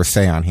play, do, or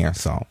say on here.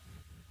 So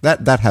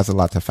that has a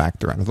lot to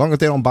factor in. As long as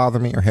they don't bother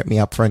me or hit me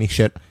up for any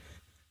shit,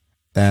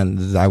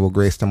 then I will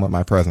grace them with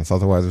my presence.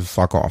 Otherwise,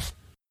 fuck off.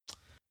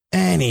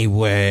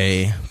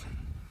 Anyway.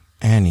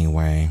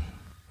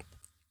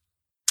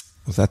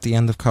 Was that the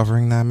end of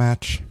covering that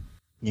match?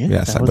 Yeah,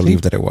 yes, I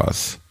believe that it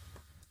was.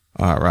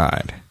 All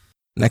right.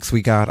 Next,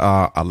 we got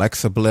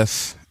Alexa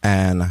Bliss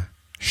and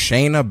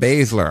Shayna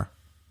Baszler.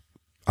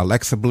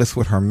 Alexa Bliss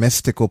with her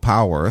mystical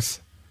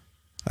powers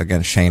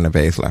against Shayna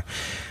Baszler.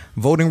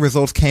 Voting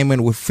results came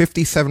in with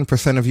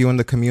 57% of you in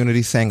the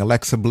community saying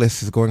Alexa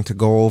Bliss is going to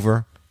go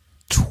over.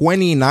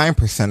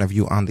 29% of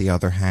you, on the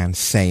other hand,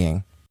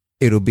 saying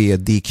it'll be a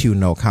DQ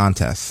no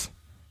contest.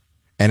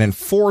 And then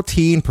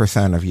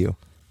 14% of you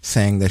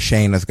saying that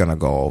Shayna's going to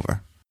go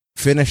over.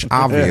 Finish,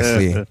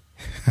 obviously.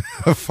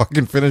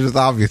 Fucking finishes,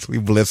 obviously.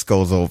 Bliss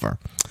goes over.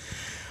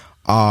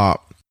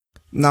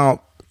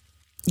 Now,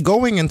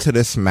 going into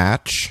this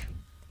match,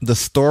 the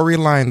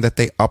storyline that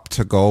they up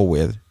to go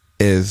with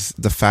is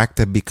the fact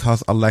that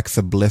because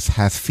Alexa Bliss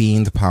has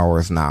fiend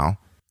powers now,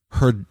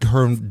 her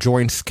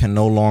joints can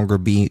no longer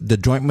be, the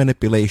joint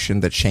manipulation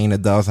that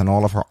Shayna does and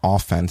all of her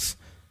offense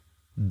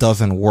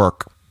doesn't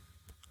work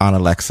on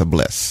Alexa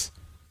Bliss.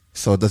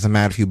 So it doesn't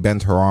matter if you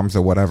bend her arms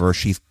or whatever,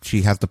 she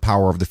has the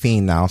power of the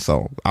fiend now,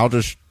 so I'll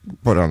just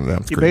put it on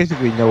the screen. She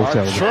basically knows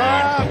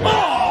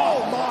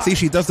how. See,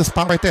 she does the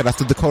spot right there. That's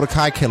the Dakota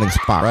Kai killing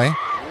spot, right?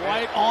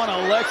 Right on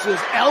Alexa's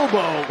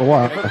elbow. For a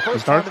while, For the she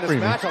first starts time in this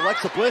screaming. match,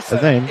 Alexa Bliss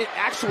And then it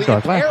actually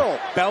starts in laughing. peril.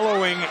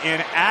 Bellowing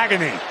in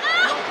agony.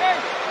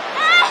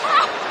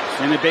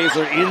 Shayna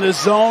Baszler in the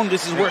zone.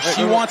 This is where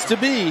she wants to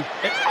be.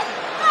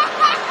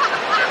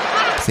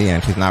 See,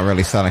 and she's not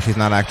really selling. She's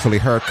not actually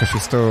hurt because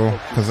she's still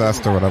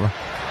possessed or whatever.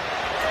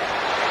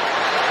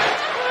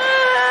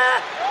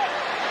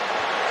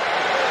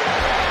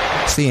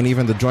 See, and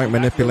even the joint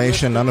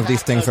manipulation, none of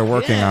these things are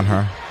working on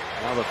her.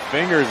 Now the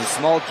fingers, a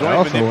small I joint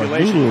also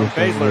manipulation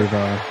from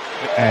Baszler.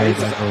 added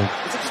like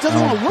She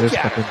doesn't want to look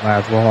at it.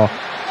 Last Raw,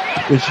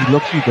 when she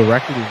looks you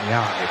directly in the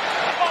eye.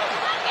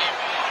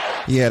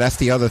 Yeah, that's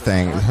the other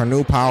thing. Her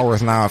new power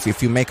is now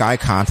if you make eye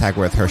contact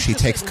with her, she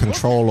takes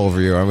control over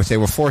you. I would say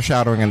we're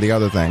foreshadowing in the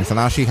other thing. So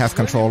now she has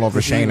control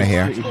over Shayna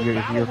here. If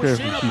you're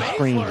careful, she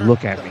screams,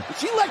 "Look at me!"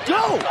 She let go.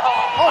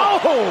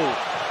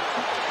 Oh!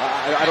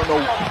 I don't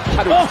know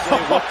how to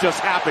explain what just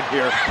happened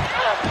here.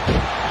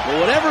 Well,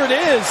 whatever it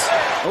is,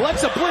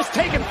 Alexa Bliss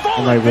taking full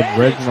And like with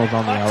advantage. Reginald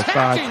on the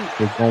outside,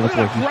 there's moments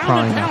where he's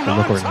trying not to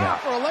look her in the eye.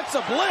 For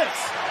Alexa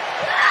Bliss.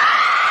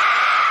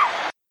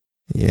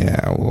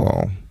 Yeah,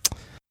 well,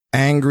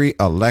 angry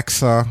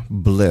Alexa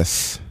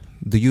Bliss.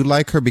 Do you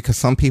like her? Because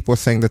some people are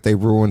saying that they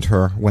ruined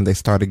her when they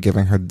started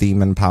giving her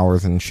demon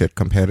powers and shit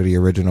compared to the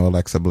original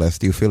Alexa Bliss.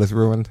 Do you feel it's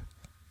ruined?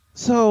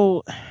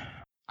 So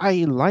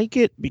I like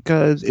it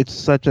because it's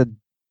such a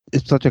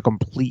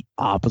complete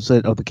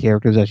opposite of the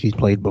characters that she's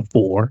played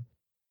before,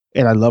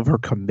 and I love her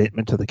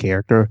commitment to the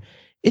character.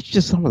 It's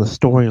just some of the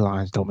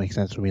storylines don't make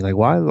sense for me. Like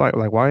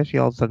why is she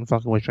all of a sudden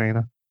fucking with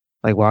Shayna?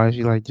 Like why is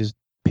she like just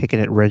picking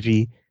at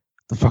Reggie,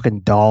 the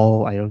fucking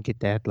doll? I don't get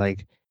that.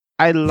 Like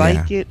I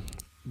like it,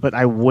 but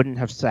I wouldn't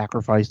have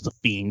sacrificed the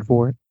Fiend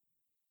for it.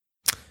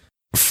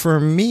 For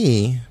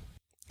me,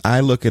 I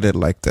look at it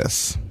like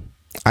this.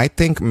 I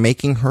think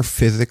making her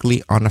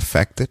physically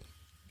unaffected,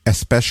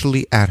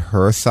 especially at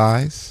her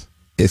size,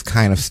 is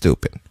kind of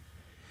stupid.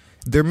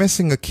 They're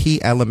missing a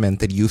key element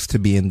that used to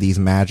be in these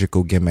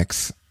magical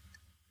gimmicks.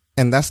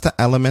 And that's the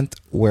element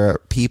where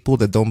people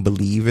that don't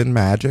believe in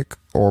magic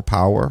or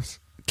powers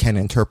can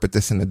interpret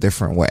this in a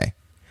different way.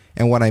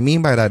 And what I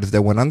mean by that is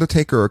that when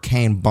Undertaker or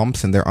Kane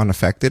bumps and they're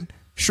unaffected,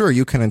 sure,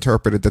 you can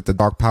interpret it that the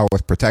dark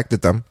powers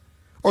protected them.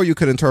 Or you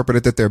could interpret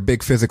it that they're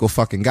big physical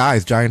fucking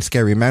guys, giant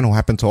scary men who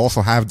happen to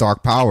also have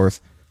dark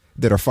powers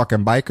that are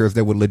fucking bikers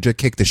that would legit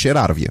kick the shit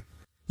out of you.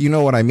 You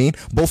know what I mean?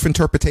 Both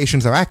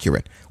interpretations are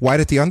accurate. Why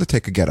did the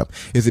Undertaker get up?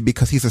 Is it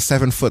because he's a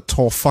 7-foot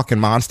tall fucking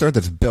monster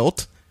that's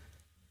built,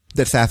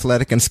 that's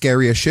athletic and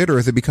scary as shit, or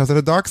is it because of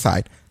the dark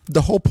side?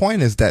 The whole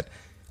point is that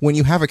when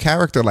you have a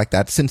character like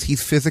that, since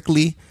he's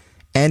physically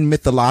and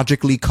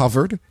mythologically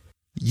covered,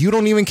 you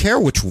don't even care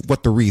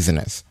what the reason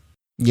is.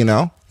 You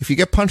know, if you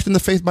get punched in the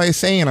face by a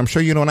Saiyan, I'm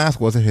sure you don't ask,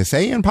 was it his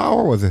Saiyan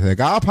power? Was it his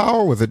God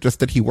power? Was it just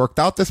that he worked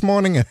out this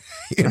morning? And,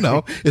 you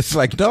know, it's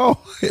like, no,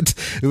 it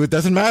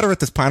doesn't matter at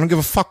this point. I don't give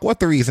a fuck what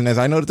the reason is.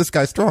 I know that this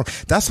guy's strong.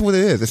 That's what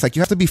it is. It's like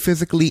you have to be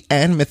physically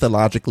and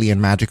mythologically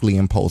and magically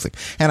imposing.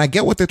 And I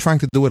get what they're trying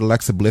to do with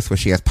Alexa Bliss, where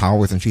she has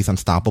powers and she's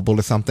unstoppable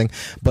or something.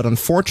 But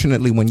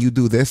unfortunately, when you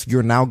do this,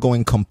 you're now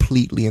going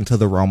completely into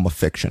the realm of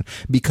fiction,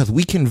 because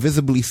we can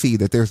visibly see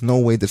that there's no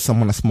way that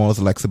someone as small as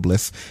Alexa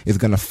Bliss is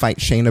going to fight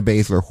Shayna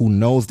Baszler, who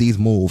knows these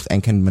moves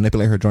and can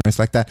manipulate her joints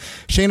like that.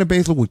 Shayna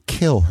Baszler would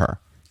kill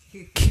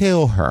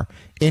her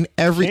in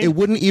every. It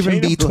wouldn't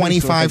even be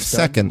 25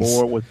 seconds.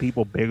 More with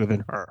people bigger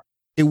than her.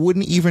 It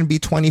wouldn't even be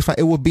 25.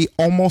 It would be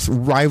almost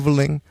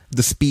rivaling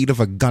the speed of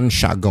a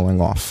gunshot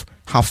going off.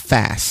 How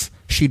fast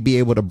she'd be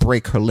able to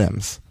break her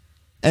limbs.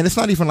 And it's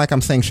not even like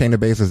I'm saying Shayna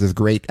Baszler is this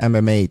great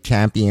MMA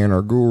champion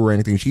or guru or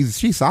anything.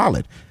 She's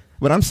solid.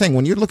 But I'm saying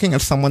when you're looking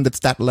at someone that's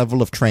that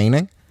level of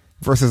training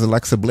versus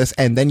Alexa Bliss,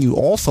 and then you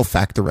also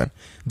factor in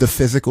the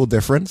physical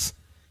difference,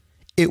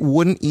 it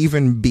wouldn't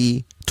even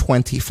be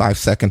 25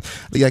 seconds.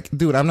 Like,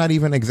 dude, I'm not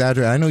even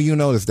exaggerating. I know you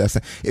know this,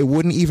 Destin. It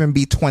wouldn't even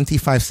be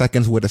 25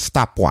 seconds with a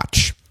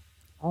stopwatch.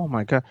 Oh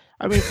my god!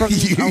 I mean,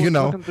 you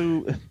know,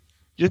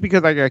 just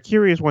because I got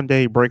curious one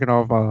day, breaking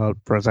off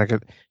for a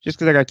second, just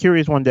because I got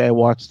curious one day, I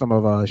watched some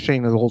of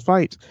Shayna's old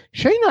fights.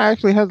 Shayna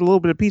actually has a little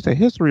bit of piece of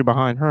history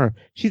behind her.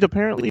 She's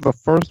apparently the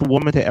first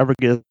woman to ever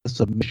get a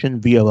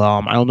submission via,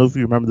 I don't know if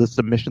you remember this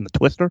submission, the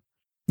Twister.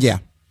 Yeah.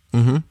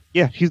 Mm-hmm.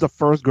 Yeah, she's the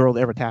first girl to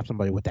ever tap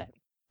somebody with that.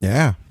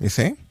 Yeah, you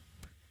see?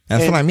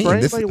 That's what I mean. For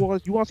anybody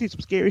you want to see some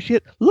scary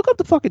shit, look up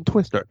the fucking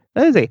Twister.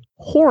 That is a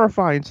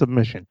horrifying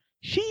submission.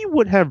 She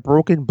would have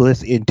broken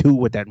Bliss in two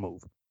with that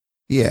move.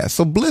 Yeah,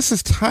 so Bliss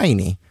is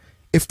tiny.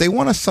 If they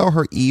want to sell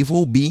her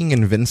evil, being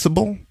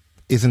invincible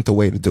isn't the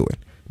way to do it.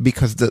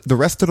 Because the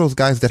rest of those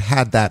guys that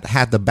had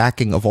the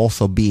backing of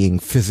also being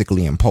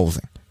physically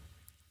imposing.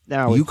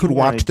 Now, you could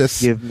watch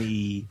this. Give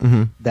me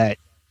that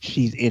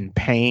she's in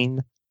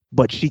pain,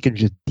 but she can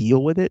just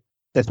deal with it.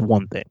 That's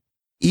one thing.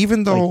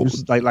 Even though,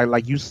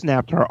 like you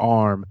snapped her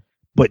arm,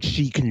 but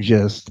she can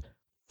just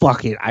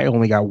fuck it. I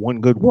only got one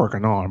good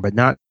working arm, but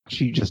not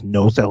she just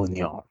no selling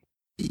the arm.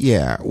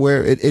 Yeah,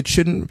 where it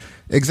shouldn't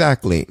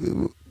exactly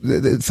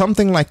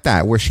something like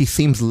that, where she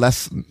seems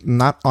less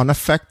not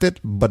unaffected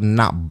but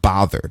not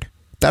bothered.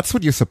 That's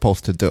what you're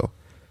supposed to do.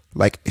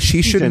 Like,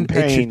 she's shouldn't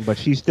in pain, but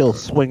she's still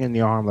swinging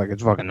the arm like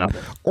it's fucking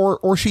nothing.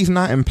 Or she's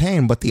not in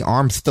pain, but the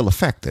arm's still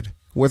affected.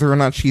 Whether or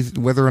not she's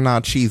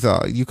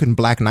you can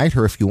Black Knight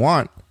her if you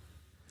want.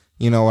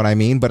 You know what I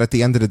mean? But at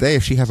the end of the day,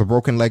 if she has a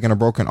broken leg and a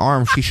broken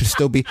arm, she should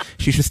still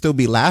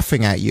be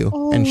laughing at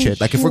you and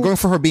shit. Like, if we're going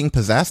for her being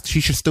possessed, she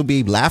should still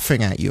be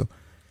laughing at you.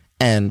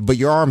 But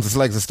your arms and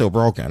legs are still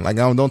broken. Like,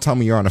 don't tell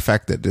me you're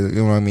unaffected. You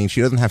know what I mean?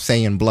 She doesn't have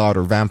Saiyan blood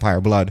or vampire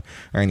blood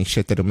or any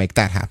shit that'll make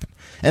that happen.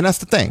 And that's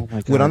the thing.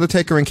 With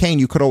Undertaker and Kane,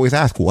 you could always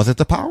ask, was it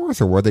the powers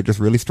or were they just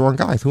really strong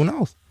guys? Who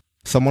knows?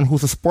 Someone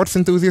who's a sports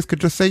enthusiast could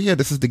just say, yeah,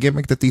 this is the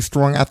gimmick that these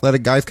strong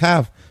athletic guys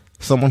have.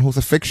 Someone who's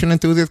a fiction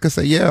enthusiast could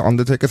say, yeah,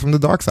 Undertaker's from the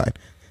dark side.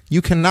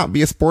 You cannot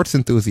be a sports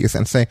enthusiast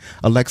and say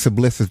Alexa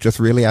Bliss is just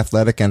really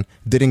athletic and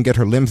didn't get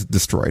her limbs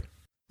destroyed.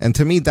 And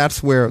to me,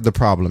 that's where the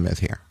problem is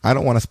here. I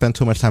don't want to spend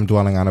too much time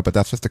dwelling on it, but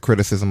that's just a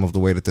criticism of the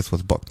way that this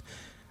was booked.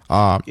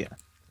 That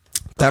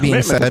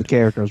being said, the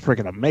character is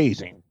freaking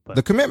amazing. But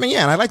the commitment,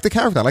 yeah, and I like the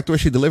character. I like the way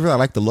she delivered. I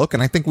like the look,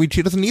 and I think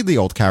she doesn't need the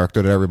old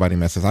character that everybody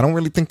misses. I don't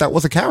really think that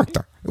was a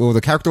character. Well,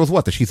 the character was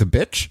what? That she's a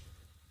bitch?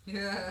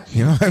 Yeah.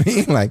 You know what I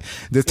mean? Like,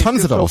 there's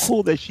tons of those. It's so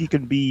cool that she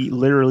can be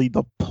literally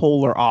the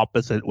polar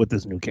opposite with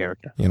this new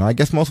character. You know, I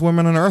guess most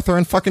women on Earth are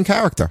in fucking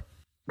character.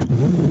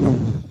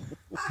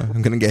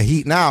 I'm gonna get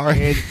heat now. Right?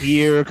 And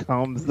here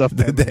comes the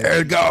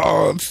there it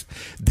goes.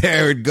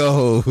 There it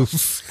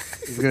goes.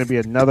 It's gonna be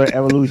another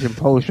Evolution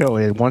post show,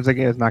 and once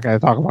again, it's not gonna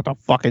talk about the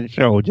fucking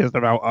show, just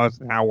about us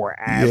and how we're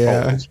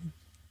assholes.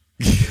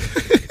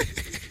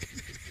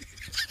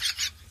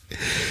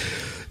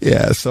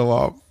 Yeah.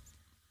 So,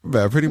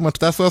 pretty much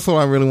that's what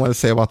I really want to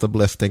say about the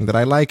Bliss thing. That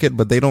I like it,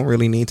 but they don't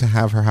really need to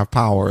have her have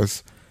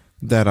powers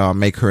that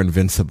make her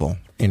invincible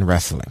in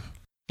wrestling.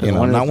 You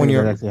know, not when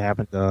you're actually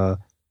happened.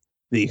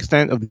 The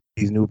extent of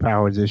these new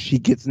powers is she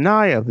gets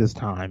Nia this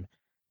time.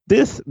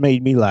 This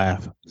made me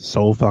laugh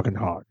so fucking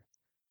hard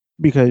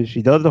because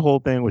she does the whole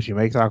thing where she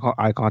makes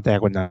eye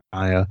contact with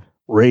Nia,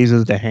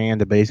 raises the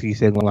hand to basically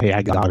say, well, hey,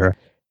 I got her,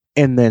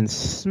 and then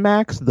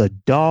smacks the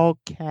dog,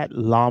 cat,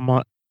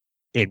 llama,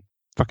 and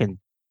fucking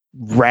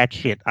rat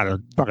shit out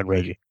of fucking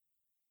Reggie.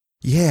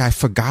 Yeah, I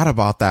forgot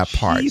about that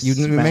part.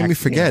 You made me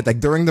forget.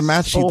 Like, during the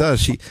match, she does.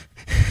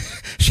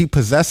 She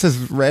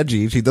possesses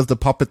Reggie. She does the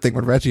puppet thing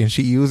with Reggie, and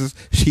she uses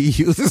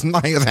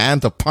Nia's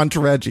hand to punch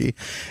Reggie.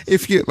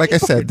 If you, like I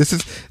said,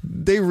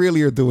 they're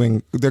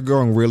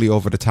going really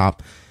over the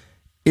top.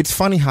 It's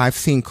funny how I've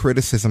seen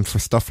criticism for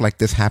stuff like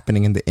this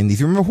happening in the indies.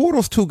 You remember who are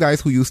those two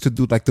guys who used to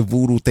do like the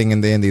voodoo thing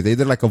in the indies? They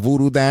did like a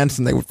voodoo dance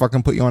and they would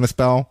fucking put you on a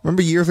spell.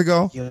 Remember years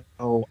ago?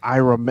 Oh, I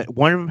remember.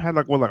 One of them had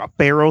like a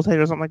pharaoh's head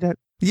or something like that.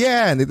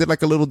 Yeah, and they did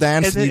like a little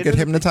dance and you get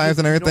hypnotized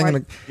and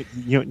everything.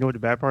 You know what the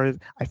bad part is?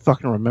 I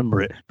fucking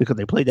remember it because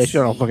they played that shit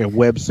on fucking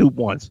Web Soup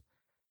once.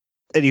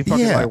 And he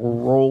fucking like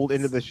rolled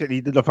into the shit.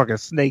 He did the fucking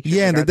snake shit.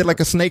 Yeah, and they did like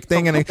a snake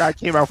thing. And the guy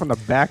came out from the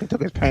back and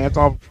took his pants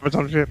off or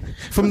some shit.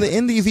 From the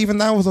indies, even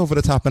that was over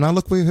the top. And now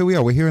look, here we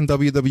are. We're here in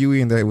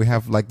WWE and we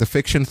have like the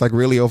fiction's like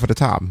really over the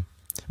top.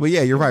 Well,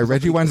 yeah, you're right.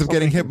 Reggie winds up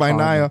getting hit by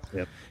Nia.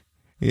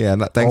 Yeah,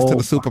 thanks to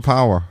the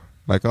superpower.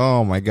 Like,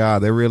 oh my God,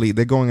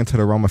 they're going into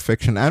the realm of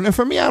fiction. And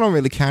for me, I don't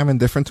really care. I'm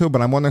indifferent to it,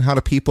 but I'm wondering how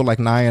the people like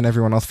Nia and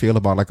everyone else feel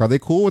about, like, are they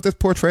cool with this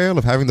portrayal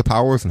of having the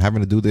powers and having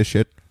to do this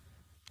shit?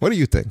 What do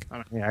you think?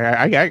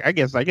 I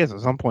guess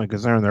at some point,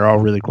 considering they're all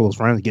really close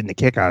friends, getting a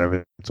kick out of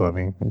it. So I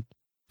mean,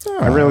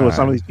 I really with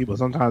some of these people,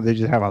 sometimes they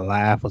just have a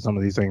laugh with some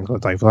of these things. So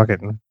it's like, fuck it.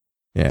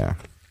 Yeah.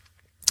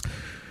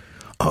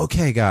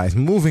 Okay, guys,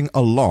 moving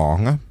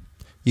along.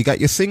 You got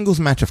your singles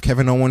match of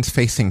Kevin Owens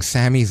facing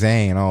Sami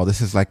Zayn. Oh,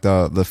 this is like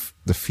the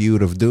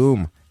feud of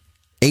doom.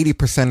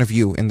 80% of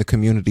you in the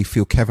community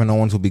feel Kevin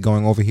Owens will be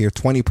going over here.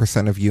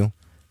 20% of you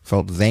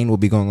felt Zayn will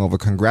be going over.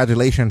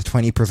 Congratulations,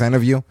 20%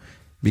 of you.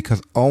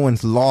 Because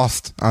Owens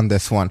lost on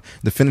this one.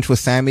 The finish with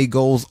Sami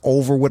goes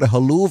over with a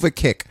haluva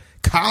kick.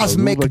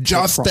 Cosmic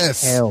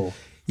justice.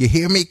 You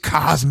hear me?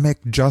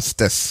 Cosmic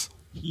justice.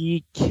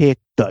 He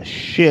kicked the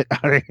shit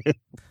out of him.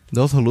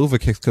 Those haluva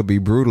kicks could be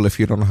brutal if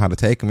you don't know how to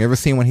take them. You ever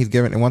seen when he's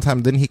giving it? One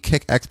time, didn't he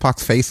kick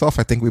X-Pac's face off?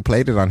 I think we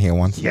played it on here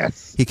once.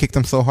 Yes. He kicked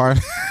him so hard.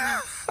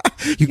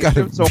 You got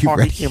to be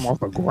ready. He came off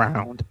the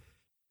ground.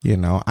 You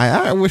know,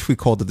 I wish we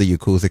called it the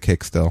Yakuza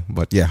kick still.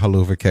 But yeah,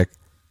 haluva kick.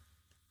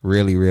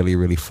 Really, really,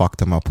 really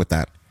fucked him up with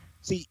that.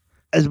 See,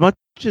 as much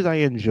as I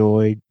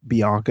enjoyed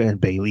Bianca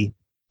and Bayley,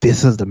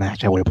 this is the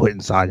match I would have put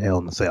inside Hell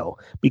in a Cell.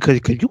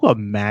 Because could you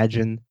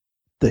imagine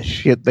the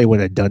shit they would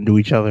have done to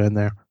each other in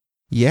there?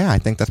 Yeah, I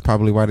think that's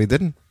probably why they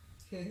didn't.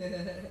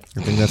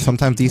 I think that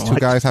sometimes these two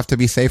guys have to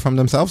be safe from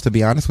themselves, to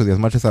be honest with you. As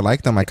much as I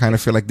like them, I kind of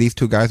feel like these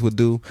two guys would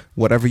do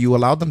whatever you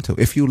allowed them to.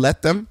 If you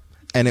let them,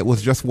 and it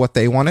was just what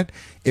they wanted,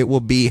 it will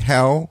be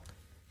hell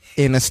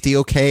in a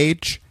steel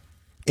cage,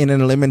 in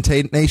an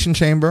elimination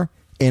chamber,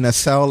 in a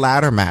cell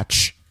ladder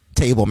match,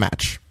 table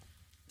match.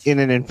 In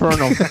an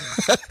inferno.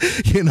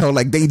 You know,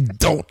 like they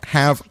don't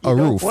have a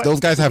roof. Those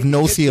guys have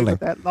no ceiling.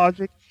 With that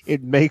logic,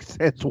 it makes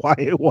sense why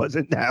it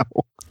wasn't now.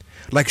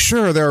 Like,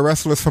 sure, there are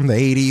wrestlers from the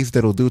 80s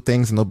that'll do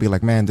things and they'll be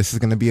like, man, this is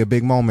going to be a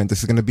big moment. This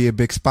is going to be a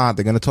big spot.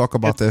 They're going to talk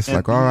about this.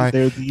 Like, all right,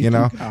 you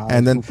know,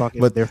 and then,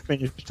 but their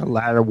finish to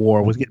ladder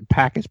war was getting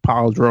package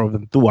pile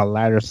driven through a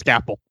ladder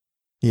scalpel.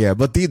 Yeah,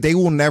 but they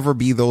will never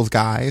be those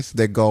guys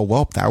that go,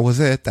 well, that was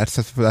it. That's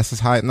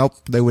just high. Nope,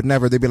 they would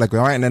never. They'd be like,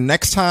 all right, and then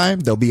next time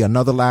there'll be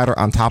another ladder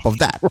on top of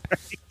that.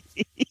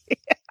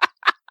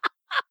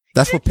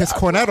 That's what pissed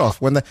Cornette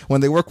off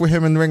when they work with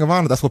him in Ring of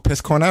Honor. That's what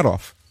pissed Cornette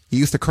off. He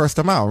used to curse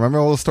them out. Remember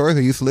all those stories?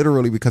 He used to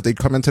literally, because they'd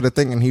come into the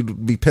thing and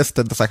he'd be pissed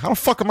and it's like, how the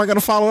fuck am I going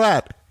to follow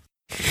that?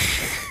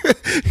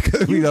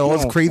 Because we got all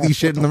this crazy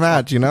shit in the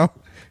match, you know?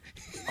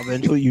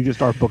 Eventually, you just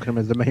start booking him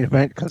as the main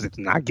event because it's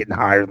not getting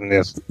higher than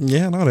this.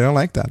 Yeah, no, they don't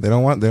like that. They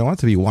don't want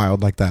to be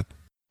wild like that.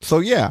 So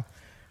yeah,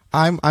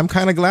 I'm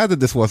kind of glad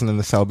that this wasn't in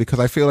the cell because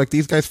I feel like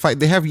these guys fight.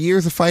 They have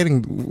years of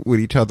fighting with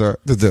each other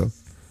to do.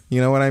 You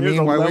know what I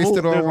mean? Why waste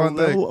it all on one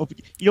thing?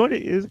 You know what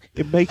it is?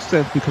 It makes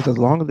sense because as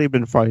long as they've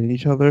been fighting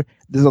each other,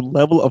 there's a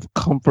level of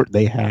comfort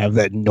they have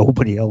that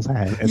nobody else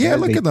has. And yeah,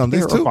 look at them.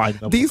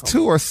 These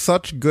two are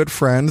such good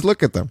friends.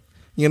 Look at them.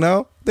 You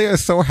know, they are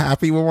so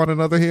happy with one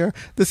another here.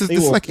 This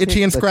is like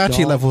Itchy and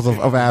Scratchy levels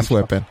of ass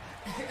whipping.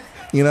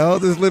 You know,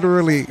 there's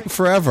literally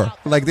forever.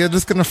 Like, they're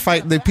just going to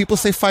fight. People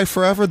say fight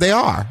forever. They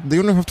are. They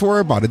don't have to worry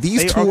about it.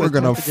 These two are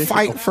going to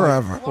fight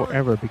forever.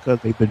 Forever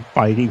because they've been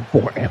fighting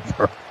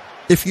forever.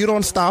 If you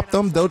don't stop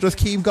them, they'll just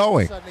keep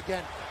going. It's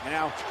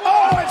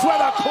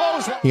with a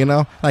closer. You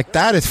know, like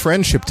that is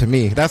friendship to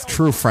me. That's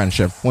true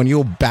friendship. When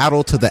you'll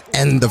battle to the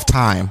end of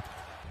time.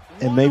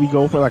 And maybe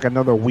go for like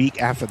another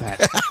week after that.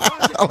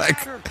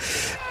 Like,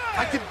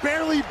 I can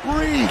barely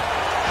breathe.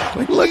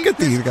 Like, look at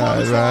these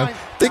guys, man.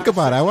 Think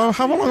about it.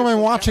 How long am I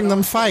watching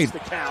them fight?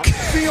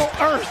 Feel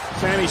earth.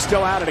 Sammy's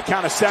still out at a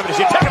count of 7 as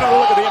you take another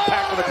look at the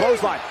impact of the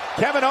clothesline.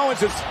 Kevin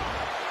Owens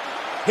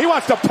he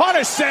wants to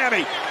punish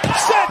Sammy.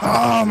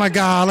 Oh my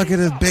God! Look at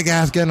his big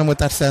ass getting him with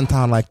that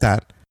senton like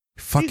that.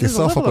 Fuck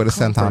yourself up with a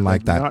senton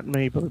like that. Not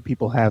many other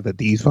people have that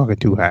these fucking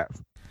two have.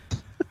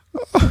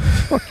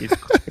 Fucking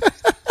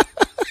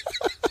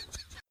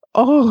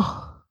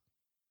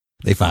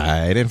they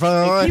fight and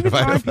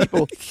fight.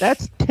 People,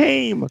 that's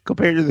tame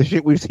compared to the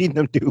shit we've seen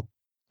them do.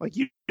 Like,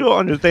 you don't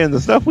understand,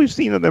 the stuff we've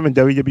seen of them in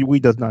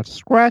WWE does not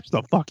scratch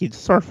the fucking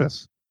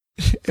surface.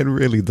 It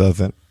really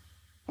doesn't.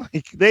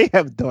 Like, they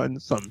have done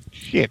some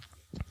shit.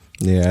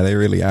 Yeah, they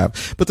really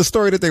have. But the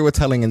story that they were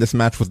telling in this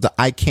match was the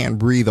I Can't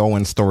Breathe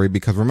Owens story,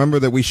 because remember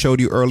that we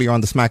showed you earlier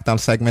on the SmackDown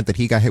segment that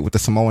he got hit with the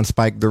Samoan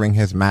spike during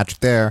his match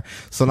there.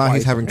 So now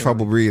he's having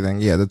trouble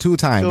breathing. Yeah, the 2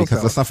 times,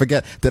 because let's not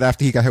forget that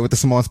after he got hit with the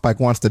Samoan spike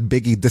once, that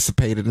Biggie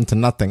dissipated into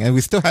nothing. And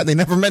we still had, they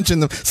never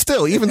mentioned them.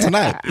 Still, even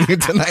tonight,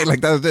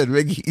 like that was it.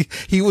 Biggie,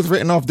 he was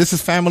written off. This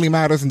is Family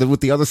Matters and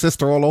with the other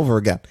sister all over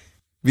again.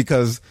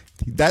 Because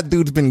that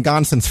dude's been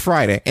gone since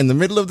Friday in the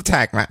middle of the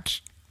tag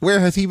match. Where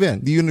has he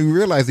been? Do you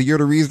realize that you're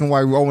the reason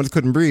why Owens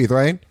couldn't breathe,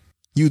 right?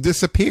 You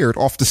disappeared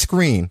off the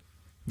screen.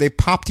 They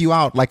popped you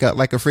out like a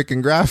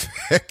freaking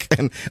graphic,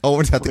 and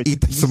Owens had to eat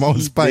the Samoan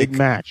spike. Big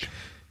match.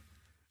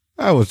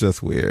 That was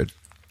just weird.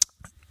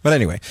 But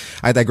anyway,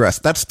 I digress.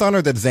 That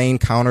stunner that Zayn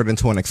countered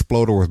into an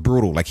exploder was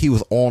brutal. Like, he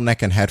was all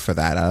neck and head for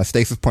that.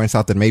 Stasis points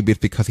out that maybe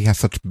it's because he has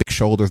such big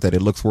shoulders that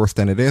it looks worse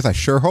than it is. I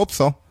sure hope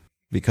so.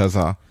 Because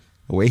the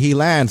way he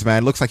lands,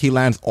 man, it looks like he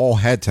lands all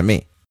head to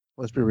me.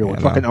 Let's be real.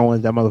 With fucking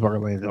Owens, that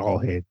motherfucker lands all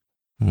head.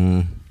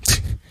 And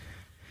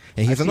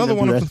he's another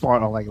one of the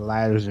spot on like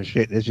ladders and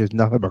shit. It's just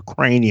nothing but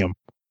cranium.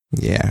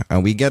 Yeah,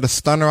 and we get a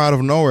stunner out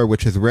of nowhere,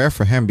 which is rare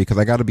for him because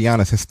I got to be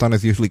honest, his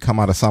stunners usually come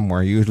out of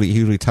somewhere. He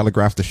usually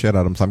telegraph the shit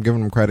out of him. So I'm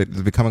giving him credit.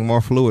 He's becoming more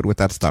fluid with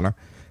that stunner.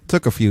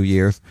 Took a few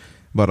years,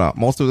 but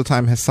most of the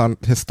time his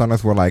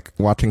stunners were like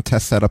watching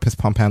Test set up his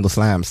pump handle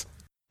slams.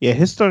 Yeah,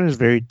 his stunner is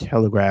very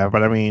telegraphed,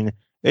 but I mean,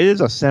 it is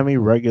a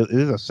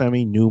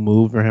semi-new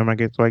move for him, I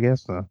guess.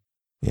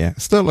 Yeah,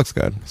 still looks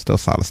good. Still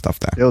solid stuff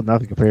there. Still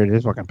nothing compared to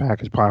his fucking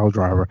package pile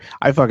driver.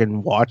 I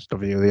fucking watched the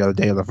video the other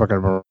day of the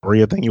fucking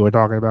Maria thing you were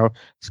talking about.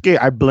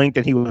 I blinked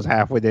and he was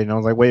halfway there, and I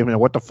was like, wait a minute,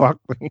 what the fuck?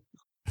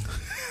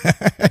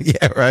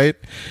 Yeah, right?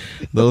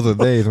 Those are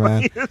days,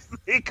 man. I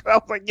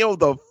was like, yo,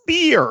 the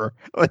fear.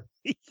 Like,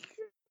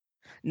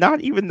 not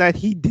even that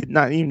he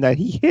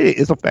hit it.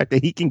 It's the fact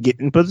that he can get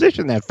in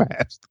position that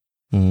fast.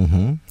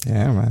 Mm-hmm.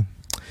 Yeah, man.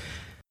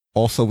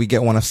 Also, we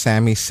get one of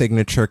Sammy's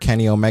signature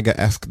Kenny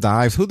Omega-esque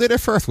dives. Who did it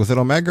first? Was it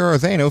Omega or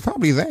Zayn? It was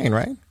probably Zayn,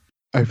 right?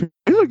 I feel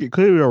like it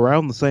could be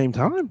around the same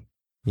time.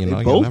 They've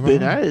both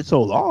been at it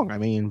so long. I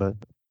mean, but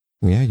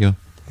yeah, you'll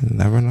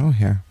never know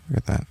here. Look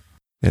at that.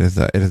 It is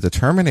the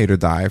Terminator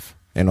dive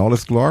in all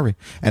its glory.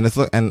 And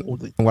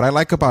what I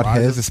like about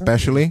his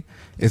especially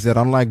is that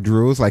unlike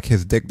Drew's, like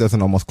his dick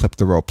doesn't almost clip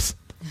the ropes.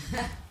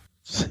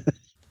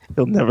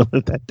 He'll never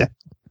live that down.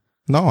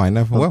 No, I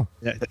never will.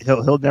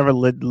 He'll never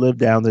live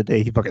down the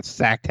day he fucking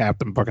sack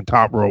tapped him fucking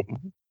top rope.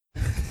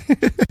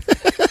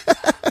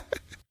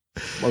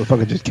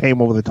 Motherfucker just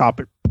came over the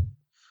top.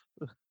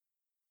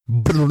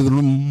 What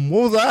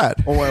was that?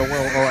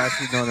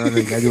 Actually, no,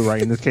 you gotta do it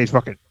right. In this case,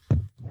 fucking.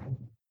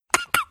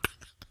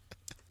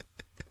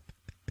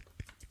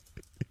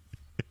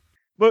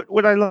 But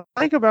what I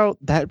like about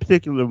that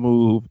particular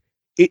move,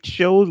 it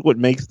shows what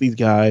makes these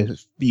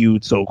guys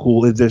feud so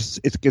cool. Is this?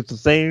 It's the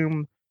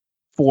same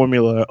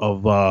formula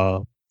of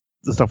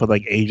the stuff with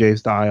like AJ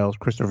Styles,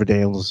 Christopher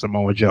Daniels, and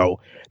Samoa Joe.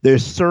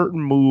 There's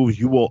certain moves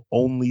you will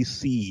only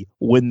see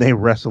when they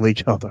wrestle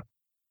each other,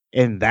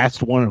 and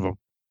that's one of them.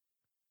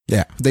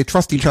 Yeah, they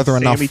trust each other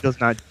enough. Sammy does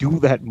not do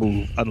that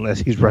move unless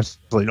he's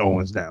wrestling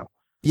Owens now.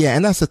 Yeah,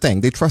 and that's the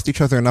thing. They trust each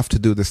other enough to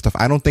do this stuff.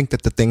 I don't think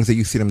that the things that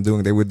you see them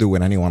doing, they would do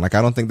with anyone. Like,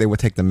 I don't think they would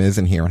take The Miz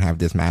in here and have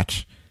this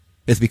match.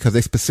 It's because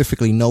they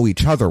specifically know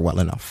each other well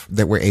enough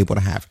that we're able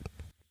to have it.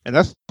 And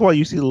that's why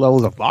you see the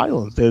levels of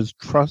violence. There's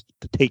trust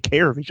to take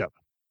care of each other.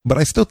 But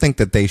I still think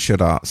that they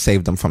should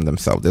save them from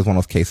themselves. There's one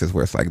of those cases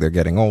where it's like they're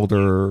getting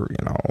older,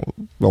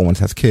 Owens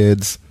has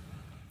kids,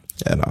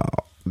 and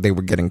they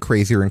were getting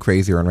crazier and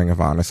crazier in Ring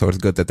of Honor. So it's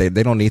good that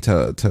they don't need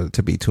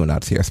to be too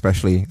nuts here,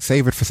 especially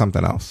save it for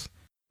something else,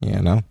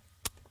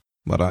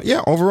 But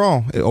yeah,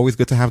 overall, it's always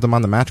good to have them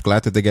on the match.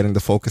 Glad that they're getting the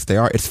focus they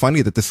are. It's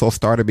funny that this all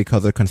started because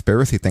of the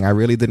conspiracy thing. I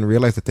really didn't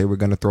realize that they were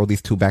going to throw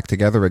these two back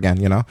together again,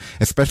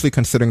 especially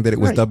considering that it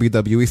was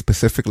WWE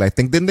specifically. I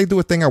think, didn't they do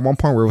a thing at one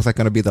point where it was like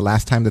going to be the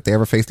last time that they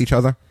ever faced each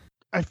other?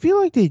 I feel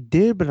like they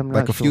did, but I'm not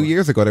sure. Like a few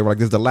years ago, they were like,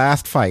 this is the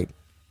last fight.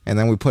 And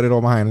then we put it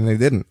all behind and they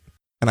didn't.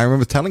 And I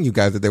remember telling you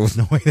guys that there was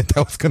no way that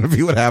was going to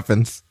be what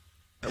happens.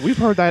 We've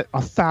heard that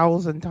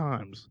 1,000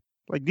 times.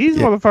 Like, these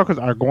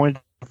motherfuckers are going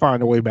to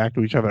find a way back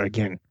to each other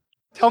again.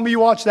 Tell me you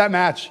watched that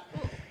match.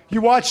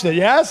 You watched it,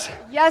 yes?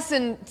 Yes,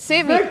 and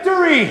save me.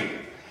 Victory!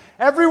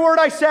 Every word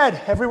I said,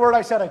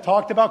 I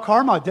talked about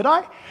karma, did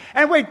I?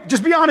 And wait,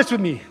 just be honest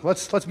with me.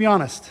 Let's be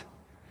honest.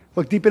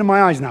 Look deep into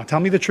my eyes now. Tell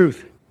me the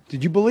truth.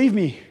 Did you believe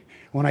me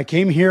when I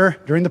came here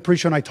during the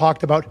pre-show and I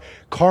talked about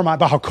karma,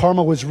 about how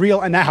karma was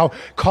real and how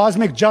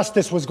cosmic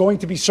justice was going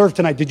to be served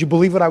tonight? Did you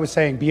believe what I was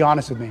saying? Be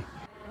honest with me.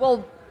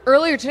 Well,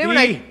 earlier today when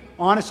I...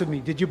 honest with me.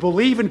 Did you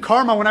believe in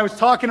karma when I was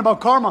talking about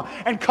karma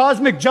and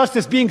cosmic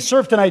justice being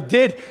served tonight?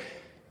 Did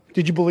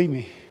you believe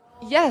me?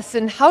 Yes,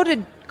 and how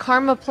did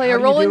karma play a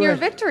role in your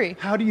victory?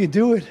 How do you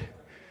do it?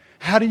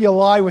 How do you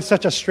lie with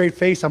such a straight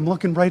face? I'm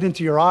looking right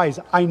into your eyes.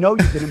 I know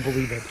you didn't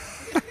believe it.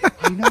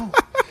 I know.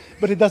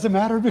 But it doesn't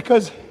matter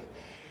because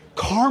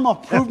karma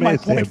proved my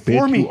point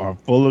for me. You are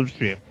full of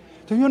shit.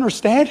 Do you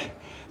understand?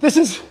 This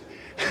is...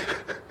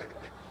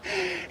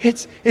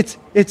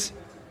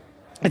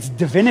 It's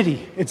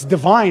divinity. It's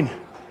divine.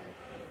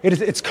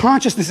 It's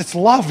consciousness. It's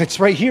love.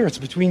 It's right here. It's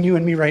between you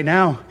and me right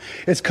now.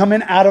 It's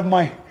coming out of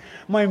my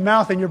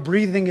mouth and you're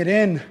breathing it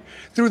in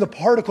through the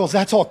particles.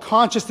 That's all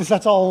consciousness.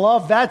 That's all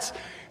love.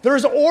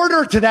 There's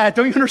order to that.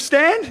 Don't you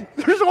understand?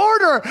 There's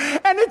order.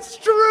 And it's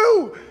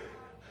true.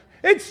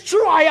 It's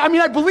true.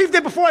 I believed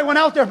it before I went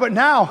out there, but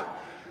now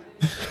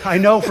I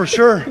know for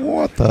sure.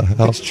 What the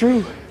hell? It's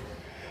true.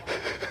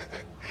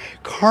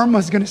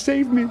 Karma's going to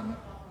save me.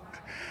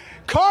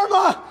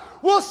 Karma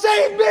will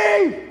save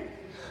me.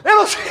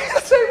 It'll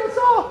save us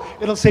all.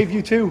 It'll save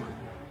you too.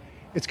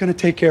 It's going to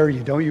take care of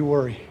you. Don't you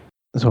worry.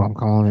 That's what I'm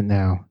calling it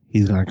now.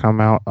 He's going to come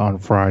out on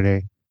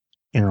Friday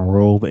in a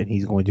robe and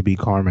he's going to be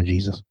Karma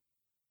Jesus.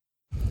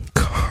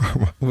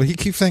 Karma. What he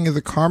keeps saying is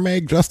it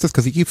karmic justice?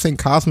 Because he keeps saying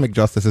cosmic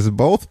justice. Is it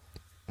both?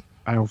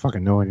 I don't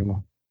fucking know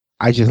anymore.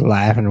 I just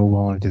laugh and move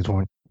on at this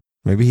point.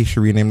 Maybe he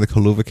should rename the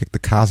Kaluva kick the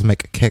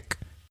cosmic kick.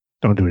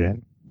 Don't do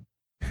that.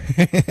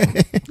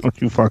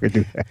 Don't you fucking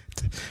do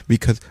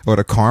that. Or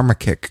the karma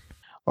kick.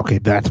 Okay,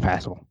 that's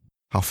passable.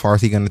 How far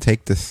is he going to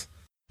take this?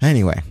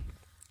 Anyway,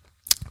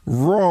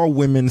 Raw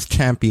Women's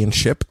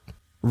Championship.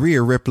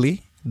 Rhea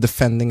Ripley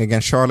defending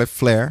against Charlotte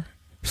Flair.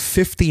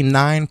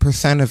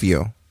 59% of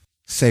you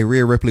say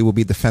Rhea Ripley will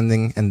be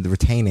defending and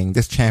retaining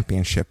this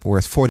championship,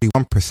 whereas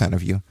 41%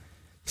 of you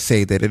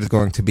say that it is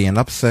going to be an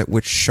upset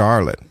with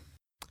Charlotte.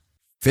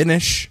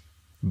 Finish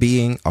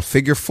being a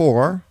figure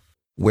four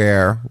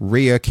where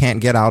Rhea can't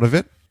get out of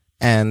it,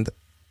 and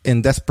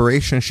in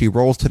desperation she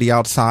rolls to the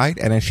outside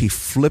and then she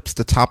flips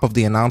the top of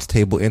the announce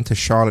table into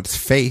Charlotte's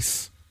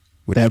face,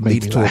 which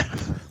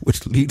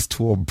leads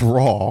to a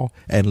brawl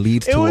and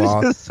leads to it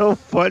was just so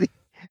funny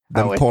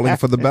them calling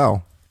for the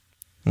bell.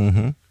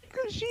 Mm-hmm.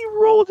 She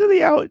rolled to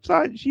the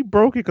outside. She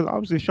broke it because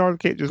obviously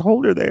Charlotte can't just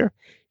hold her there.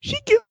 She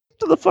gets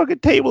to the fucking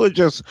table and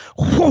just...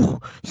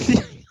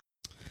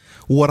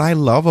 What I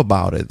love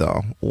about it,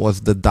 though,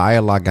 was the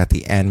dialogue at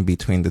the end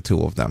between the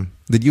two of them.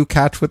 Did you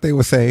catch what they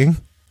were saying?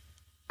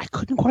 I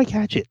couldn't quite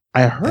catch it.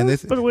 I heard they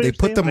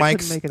put the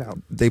mics. Make it out.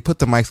 They put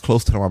the mics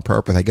close to them on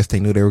purpose. I guess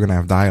they knew they were going to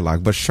have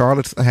dialogue. But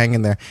Charlotte's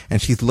hanging there,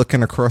 and she's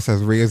looking across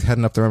as Rhea's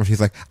heading up the ramp.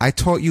 She's like, "I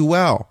taught you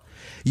well.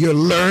 You're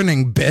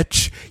learning,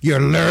 bitch.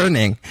 You're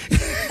learning."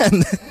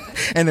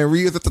 and then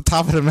Rhea's at the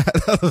top of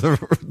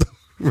the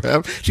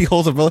ramp. She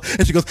holds her brother,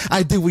 and she goes,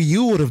 "I did what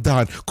you would have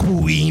done,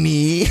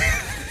 Queenie."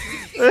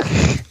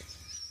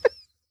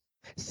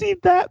 See,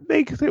 that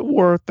makes it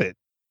worth it.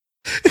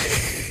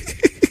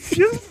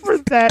 Just for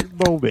that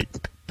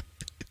moment.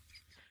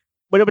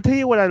 But I'm going to tell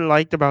you what I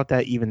liked about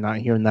that, even not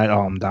hearing that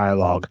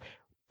dialogue.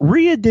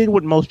 Rhea did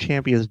what most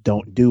champions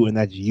don't do, and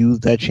that's use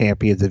that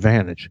champion's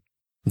advantage.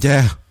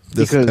 Yeah.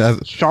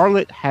 Because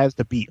Charlotte has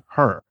to beat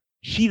her.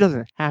 She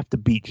doesn't have to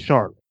beat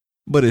Charlotte.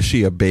 But is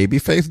she a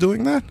babyface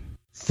doing that?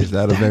 Is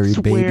that a very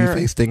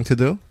babyface thing to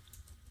do?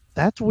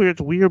 That's where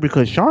it's weird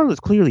because Charlotte's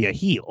clearly a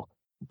heel.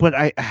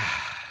 But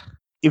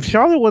if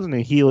Charlotte wasn't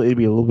a heel, it'd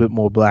be a little bit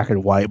more black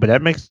and white, but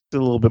that makes it a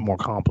little bit more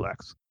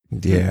complex.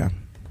 Yeah.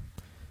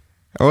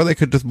 Or they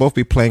could just both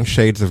be playing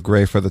shades of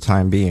gray for the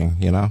time being,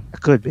 you know?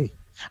 It could be.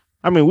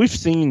 I mean, we've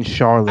seen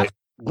Charlotte,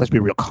 let's be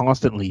real,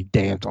 constantly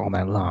dance on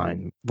that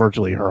line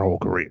virtually her whole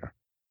career.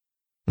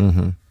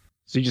 Mm-hmm.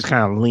 She just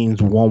kind of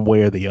leans one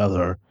way or the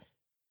other.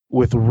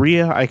 With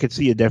Rhea, I could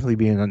see it definitely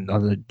being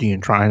another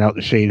trying out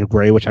the shade of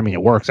gray, which, I mean,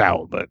 it works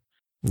out, but...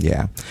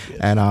 Yeah.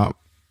 And,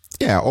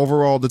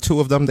 overall, the two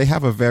of them, they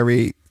have a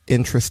very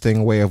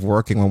interesting way of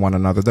working with one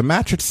another. The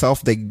match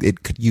itself,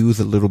 it could use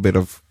a little bit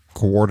of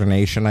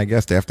coordination, I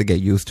guess. They have to get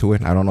used to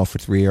it. I don't know if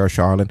it's Rhea or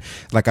Charlotte.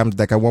 Like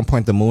at one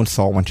point, the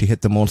moonsault, when she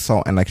hit the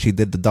moonsault and like she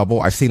did the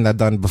double, I've seen that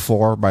done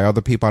before by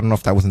other people. I don't know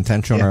if that was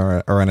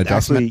intentional or an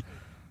adjustment.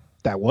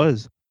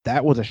 Actually,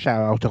 that was a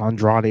shout out to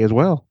Andrade as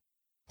well.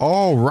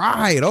 Oh,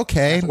 right.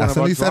 Okay. That's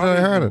what you said. I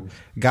heard it.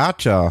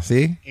 Gotcha.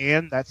 See?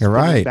 And that's You're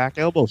right. Back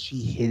elbow.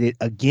 She hit it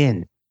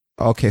again.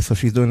 Okay, so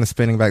she's doing the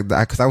spinning back,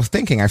 because I was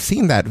thinking, I've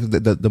seen that,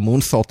 the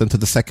moonsault into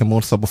the second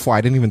moonsault before.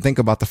 I didn't even think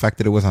about the fact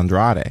that it was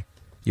Andrade.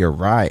 You're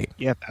right.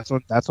 Yeah,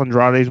 that's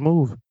Andrade's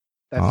move.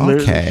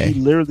 Okay. He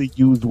literally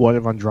used one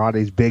of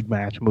Andrade's big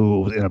match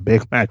moves in a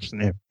big match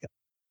scenario.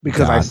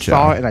 Because I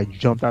saw it and I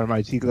jumped out of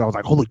my seat because I was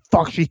like, holy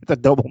fuck, she hit the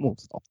double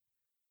moonsault.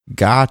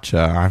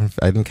 Gotcha.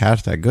 I didn't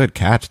catch that. Good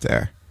catch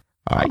there.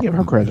 I give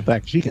her credit for the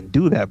fact she can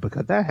do that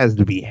because that has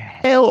to be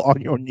hell on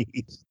your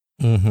knees.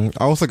 Mm-hmm.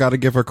 I also got to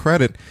give her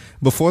credit.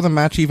 Before the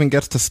match even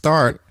gets to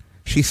start,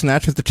 she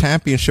snatches the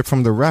championship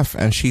from the ref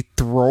and she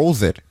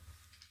throws it.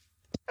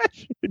 That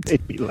shit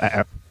made me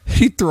laugh.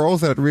 She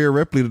throws it at Rhea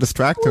Ripley to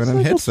distract her and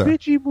then hits her.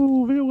 Bitchy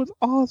move. It was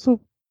awesome.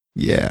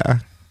 Yeah.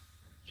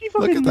 She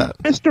fucking Look at that.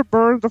 Mr.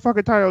 Burns the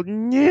fucking title.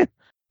 Yeah.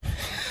 Look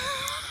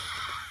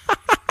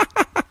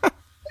at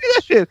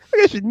that shit.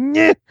 Look at that shit.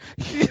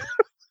 Yeah.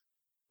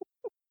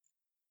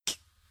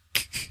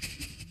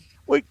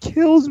 What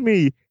kills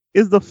me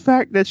is the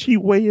fact that she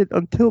waited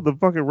until the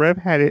fucking ref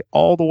had it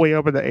all the way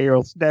up in the air,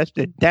 snatched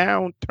it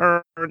down,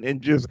 turned, and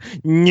just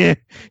that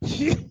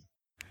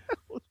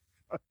was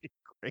fucking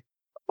great.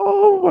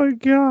 Oh my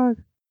god!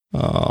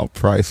 Oh,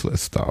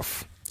 priceless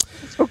stuff.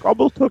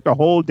 Almost took the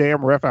whole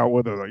damn ref out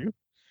with her. Like,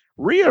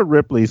 Rhea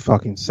Ripley's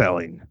fucking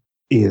selling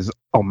is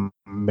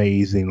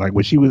amazing. Like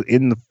when she was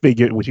in the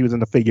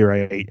figure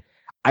eight,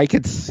 I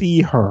could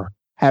see her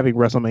having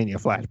WrestleMania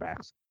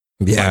flashbacks.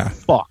 Yeah. Like,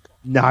 fuck,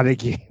 not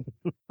again.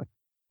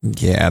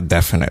 Yeah,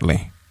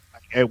 definitely.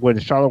 And when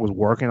Charlotte was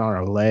working on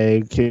her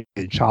leg,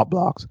 kicking chop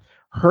blocks,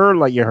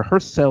 her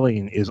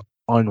selling is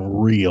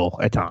unreal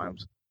at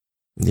times.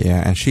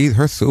 Yeah, and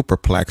her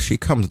superplex, she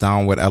comes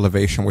down with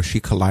elevation where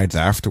she collides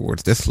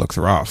afterwards. This looks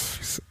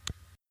rough.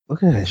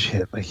 Look at that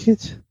shit. Like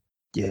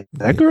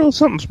that girl is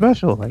something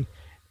special. Like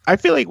I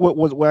feel like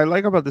what I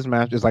like about this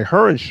match is like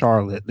her and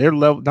Charlotte, their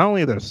level, not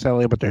only their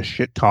selling, but their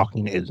shit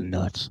talking is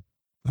nuts.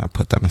 I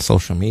put that on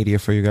social media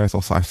for you guys.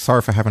 Also, I'm sorry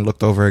if I haven't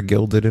looked over at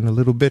Gilded in a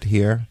little bit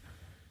here.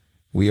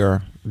 We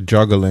are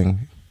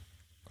juggling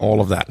all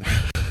of that.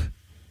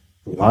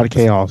 A lot of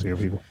chaos here,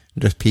 people.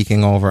 Just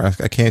peeking over.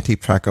 I can't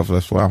keep track of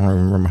this. Well, I don't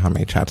remember how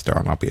many chats there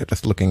are. I'll be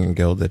just looking in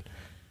Gilded.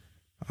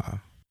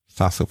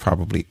 Sasu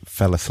probably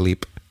fell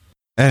asleep.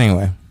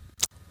 Anyway.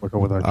 Working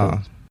with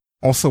our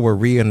also, where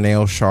Rhea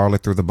nails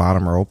Charlotte through the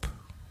bottom rope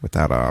with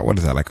that, what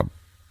is that, I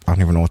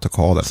don't even know what to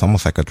call that. It's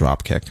almost like a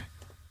drop kick.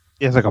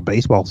 Yeah, it's like a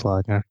baseball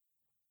slide, yeah.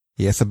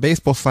 Yeah, it's a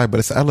baseball slide, but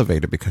it's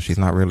elevated because she's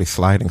not really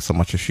sliding so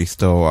much as she's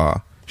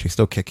still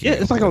kicking. Yeah,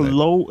 it's like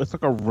it's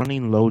like a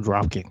running low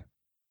drop kick.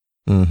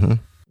 Mm-hmm.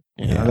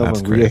 Yeah, I know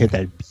when Rhea hit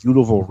that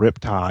beautiful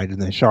riptide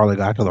and then Charlotte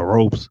got to the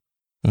ropes.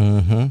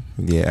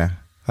 Mm-hmm. Yeah.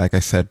 Like I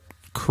said,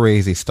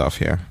 crazy stuff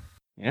here.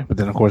 Yeah, but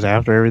then of course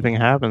after everything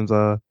happens,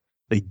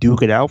 they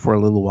duke it out for a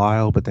little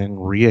while, but then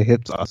Rhea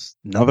hits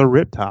another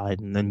riptide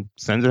and then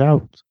sends it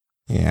out.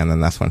 Yeah, and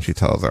then that's when she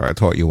tells her, I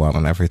taught you well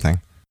and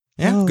everything.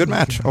 Yeah, good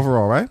match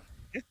overall, right?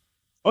 Yeah.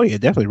 Oh, yeah,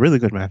 definitely. Really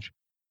good match.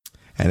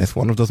 And it's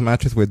one of those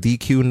matches where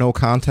DQ no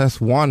contest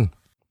won.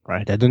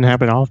 Right, that didn't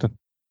happen often.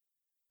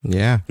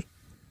 Yeah.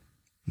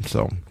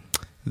 So,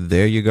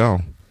 there you go.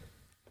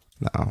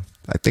 Now,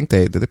 I think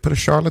did they put a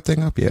Charlotte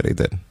thing up? Yeah, they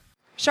did.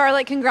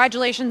 Charlotte,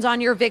 congratulations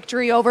on your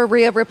victory over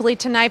Rhea Ripley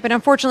tonight. But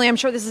unfortunately, I'm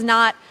sure this is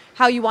not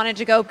how you wanted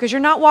to go because you're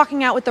not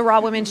walking out with the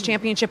Raw Women's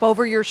Championship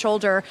over your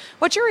shoulder.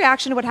 What's your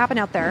reaction to what happened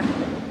out there?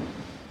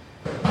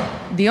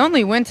 The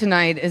only win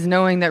tonight is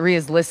knowing that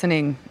Rhea's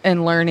listening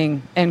and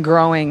learning and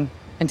growing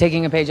and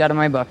taking a page out of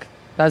my book.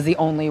 That was the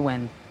only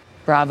win.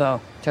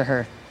 Bravo to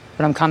her.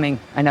 But I'm coming.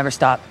 I never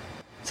stop.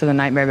 So the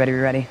nightmare better be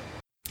ready.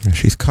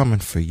 She's coming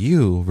for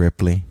you,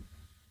 Ripley.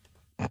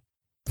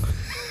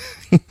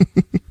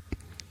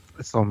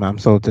 So I'm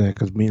so dead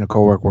because me and a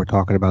coworker were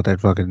talking about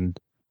that fucking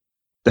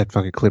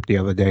clip the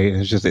other day,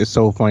 and it's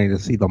so funny to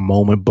see the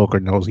moment Booker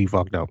knows he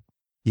fucked up.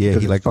 Yeah,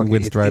 he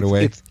winced right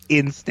away. It's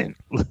instant.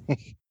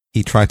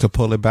 He tried to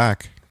pull it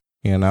back,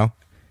 you know?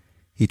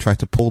 he tried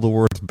to pull the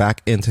words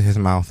back into his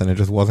mouth, and it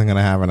just wasn't going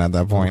to happen at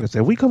that point. I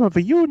said, we coming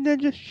for you,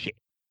 ninja shit.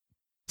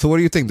 So what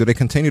do you think? Do they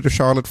continue the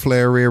Charlotte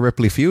Flair Rhea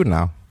Ripley feud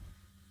now?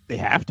 They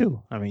have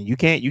to. I mean, you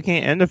can't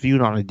end a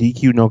feud on a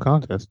DQ no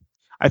contest.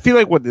 I feel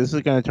like what this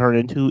is going to turn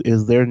into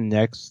is their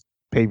next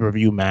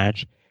pay-per-view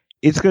match.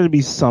 It's going to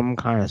be some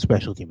kind of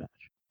specialty match.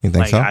 You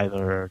think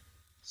so?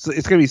 So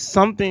it's going to be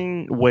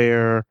something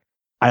where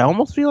I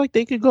almost feel like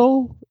they could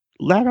go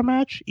ladder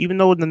match, even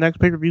though the next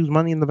pay-per-view is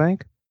Money in the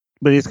Bank.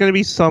 But it's going to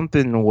be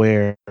something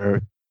where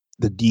the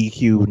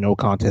DQ no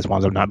contest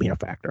winds up not being a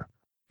factor.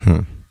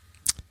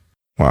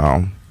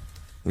 Wow.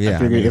 Yeah. I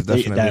figure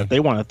if they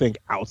want to think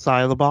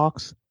outside of the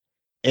box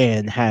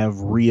and have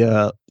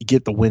Rhea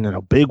get the win in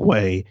a big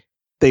way,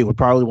 they would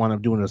probably wind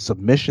up doing a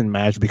submission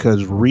match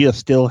because Rhea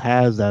still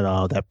has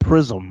that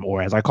prism,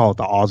 or as I call it,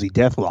 the Aussie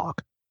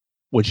Deathlock,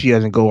 which she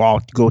doesn't go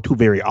to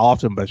very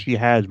often, but she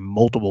has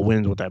multiple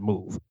wins with that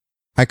move.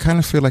 I kind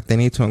of feel like they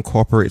need to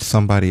incorporate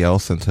somebody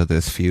else into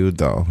this feud,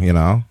 though, you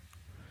know?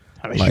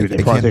 I mean,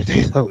 like,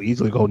 they so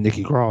easily go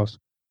Nikki Cross.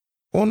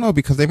 Well, no,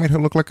 because they made her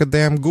look like a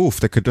damn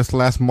goof that could just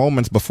last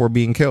moments before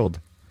being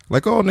killed.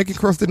 Like, oh, Nikki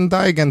Cross didn't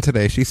die again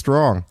today. She's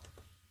strong.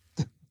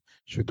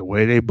 Shoot, the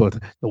way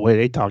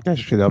they talk that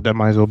shit up, that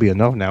might as well be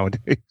enough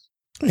nowadays.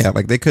 Yeah,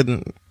 like they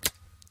couldn't.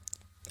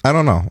 I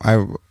don't know.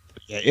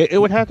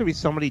 It would have to be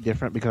somebody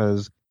different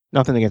because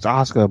nothing against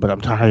Asuka, but I'm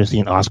tired of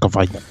seeing Asuka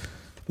fight them.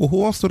 Well,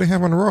 who else do they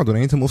have on the Raw? Do they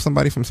need to move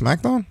somebody from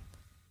SmackDown?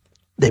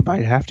 They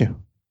might have to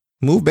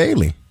move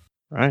Bayley.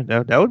 Right,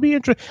 that would be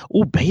interesting.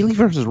 Oh, Bayley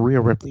versus Rhea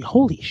Ripley.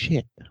 Holy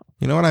shit.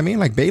 You know what I mean?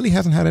 Like, Bayley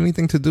hasn't had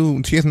anything to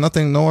do. She has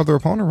no other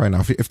opponent right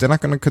now. If they're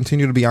not going to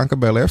continue the Bianca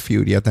Belair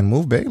feud yet, then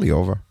move Bayley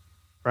over.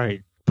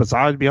 Right.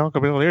 Besides Bianca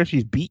Belair,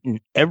 she's beaten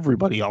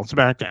everybody on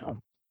SmackDown.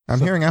 I'm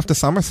hearing after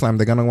SummerSlam,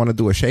 they're going to want to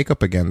do a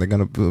shakeup again. They're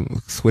going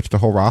to switch the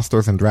whole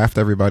rosters and draft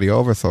everybody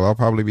over, so that'll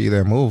probably be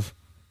their move.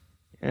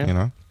 Yeah. You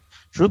know?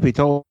 Truth be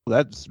told,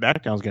 that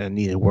SmackDown's going to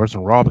need it worse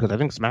than Raw because I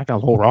think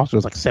SmackDown's whole roster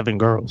is like 7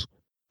 girls.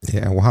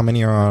 Yeah, well, how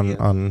many are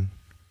on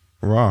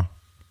Raw?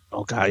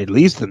 Oh, God, at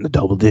least in the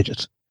double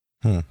digits.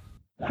 I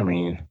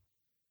mean,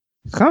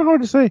 it's kind of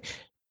hard to say.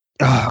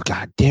 Oh,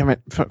 God damn it.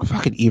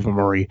 Fucking Eva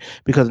Marie.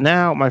 Because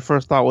now my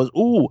first thought was,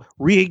 ooh,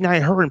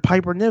 reignite her and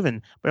Piper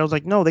Niven. But I was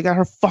like, no, they got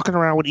her fucking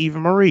around with Eva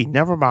Marie.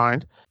 Never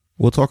mind.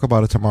 We'll talk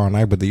about it tomorrow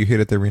night, but do you hear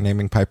that they're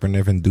renaming Piper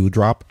Niven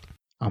Dewdrop?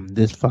 I'm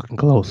this fucking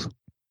close.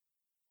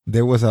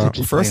 There was a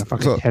first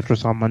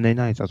Tetris on Monday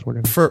nights. That's what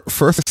it is.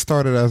 First it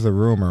started as a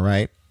rumor,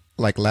 right?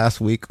 Like last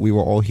week, we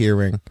were all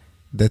hearing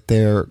that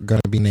they're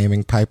going to be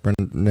naming Piper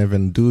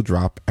Niven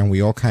Dewdrop, and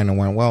we all kind of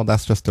went, well,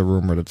 that's just a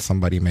rumor that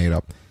somebody made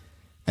up.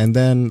 And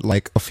then,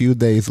 like, a few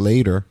days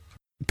later,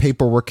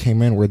 paperwork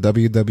came in where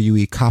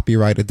WWE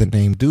copyrighted the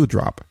name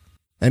Dewdrop.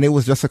 And it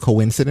was just a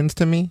coincidence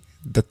to me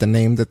that the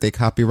name that they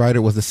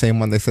copyrighted was the same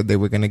one they said they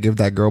were going to give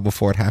that girl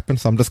before it happened.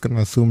 So I'm just going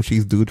to assume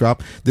she's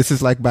Dewdrop. This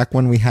is like back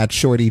when we had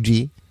Shorty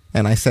G,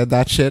 and I said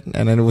that shit,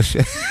 and then it was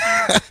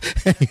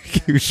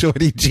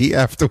Shorty G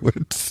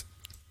afterwards.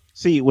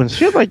 See, when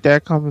shit like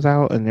that comes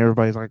out and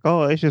everybody's like,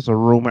 oh, it's just a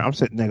rumor, I'm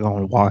sitting there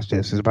going, watch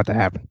this. It's about to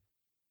happen.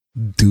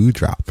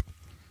 Dewdrop.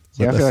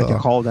 Yeah, I feel like to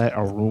call that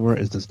a rumor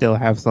is to still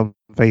have some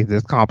faith,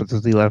 there's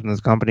competency left in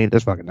this company.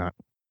 There's fucking not.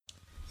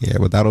 Yeah,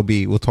 but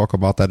we'll talk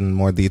about that in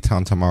more detail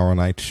on tomorrow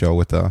night's show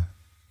with the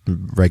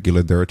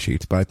regular dirt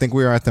sheets. But I think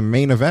we are at the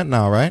main event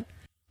now, right?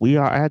 We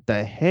are at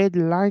the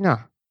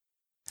headliner.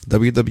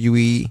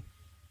 WWE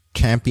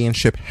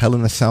Championship Hell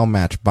in a Cell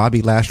match.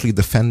 Bobby Lashley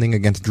defending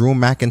against Drew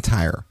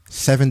McIntyre.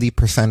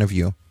 70% of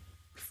you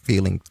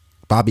feeling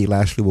Bobby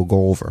Lashley will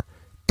go over.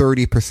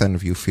 30%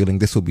 of you feeling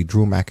this will be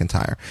Drew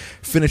McIntyre.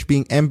 Finish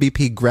being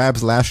MVP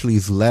grabs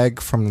Lashley's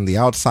leg from the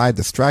outside,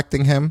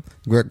 distracting him.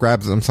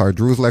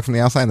 Drew's leg from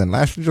the outside, and then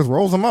Lashley just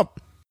rolls him up.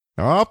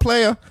 Oh,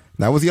 player.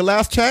 That was your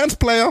last chance,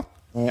 player.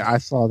 Man, I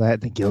saw that in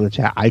the Guild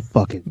chat.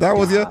 That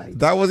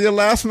was your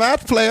last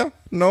match, player.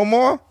 No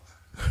more.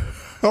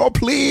 Oh,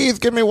 please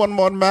give me one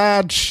more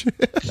match.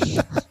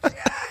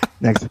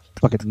 Next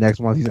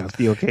month he's on a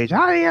steel cage.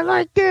 How do you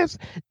like this,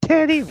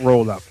 Teddy?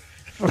 Roll up.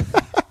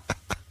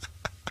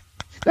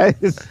 That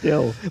is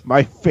still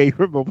my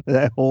favorite moment of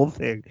that whole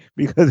thing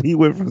because he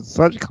went from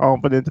such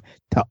confidence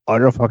to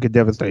utter fucking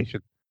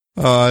devastation.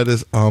 Oh, it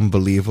is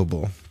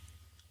unbelievable.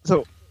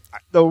 So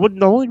the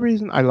only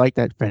reason I like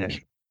that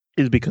finish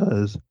is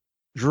because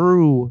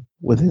Drew,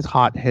 with his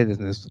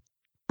hot-headedness,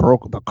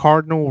 broke the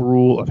cardinal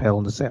rule of Hell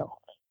in a Cell.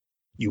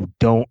 You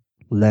don't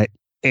let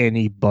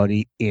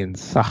anybody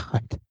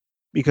inside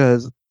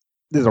because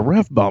there's a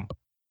ref bump,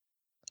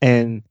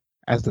 and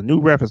as the new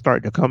ref is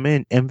starting to come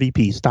in,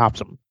 MVP stops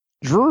him.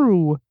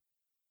 Drew,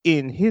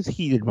 in his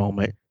heated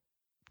moment,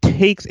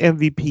 takes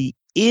MVP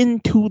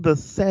into the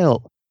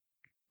cell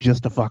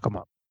just to fuck him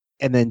up,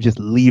 and then just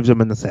leaves him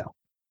in the cell.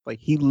 Like,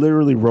 he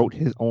literally wrote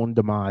his own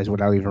demise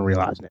without even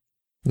realizing it.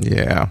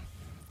 Yeah,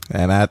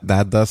 and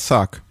that does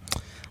suck.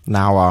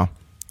 Now,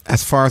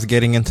 as far as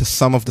getting into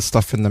some of the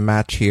stuff in the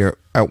match here,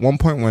 at one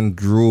point when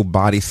Drew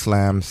body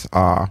slams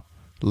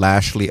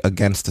Lashley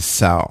against the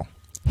cell,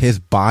 his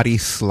body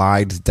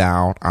slides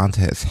down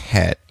onto his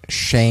head,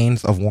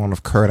 chains of one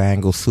of Kurt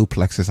Angle's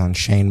suplexes on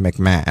Shane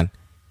McMahon.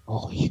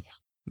 Oh, yeah.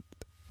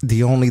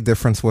 The only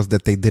difference was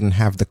that they didn't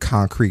have the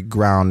concrete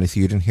ground. So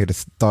you didn't hear the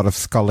thud of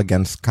skull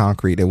against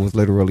concrete. It was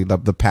literally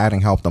the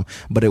padding helped them.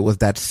 But it was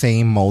that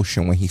same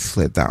motion when he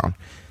slid down.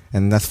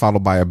 And that's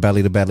followed by a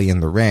belly-to-belly in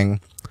the ring.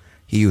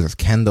 He uses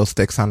kendo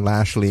sticks on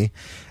Lashley.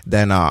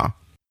 Then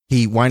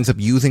he winds up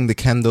using the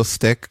kendo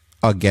stick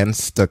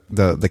against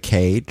the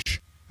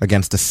cage,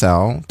 against the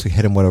cell, to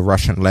hit him with a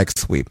Russian leg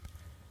sweep.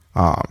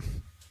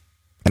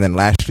 And then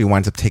Lashley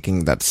winds up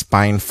taking that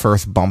spine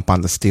first bump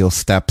on the steel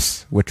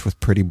steps, which was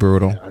pretty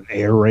brutal. Yeah, an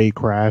air raid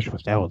crash,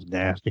 but that was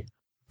nasty.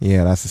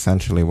 Yeah, that's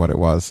essentially what it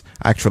was.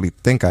 I actually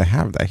think I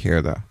have that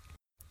here, though.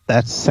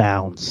 That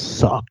sound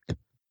sucked.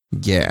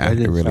 Yeah,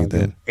 it really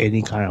did.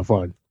 Any kind of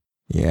fun.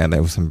 Yeah,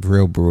 there was some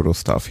real brutal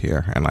stuff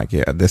here. And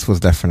this was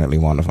definitely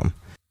one of them.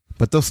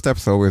 But those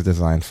steps are always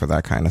designed for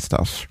that kind of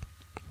stuff.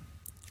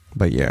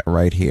 But yeah,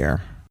 right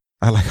here.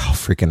 I like how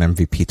freaking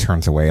MVP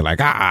turns away like,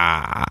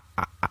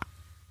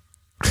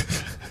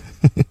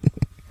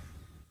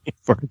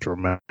 Fucking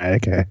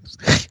dramatic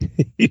ass.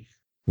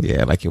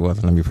 Yeah, like it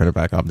was. Let me put it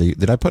back up.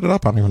 Did I put it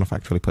up? I don't even know if I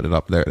actually put it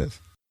up. There it is.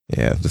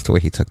 Yeah, just the way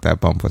he took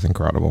that bump was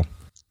incredible.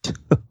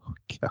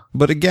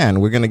 But again,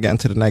 we're going to get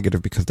into the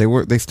negative because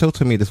they still,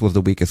 to me, this was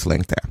the weakest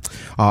link there.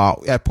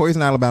 At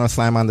Poison Alabama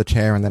slam on the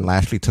chair, and then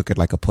Lashley took it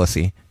like a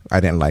pussy. I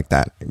didn't like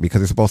that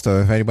because it's supposed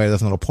to, if anybody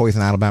doesn't know,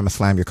 Poison Alabama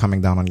slam, you're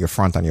coming down on your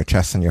front, on your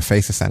chest, and your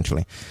face,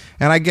 essentially.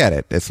 And I get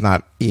it. It's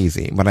not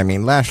easy. But I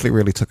mean, Lashley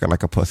really took it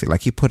like a pussy.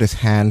 Like, he put his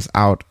hands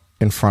out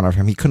in front of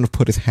him. He couldn't have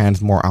put his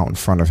hands more out in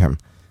front of him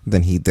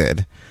than he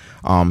did.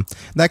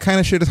 That kind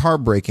of shit is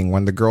heartbreaking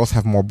when the girls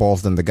have more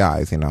balls than the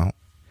guys, you know.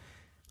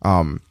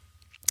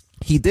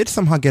 He did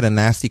somehow get a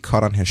nasty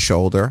cut on his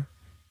shoulder.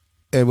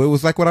 It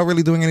was like without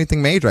really doing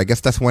anything major. I guess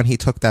that's when he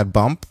took that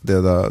bump,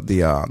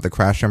 the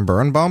crash and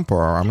burn bump,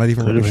 or I'm not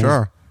even really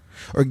sure.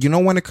 Or you know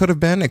when it could have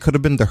been? It could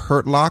have been the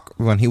Hurt Lock,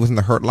 when he was in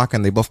the Hurt Lock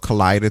and they both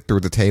collided through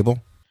the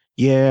table.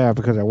 Yeah,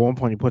 because at one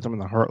point he puts him in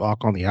the Hurt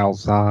Lock on the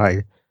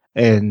outside,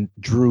 and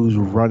Drew's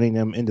running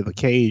him into the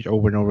cage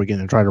over and over again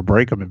and trying to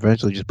break him.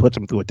 Eventually just puts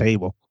him through a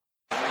table.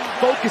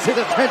 Focus his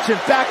attention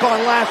back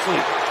on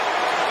Lashley.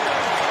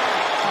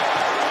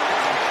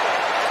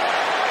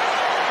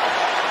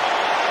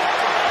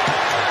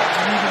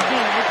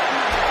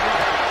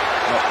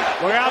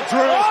 Look out, Drew.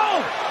 Oh!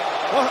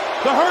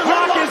 The Hurt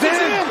Lock is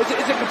in.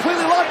 Is it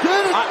completely locked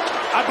in?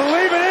 I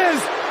believe it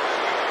is.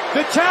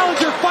 The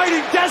challenger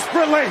fighting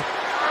desperately.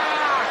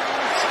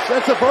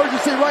 Sense of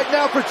urgency right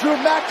now for Drew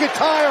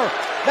McIntyre.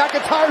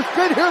 McIntyre's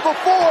been here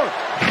before.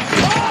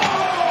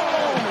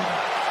 Oh!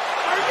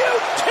 Are you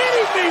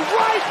kidding me?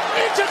 Right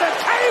into the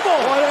table.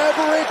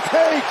 Whatever it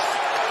takes.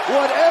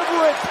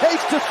 Whatever it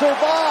takes to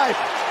survive.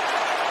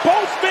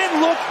 Both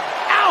men look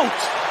out.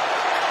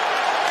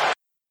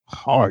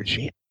 Hard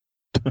shit.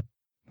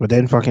 But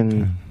then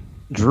fucking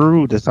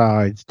Drew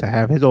decides to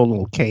have his own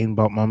little cane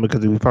bump moment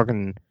because he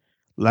fucking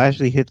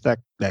Lashley hits that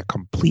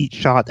complete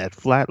shot, that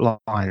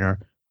flatliner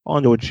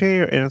onto a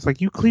chair, and it's like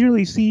you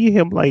clearly see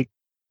him like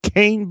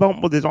cane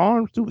bump with his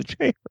arms through the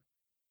chair.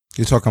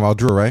 You're talking about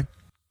Drew, right?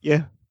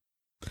 Yeah.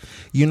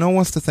 You know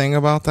what's the thing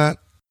about that?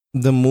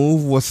 The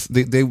move was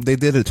they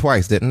did it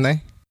twice, didn't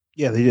they?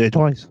 Yeah, they did it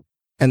twice.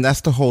 And that's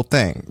the whole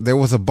thing. There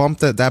was a bump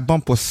that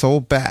bump was so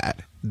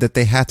bad that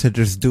they had to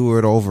just do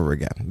it over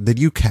again. Did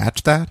you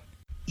catch that?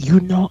 You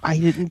know, I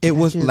didn't. It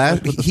was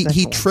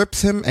he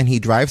trips him and he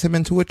drives him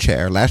into a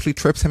chair. Lashley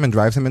trips him and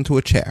drives him into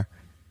a chair.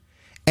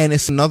 And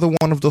it's another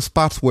one of those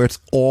spots where it's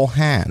all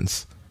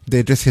hands.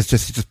 He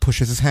just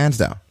pushes his hands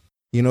down.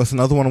 You know, it's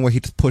another one where he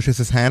just pushes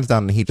his hands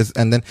down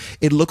and then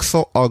it looks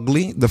so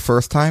ugly the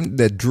first time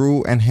that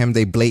Drew and him,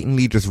 they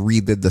blatantly just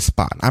redid the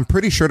spot. I'm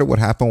pretty sure that what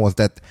happened was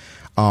that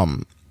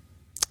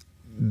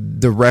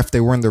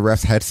they were in the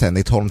ref's headset and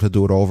they told him to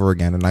do it over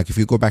again. And like, if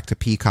you go back to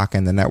Peacock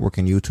and the network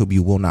and YouTube,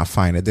 you will not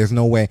find it. There's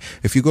no way.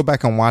 If you go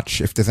back and watch,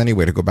 if there's any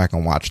way to go back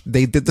and watch,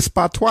 they did the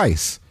spot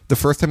twice. The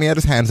first time he had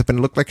his hands up and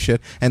it looked like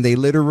shit, and they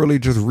literally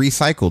just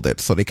recycled it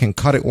so they can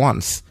cut it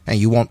once and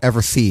you won't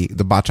ever see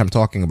the botch I'm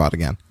talking about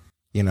again.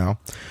 You know?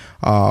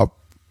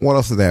 What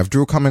else is there?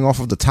 Drew coming off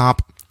of the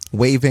top,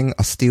 waving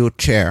a steel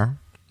chair,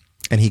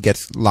 and he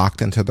gets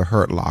locked into the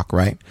Hurt Lock,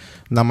 right?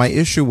 Now, my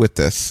issue with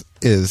this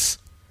is,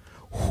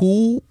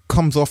 who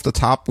comes off the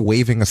top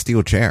waving a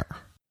steel chair?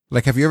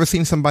 Like, have you ever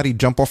seen somebody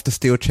jump off the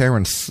steel chair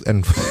and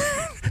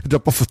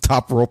jump off the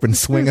top rope and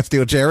swing a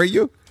steel chair at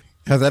you?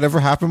 Has that ever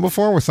happened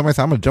before? Where somebody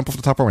said, I'm going to jump off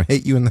the top rope and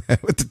hit you in the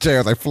head with the chair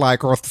as I fly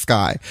across the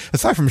sky?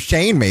 Aside from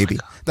Shane, maybe.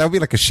 That would be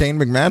like a Shane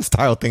McMahon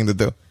style thing to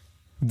do.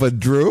 But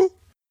Drew?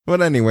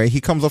 But anyway,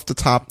 he comes off the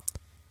top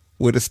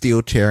with a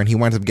steel chair and he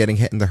winds up getting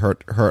hit in the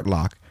Hurt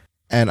Lock.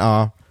 And,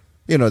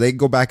 you know, they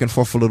go back and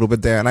forth a little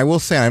bit there. And I will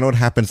say, I know it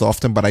happens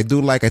often, but I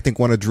think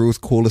one of Drew's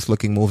coolest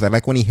looking moves, I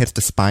like when he hits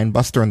the spine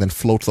buster and then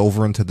floats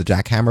over into the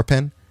jackhammer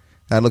pin.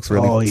 That looks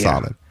really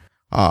solid.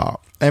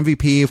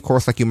 MVP, of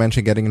course, like you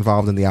mentioned, getting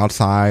involved in the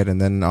outside. And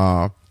then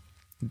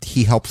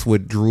he helps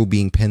with Drew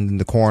being pinned in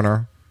the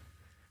corner.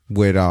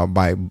 with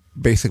by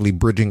basically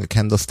bridging a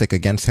kendo stick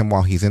against him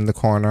while he's in the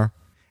corner.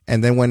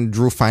 And then when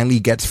Drew finally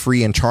gets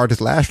free and charges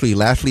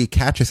Lashley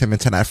catches him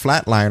into that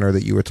flatliner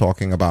that you were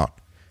talking about,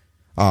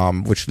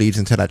 which leads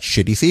into that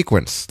shitty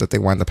sequence that they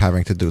wind up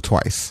having to do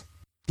twice.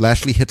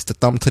 Lashley hits the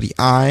thumb to the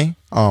eye.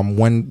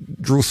 When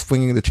Drew's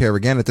swinging the chair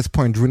again, at this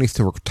point, Drew needs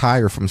to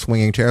retire from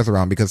swinging chairs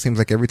around because it seems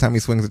like every time he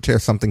swings the chair,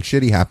 something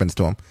shitty happens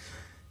to him.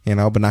 You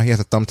know, but now he has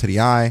a thumb to the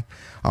eye.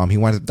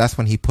 That's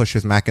when he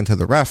pushes Mac into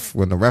the ref.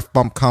 When the ref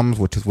bump comes,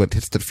 which is what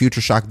hits the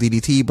Future Shock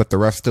DDT, but the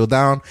ref's still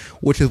down,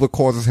 which is what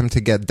causes him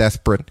to get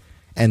desperate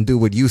and do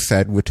what you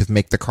said, which is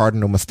make the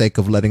cardinal mistake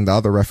of letting the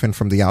other ref in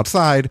from the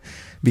outside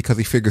because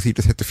he figures he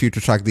just hit the Future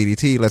Shock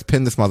DDT. Let's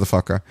pin this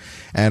motherfucker.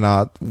 And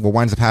what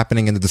winds up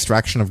happening in the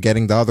distraction of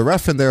getting the other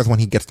ref in there is when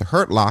he gets the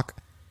hurt lock.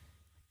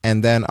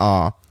 And then,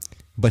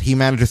 but he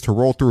manages to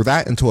roll through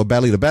that into a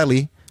belly to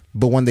belly.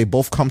 But when they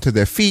both come to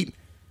their feet,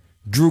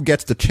 Drew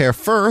gets the chair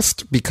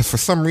first because for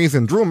some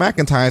reason Drew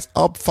McIntyre's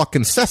up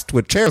fucking obsessed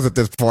with chairs at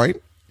this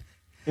point.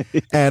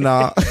 And,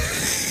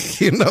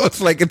 you know, it's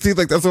like, it seems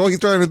like that's all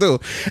he's trying to do.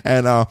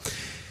 And,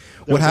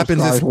 what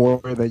happens is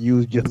that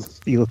you just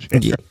steal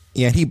chair.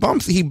 Yeah, he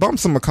bumps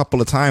him a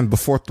couple of times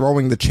before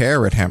throwing the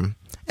chair at him.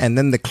 And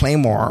then the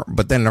Claymore,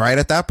 but then right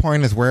at that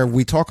point is where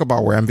we talk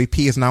about where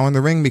MVP is now in the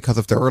ring because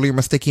of the earlier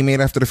mistake he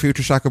made after the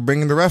Future Shock of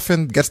bringing the ref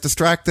in, gets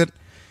distracted.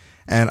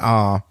 And,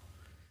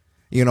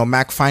 you know,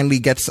 Mac finally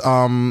gets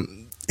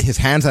his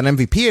hands on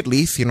MVP at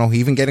least, you know, he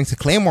even getting to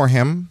Claymore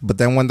him. But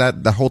then when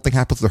the whole thing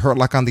happens, the hurt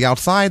lock on the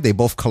outside, they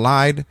both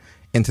collide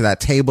into that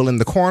table in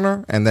the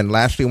corner. And then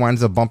Lashley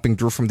winds up bumping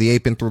Drew from the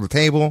apron through the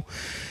table,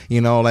 you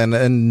know,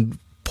 and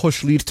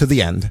push leads to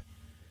the end.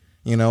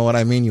 You know what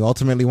I mean? You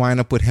ultimately wind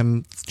up with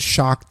him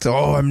shocked.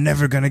 Oh, I'm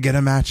never going to get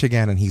a match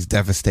again. And he's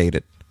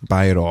devastated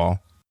by it all.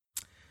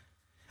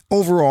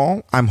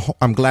 Overall,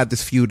 I'm glad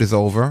this feud is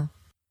over.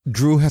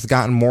 Drew has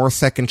gotten more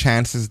second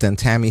chances than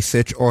Tammy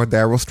Sytch or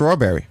Darryl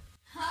Strawberry.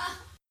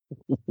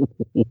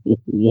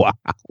 Wow.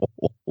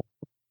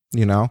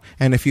 You know,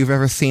 and if you've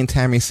ever seen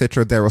Tammy Sytch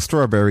or Darryl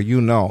Strawberry,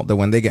 you know that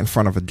when they get in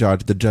front of a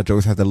judge, the judge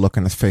always has the look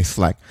on his face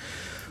like,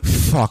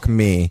 fuck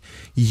me,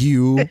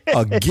 you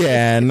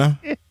again?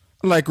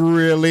 Like,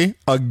 really?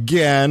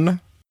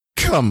 Again?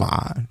 Come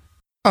on.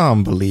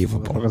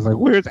 Unbelievable. I was like,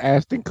 where's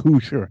Ashton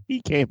Kutcher?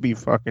 He can't be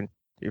fucking...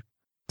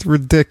 It's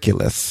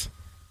ridiculous.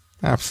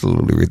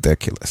 Absolutely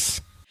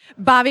ridiculous.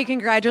 Bobby,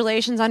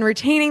 congratulations on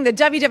retaining the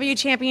WWE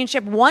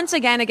Championship once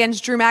again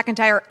against Drew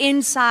McIntyre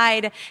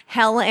inside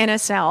Hell in a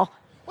Cell.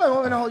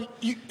 Well,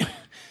 you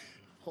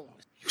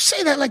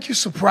say that like you're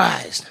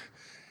surprised.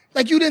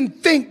 Like you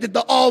didn't think that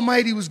the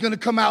Almighty was going to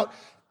come out,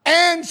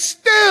 and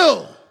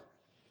still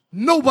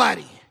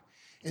nobody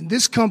in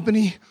this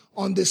company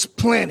on this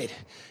planet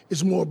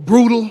is more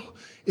brutal,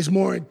 is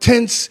more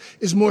intense,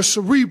 is more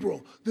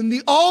cerebral than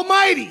the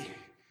Almighty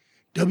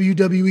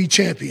WWE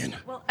Champion.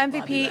 Well,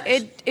 MVP,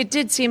 it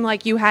did seem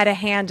like you had a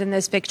hand in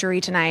this victory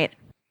tonight.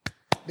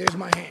 There's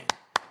my hand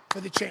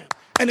for the champ.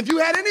 And if you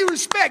had any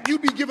respect,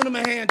 you'd be giving him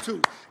a hand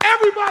too.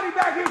 Everybody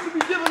back here should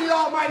be giving the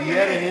Almighty a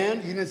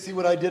hand. You didn't see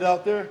what I did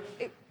out there?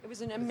 It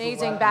was an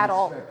amazing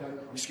battle.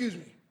 Excuse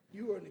me.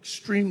 You are an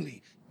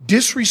extremely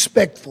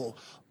disrespectful,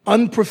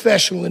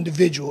 unprofessional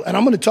individual. And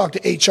I'm going to talk to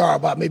HR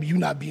about maybe you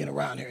not being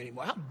around here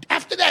anymore.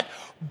 After that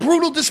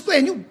brutal display,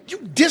 and you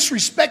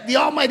disrespect the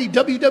almighty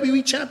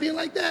WWE champion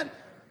like that? You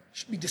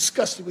should be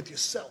disgusted with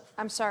yourself.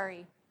 I'm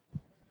sorry.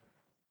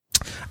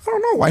 I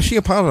don't know why she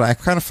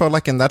apologized. I kind of felt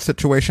like in that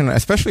situation,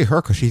 especially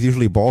her, because she's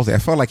usually ballsy, I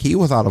felt like he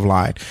was out of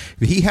line.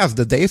 He has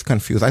the days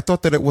confused. I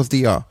thought that it was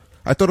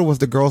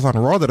the girls on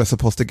Raw that are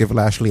supposed to give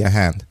Lashley a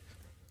hand.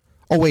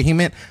 Oh wait, he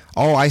meant.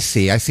 Oh, I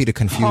see the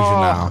confusion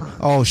now.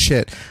 Oh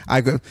shit,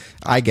 I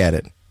get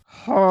it.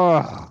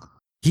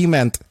 He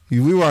meant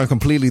we were on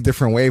completely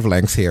different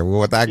wavelengths here.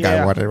 What that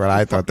guy wanted, what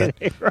I thought that.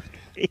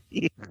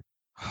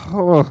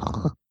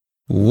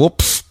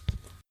 Whoops.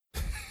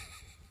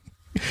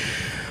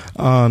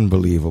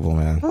 Unbelievable,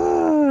 man.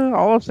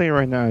 All I'm saying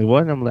right now is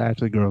one of them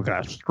Lashley girls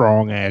got a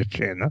strong ass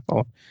chin. That's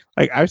all.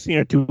 Like, I've seen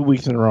her 2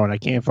 weeks in a row and I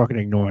can't fucking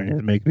ignore it.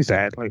 It makes me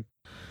sad. Like,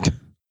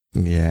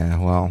 yeah,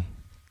 well.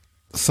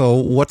 So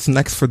what's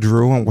next for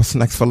Drew and what's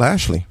next for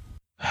Lashley?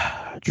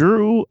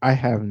 Drew, I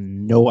have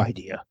no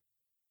idea.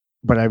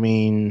 But I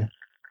mean,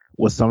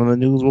 with some of the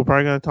news we're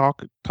probably going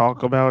to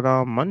talk about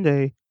on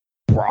Monday,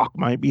 Brock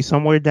might be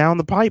somewhere down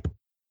the pipe.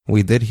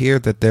 We did hear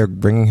that they're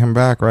bringing him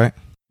back, right?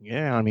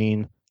 Yeah, I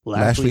mean,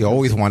 Lashley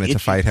always wanted to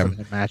fight him.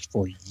 For match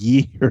for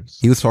years.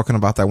 He was talking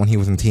about that when he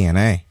was in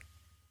TNA.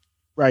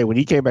 Right, when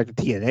he came back to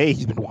TNA,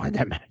 he's been wanting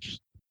that match.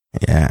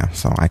 Yeah,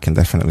 so I can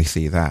definitely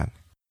see that.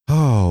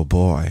 Oh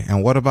boy!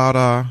 And what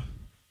about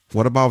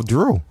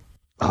Drew?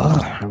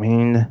 I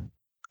mean,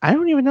 I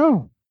don't even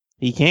know.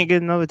 He can't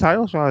get another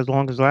title shot as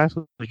long as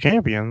Lashley's the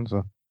champion.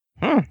 So,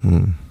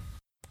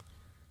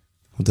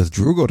 Does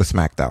Drew go to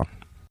SmackDown?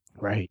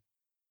 Right.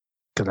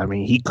 Because I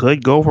mean, he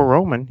could go for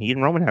Roman. He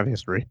and Roman have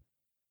history.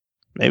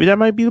 Maybe that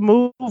might be the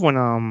move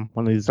when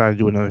they decide to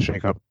do another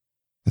shakeup.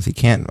 Because he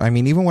can't. I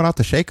mean, even without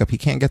the shakeup, he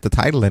can't get the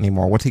title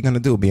anymore. What's he going to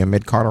do? Be a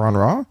mid-carder on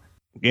Raw?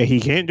 Yeah, he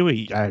can't do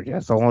it.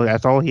 That's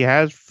all he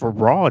has for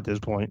Raw at this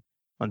point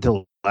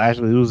until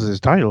Lashley loses his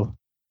title.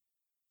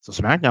 So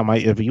SmackDown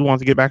might, if he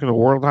wants to get back in the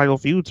world title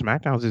feud,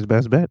 SmackDown's his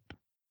best bet,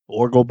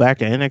 or go back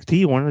to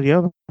NXT, one or the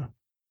other.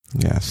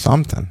 Yeah,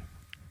 something.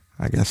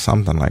 I guess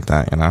something like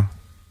that, you know.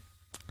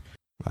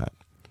 But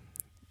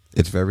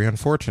it's very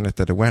unfortunate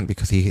that it went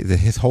because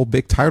his whole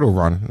big title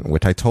run,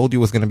 which I told you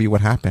was going to be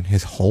what happened,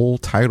 his whole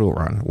title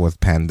run was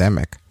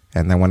pandemic,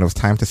 and then when it was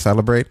time to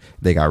celebrate,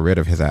 they got rid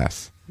of his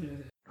ass.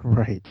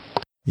 Right.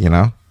 You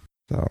know?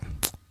 So,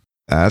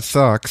 that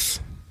sucks.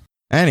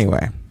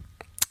 Anyway,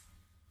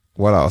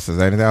 what else? Is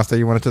there anything else that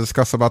you wanted to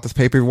discuss about this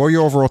pay-per-view? What are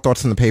your overall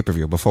thoughts on the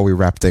pay-per-view before we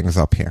wrap things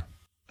up here?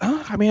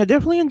 I mean, I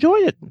definitely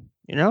enjoyed it.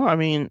 You know, I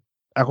mean,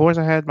 of course,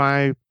 I had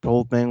my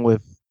whole thing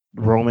with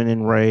Roman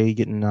and Ray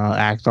getting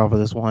axed off of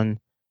this one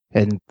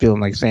and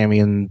feeling like Sammy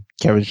and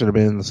Kevin should have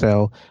been in the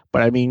cell.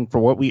 But I mean,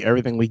 for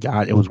everything we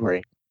got, it was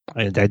great.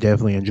 I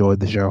definitely enjoyed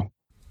the show.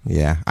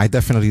 Yeah, I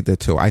definitely did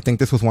too. I think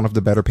this was one of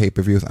the better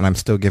pay-per-views, and I'm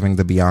still giving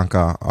the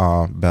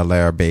Bianca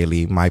Belair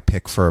Bayley my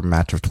pick for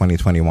match of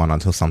 2021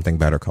 until something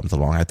better comes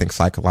along. I think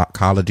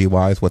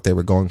psychology-wise, what they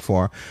were going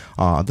for,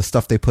 the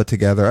stuff they put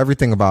together,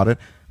 everything about it,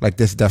 like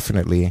this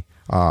definitely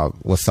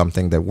was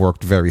something that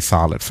worked very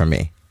solid for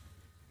me.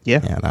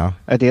 Yeah. You know?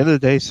 At the end of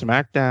the day,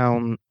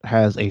 SmackDown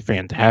has a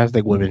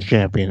fantastic women's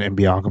champion in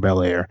Bianca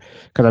Belair.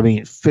 Because, I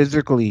mean,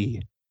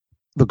 physically,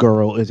 the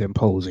girl is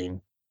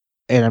imposing.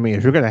 And I mean,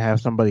 if you're going to have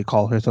somebody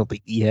call herself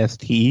the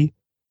EST,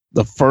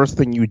 the first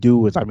thing you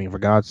do is, I mean, for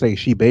God's sake,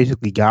 she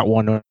basically got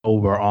one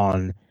over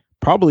on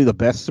probably the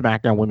best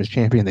SmackDown Women's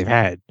Champion they've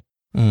had.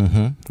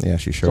 Mm-hmm. Yeah,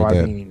 she sure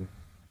did. I mean,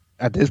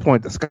 at this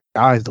point, the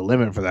sky's the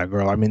limit for that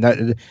girl. I mean,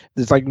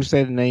 it's like you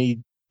said in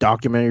any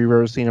documentary you've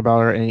ever seen about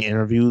her, any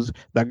interviews,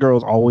 that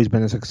girl's always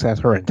been a success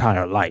her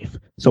entire life.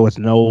 So it's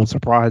no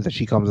surprise that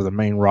she comes to the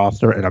main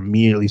roster and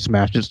immediately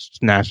snatches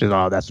that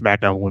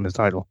SmackDown Women's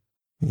title.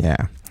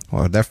 Yeah.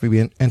 Well, it'll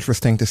definitely be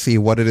interesting to see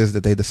what it is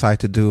that they decide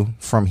to do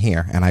from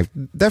here. And I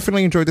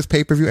definitely enjoyed this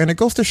pay-per-view. And it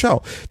goes to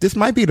show, this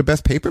might be the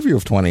best pay-per-view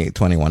of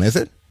 2021, is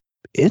it?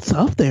 It's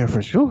up there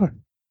for sure.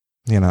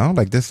 You know,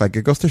 like this, like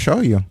it goes to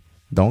show you.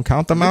 Don't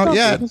count them out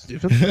yet.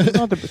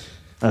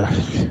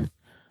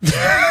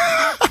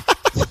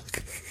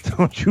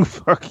 Don't you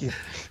fucking...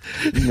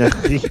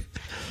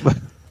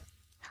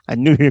 I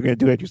knew you were going to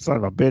do that, you son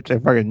of a bitch. I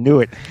fucking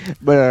knew it.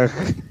 But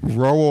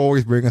Raw will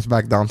always bring us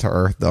back down to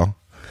earth, though.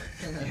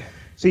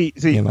 See,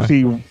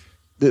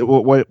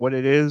 what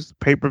it is,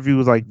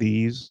 pay-per-views like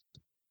these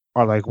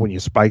are like when you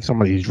spike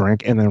somebody's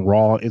drink, and then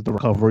Raw is the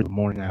recovery the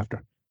morning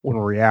after, when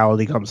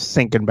reality comes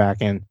sinking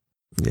back in.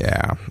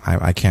 Yeah,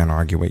 I can't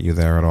argue with you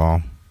there at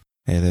all.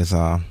 It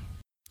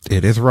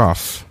is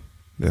rough.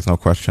 There's no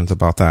questions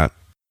about that.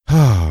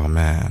 Oh,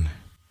 man.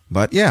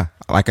 But yeah,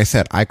 like I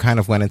said, I kind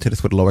of went into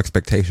this with low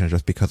expectations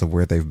just because of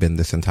where they've been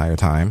this entire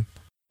time,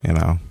 you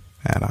know,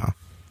 and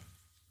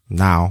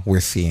now we're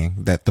seeing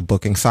that the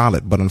booking's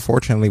solid. But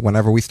unfortunately,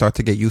 whenever we start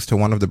to get used to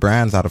one of the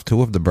brands out of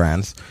two of the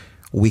brands,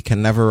 we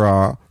can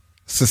never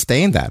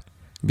sustain that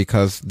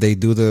because they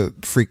do the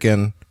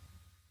freaking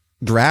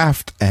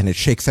draft and it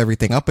shakes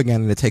everything up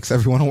again and it takes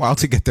everyone a while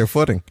to get their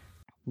footing.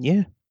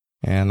 Yeah.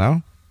 You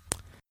know?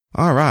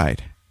 All right.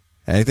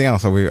 Anything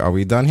else? Are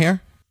we done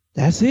here?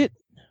 That's it.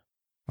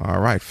 All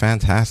right.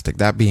 Fantastic.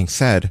 That being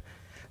said,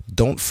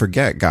 don't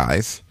forget,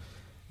 guys,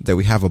 that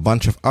we have a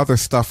bunch of other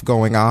stuff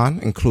going on,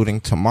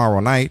 including tomorrow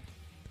night,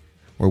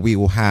 where we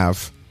will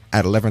have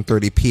at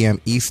 11:30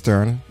 p.m.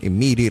 Eastern,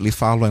 immediately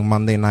following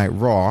Monday Night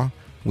Raw,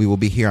 we will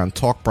be here on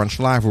Talk Brunch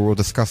Live, where we'll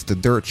discuss the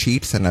dirt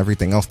sheets and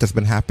everything else that's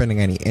been happening,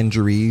 any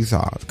injuries,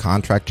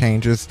 contract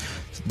changes,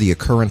 the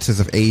occurrences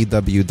of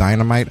AEW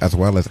Dynamite, as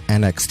well as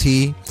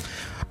NXT,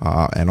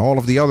 and all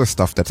of the other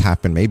stuff that's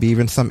happened, maybe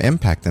even some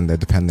Impact in there,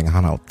 depending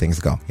on how things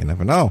go. You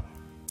never know.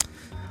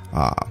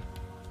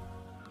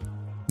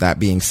 That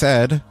being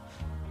said,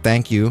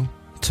 thank you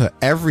to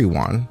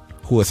everyone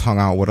who has hung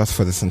out with us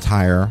for this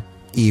entire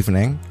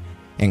evening,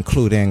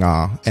 including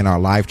in our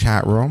live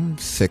chat room,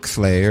 Six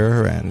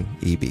Slayer and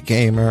EB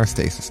Gamer,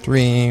 Stasis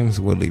Dreams,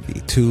 Willie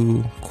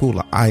V2,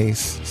 Cooler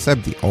Ice,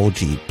 Seb the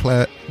OG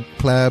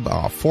Pleb,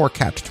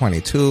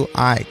 4Catch22,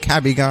 I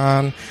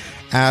Cabigon,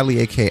 Ali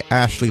aka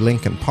Ashley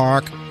Lincoln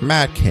Park,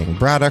 Mad King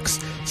Braddocks,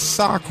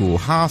 Saku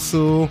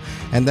Hasu,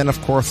 and then of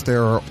course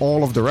there are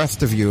all of the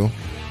rest of you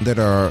that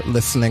are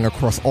listening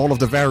across all of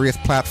the various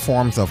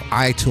platforms of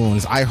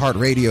iTunes,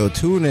 iHeartRadio,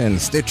 TuneIn,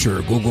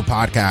 Stitcher, Google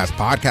Podcasts,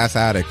 Podcast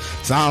Addict,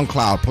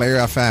 SoundCloud, Player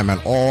FM,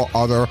 and all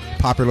other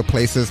popular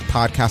places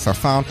podcasts are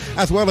found,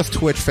 as well as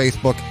Twitch,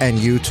 Facebook, and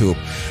YouTube.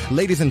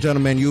 Ladies and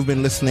gentlemen, you've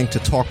been listening to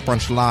Talk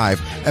Brunch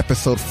Live,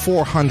 episode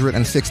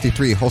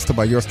 463, hosted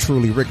by yours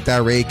truly, Rick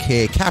Dare,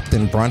 aka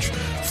Captain Brunch.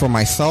 For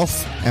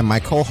myself and my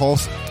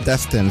co-host,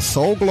 Destin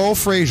Soul Glow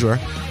Frazier,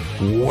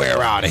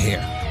 we're out of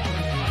here.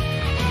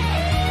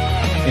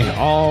 And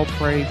all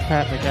praise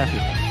Pat McAfee.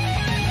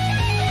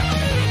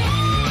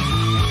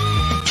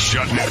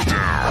 Shut it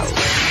down.